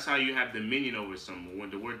that's how you have dominion over someone. When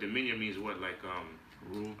the word dominion means what, like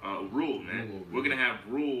rule, man. We're gonna have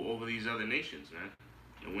rule over these other nations, man,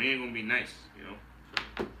 and we ain't gonna be nice, you know.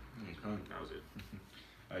 That was it.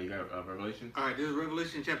 You got Revelation? All right, this is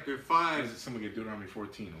Revelation chapter 5. Someone get Deuteronomy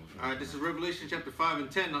 14. All right, this is Revelation chapter 5 and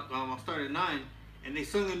 10. I'll start at 9. "And they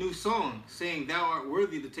sung a new song, saying, Thou art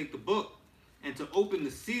worthy to take the book, and to open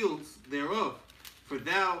the seals thereof. For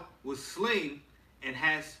thou wast slain, and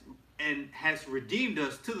hast redeemed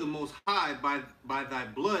us to the Most High by thy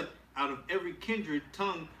blood out of every kindred,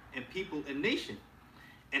 tongue, and people and nation.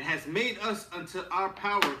 And hast made us unto our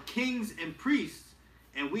power kings and priests,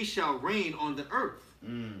 and we shall reign on the earth."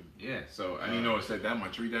 Yeah, so I didn't know it said that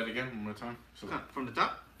much. Read that again one more time. So, from the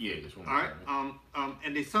top? Yeah, just one more time. All right.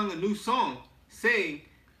 And they sung a new song, saying,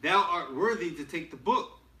 "Thou art worthy to take the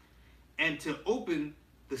book, and to open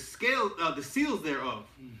the seals thereof.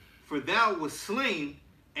 For thou wast slain,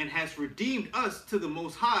 and hast redeemed us to the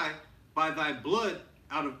Most High by thy blood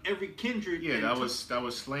out of every kindred." Yeah, that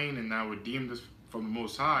was slain, and thou redeemed us from the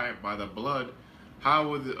Most High by the blood. How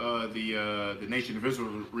were the nation of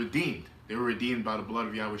Israel redeemed? They were redeemed by the blood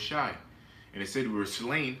of Yahweh Shai. And it said we were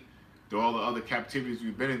slain through all the other captivities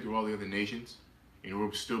we've been in, through all the other nations. And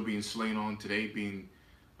we're still being slain on today, being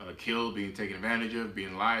killed, being taken advantage of,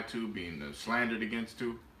 being lied to, being slandered against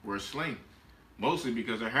to. We're slain. Mostly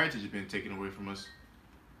because our heritage has been taken away from us.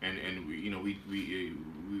 And we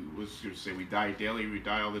die daily, we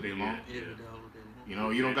die all the day long. Yeah. You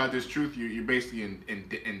know, you don't got this truth, you're basically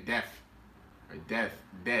in death. Or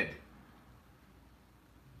dead.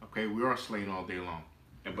 Okay, we are slain all day long.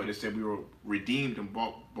 But it said we were redeemed and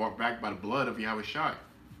brought back by the blood of Yahweh Shai.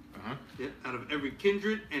 Yeah, out of every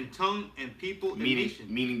kindred and tongue and people and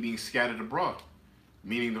nation. Meaning being scattered abroad.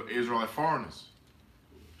 Meaning the Israelite foreigners.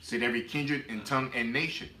 Said every kindred and tongue and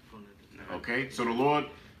nation. Okay, so the Lord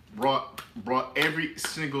brought every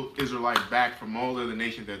single Israelite back from all the other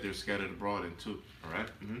nations that they're scattered abroad into. All right?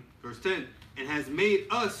 Verse 10, "And has made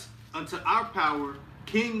us unto our power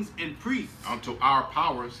kings and priests." Unto our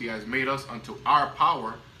power. He has made us unto our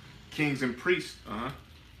power kings and priests.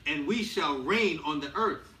 "And we shall reign on the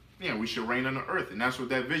earth." Yeah, we should reign on the earth. And that's what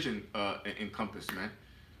that vision encompassed, man.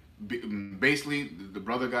 Basically, the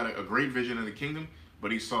brother got a great vision of the kingdom,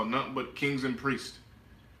 but he saw nothing but kings and priests.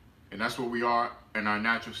 And that's what we are in our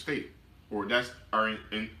natural state. Or that's our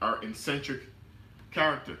eccentric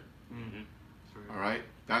character. All right?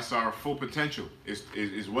 That's our full potential,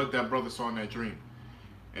 is what that brother saw in that dream.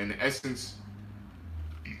 And the essence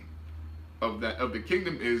of the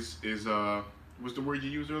kingdom is what's the word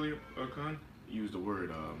you used earlier, Khan? You used the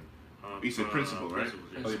word You said principle, right?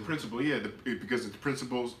 Principles, yes. Oh, the principle, yeah. Because it's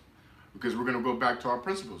principles. Because we're gonna go back to our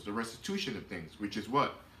principles, the restitution of things, which is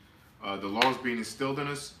what the laws being instilled in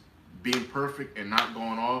us, being perfect and not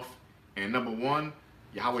going off. And number one,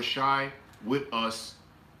 Yahweh Shai with us,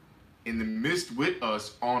 in the midst with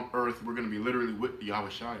us on earth. We're gonna be literally with Yahweh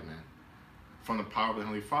Shai, man, from the power of the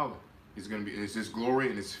Heavenly Father. It's His glory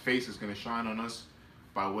and His face is gonna shine on us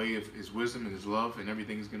by way of His wisdom and His love, and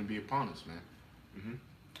everything is gonna be upon us, man.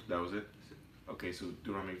 That was it. Okay, so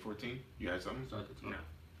Deuteronomy 14. You had something? Start at the top.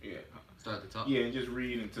 Yeah. Start at the top. Yeah, and just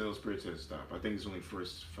read until Spirit says stop. I think it's only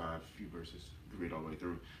first few verses. You read all the way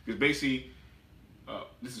through. Because basically,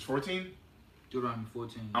 this is 14? Deuteronomy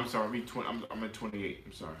 14. I'm sorry, read 20. I'm at 28.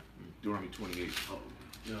 I'm sorry. Deuteronomy 28. Oh,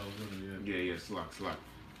 yeah, I was gonna, Yeah, Slack.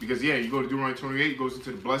 Because, yeah, you go to Deuteronomy 28, it goes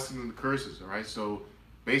into the blessings and the curses, all right? So,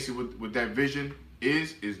 basically, what that vision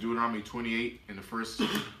is Deuteronomy 28 in the first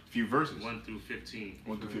few verses. 1 through 15.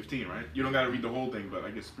 1 through 15, right? You don't got to read the whole thing, but I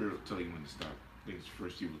guess Spirit will tell you when to stop. I think it's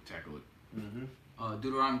first you will tackle it.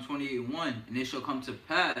 Deuteronomy 28:1, and it shall come to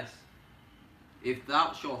pass, if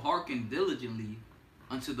thou shalt hearken diligently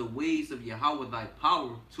unto the ways of Yahweh thy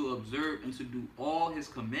power, to observe and to do all his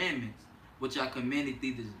commandments, which I commanded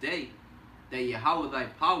thee this day, that Yahweh thy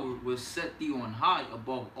power will set thee on high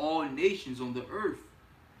above all nations on the earth,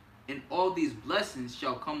 and all these blessings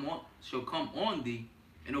shall come on thee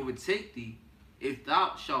and overtake thee, if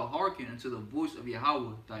thou shalt hearken unto the voice of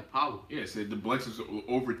Yahweh thy power. Yeah, it said the blessings will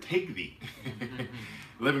overtake thee.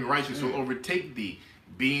 Living righteous will overtake thee.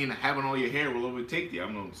 Having all your hair will overtake thee.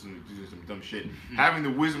 I'm not some dumb shit. Having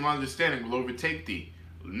the wisdom and understanding will overtake thee.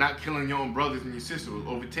 Not killing your own brothers and your sisters will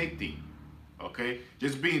overtake thee. Okay?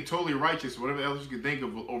 Just being totally righteous, whatever else you can think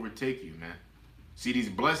of, will overtake you, man. See, these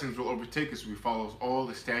blessings will overtake us if we follow all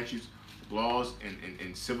the statutes, laws,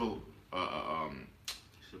 and civil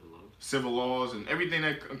laws and everything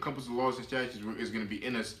that encompasses the laws and statutes is going to be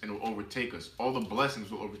in us and will overtake us. All the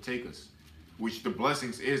blessings will overtake us, which the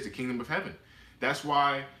blessings is the kingdom of heaven. That's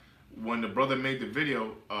why when the brother made the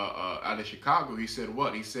video out of Chicago, he said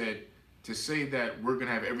what? He said, to say that we're going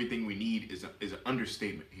to have everything we need is an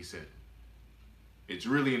understatement, he said. It's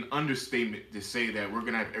really an understatement to say that we're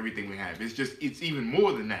going to have everything we have. It's even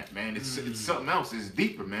more than that, man. It's something else. It's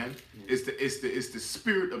deeper, man. It's the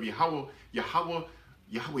spirit of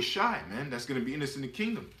Yahweh Shai, man, that's going to be in us in the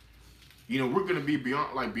kingdom. You know, we're going to be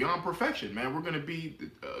beyond perfection, man. We're going to be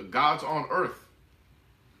gods on earth.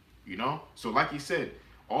 You know? So like he said,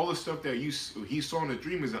 all the stuff that he saw in the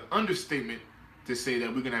dream is an understatement to say that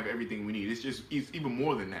we're going to have everything we need. It's even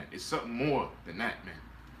more than that. It's something more than that, man.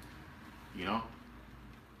 You know?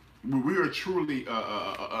 We are truly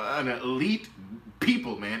an elite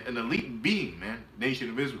people, man. An elite being, man. Nation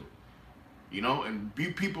of Israel. You know? And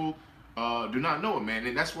people do not know it, man.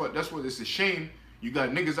 And that's what it's a shame. You got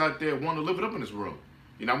niggas out there want to live it up in this world.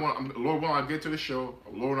 You know, Lord willing, I'll get to the show.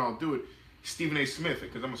 Lord, I'll do it. Stephen A. Smith,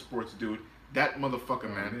 because I'm a sports dude. That motherfucker,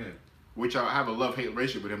 man. Which I have a love-hate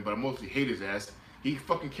relationship with him, but I mostly hate his ass. He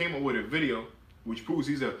fucking came up with a video which proves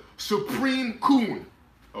he's a supreme coon.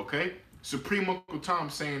 Okay? Supreme Uncle Tom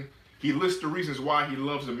saying he lists the reasons why he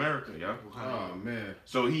loves America, yeah? Oh, man.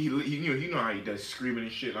 So he you know how he does screaming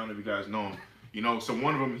and shit. I don't know if you guys know him. You know, so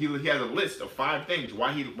one of them, he has a list of 5 things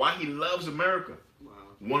why he loves America. Wow.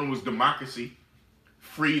 One was democracy,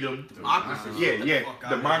 freedom. Democracy. Yeah.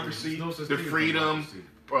 Democracy, the freedom,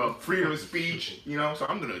 freedom of speech. You know, so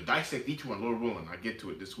I'm gonna dissect each one, Lord willing. I get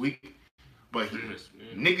to it this week. But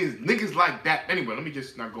niggas like that. Anyway, let me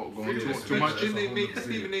just not go into too much. Didn't they make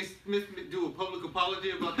Stephen A. Smith do a public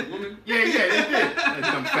apology about the woman? Yeah, they did. That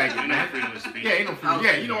dumb faggot, man. Yeah, ain't no freedom.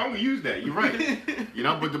 Yeah, you know, I'm gonna use that. You're right. You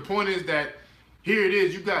know, but the point is that here it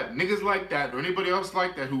is. You got niggas like that or anybody else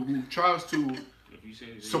like that who tries to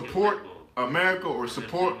support America or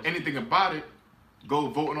support anything about it, go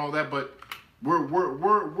vote and all that. But we're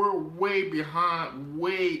way behind,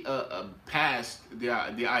 way past the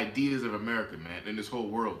ideas of America, man, in this whole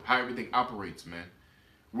world, how everything operates, man.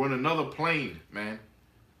 We're on another plane, man.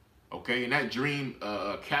 Okay, and that dream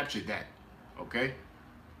captured that. Okay,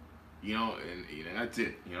 you know, and that's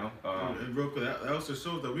it. You know. And real quick, that also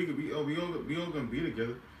shows that we all gonna be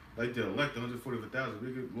together, like the elect 144,000.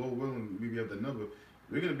 We could, Lord willing, we have the number.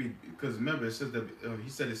 We're gonna be, because remember it says that he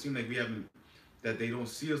said it seemed like we haven't, that they don't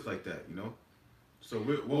see us like that, you know. So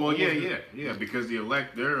yeah, because the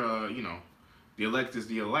elect, they're the elect is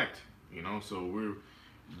the elect, you know. So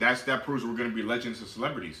that proves we're gonna be legends and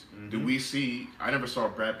celebrities. Mm-hmm. Do we see? I never saw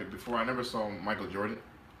Brad Pitt before. I never saw Michael Jordan.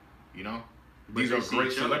 You know, these are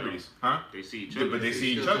great celebrities, huh? They see each other, but they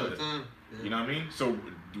see each other. You know what I mean? So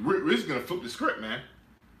we're just gonna flip the script, man.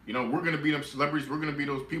 You know, we're gonna be them celebrities. We're gonna be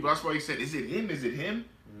those people. That's why he said, "Is it him? Is it him?"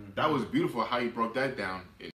 That was beautiful how he broke that down.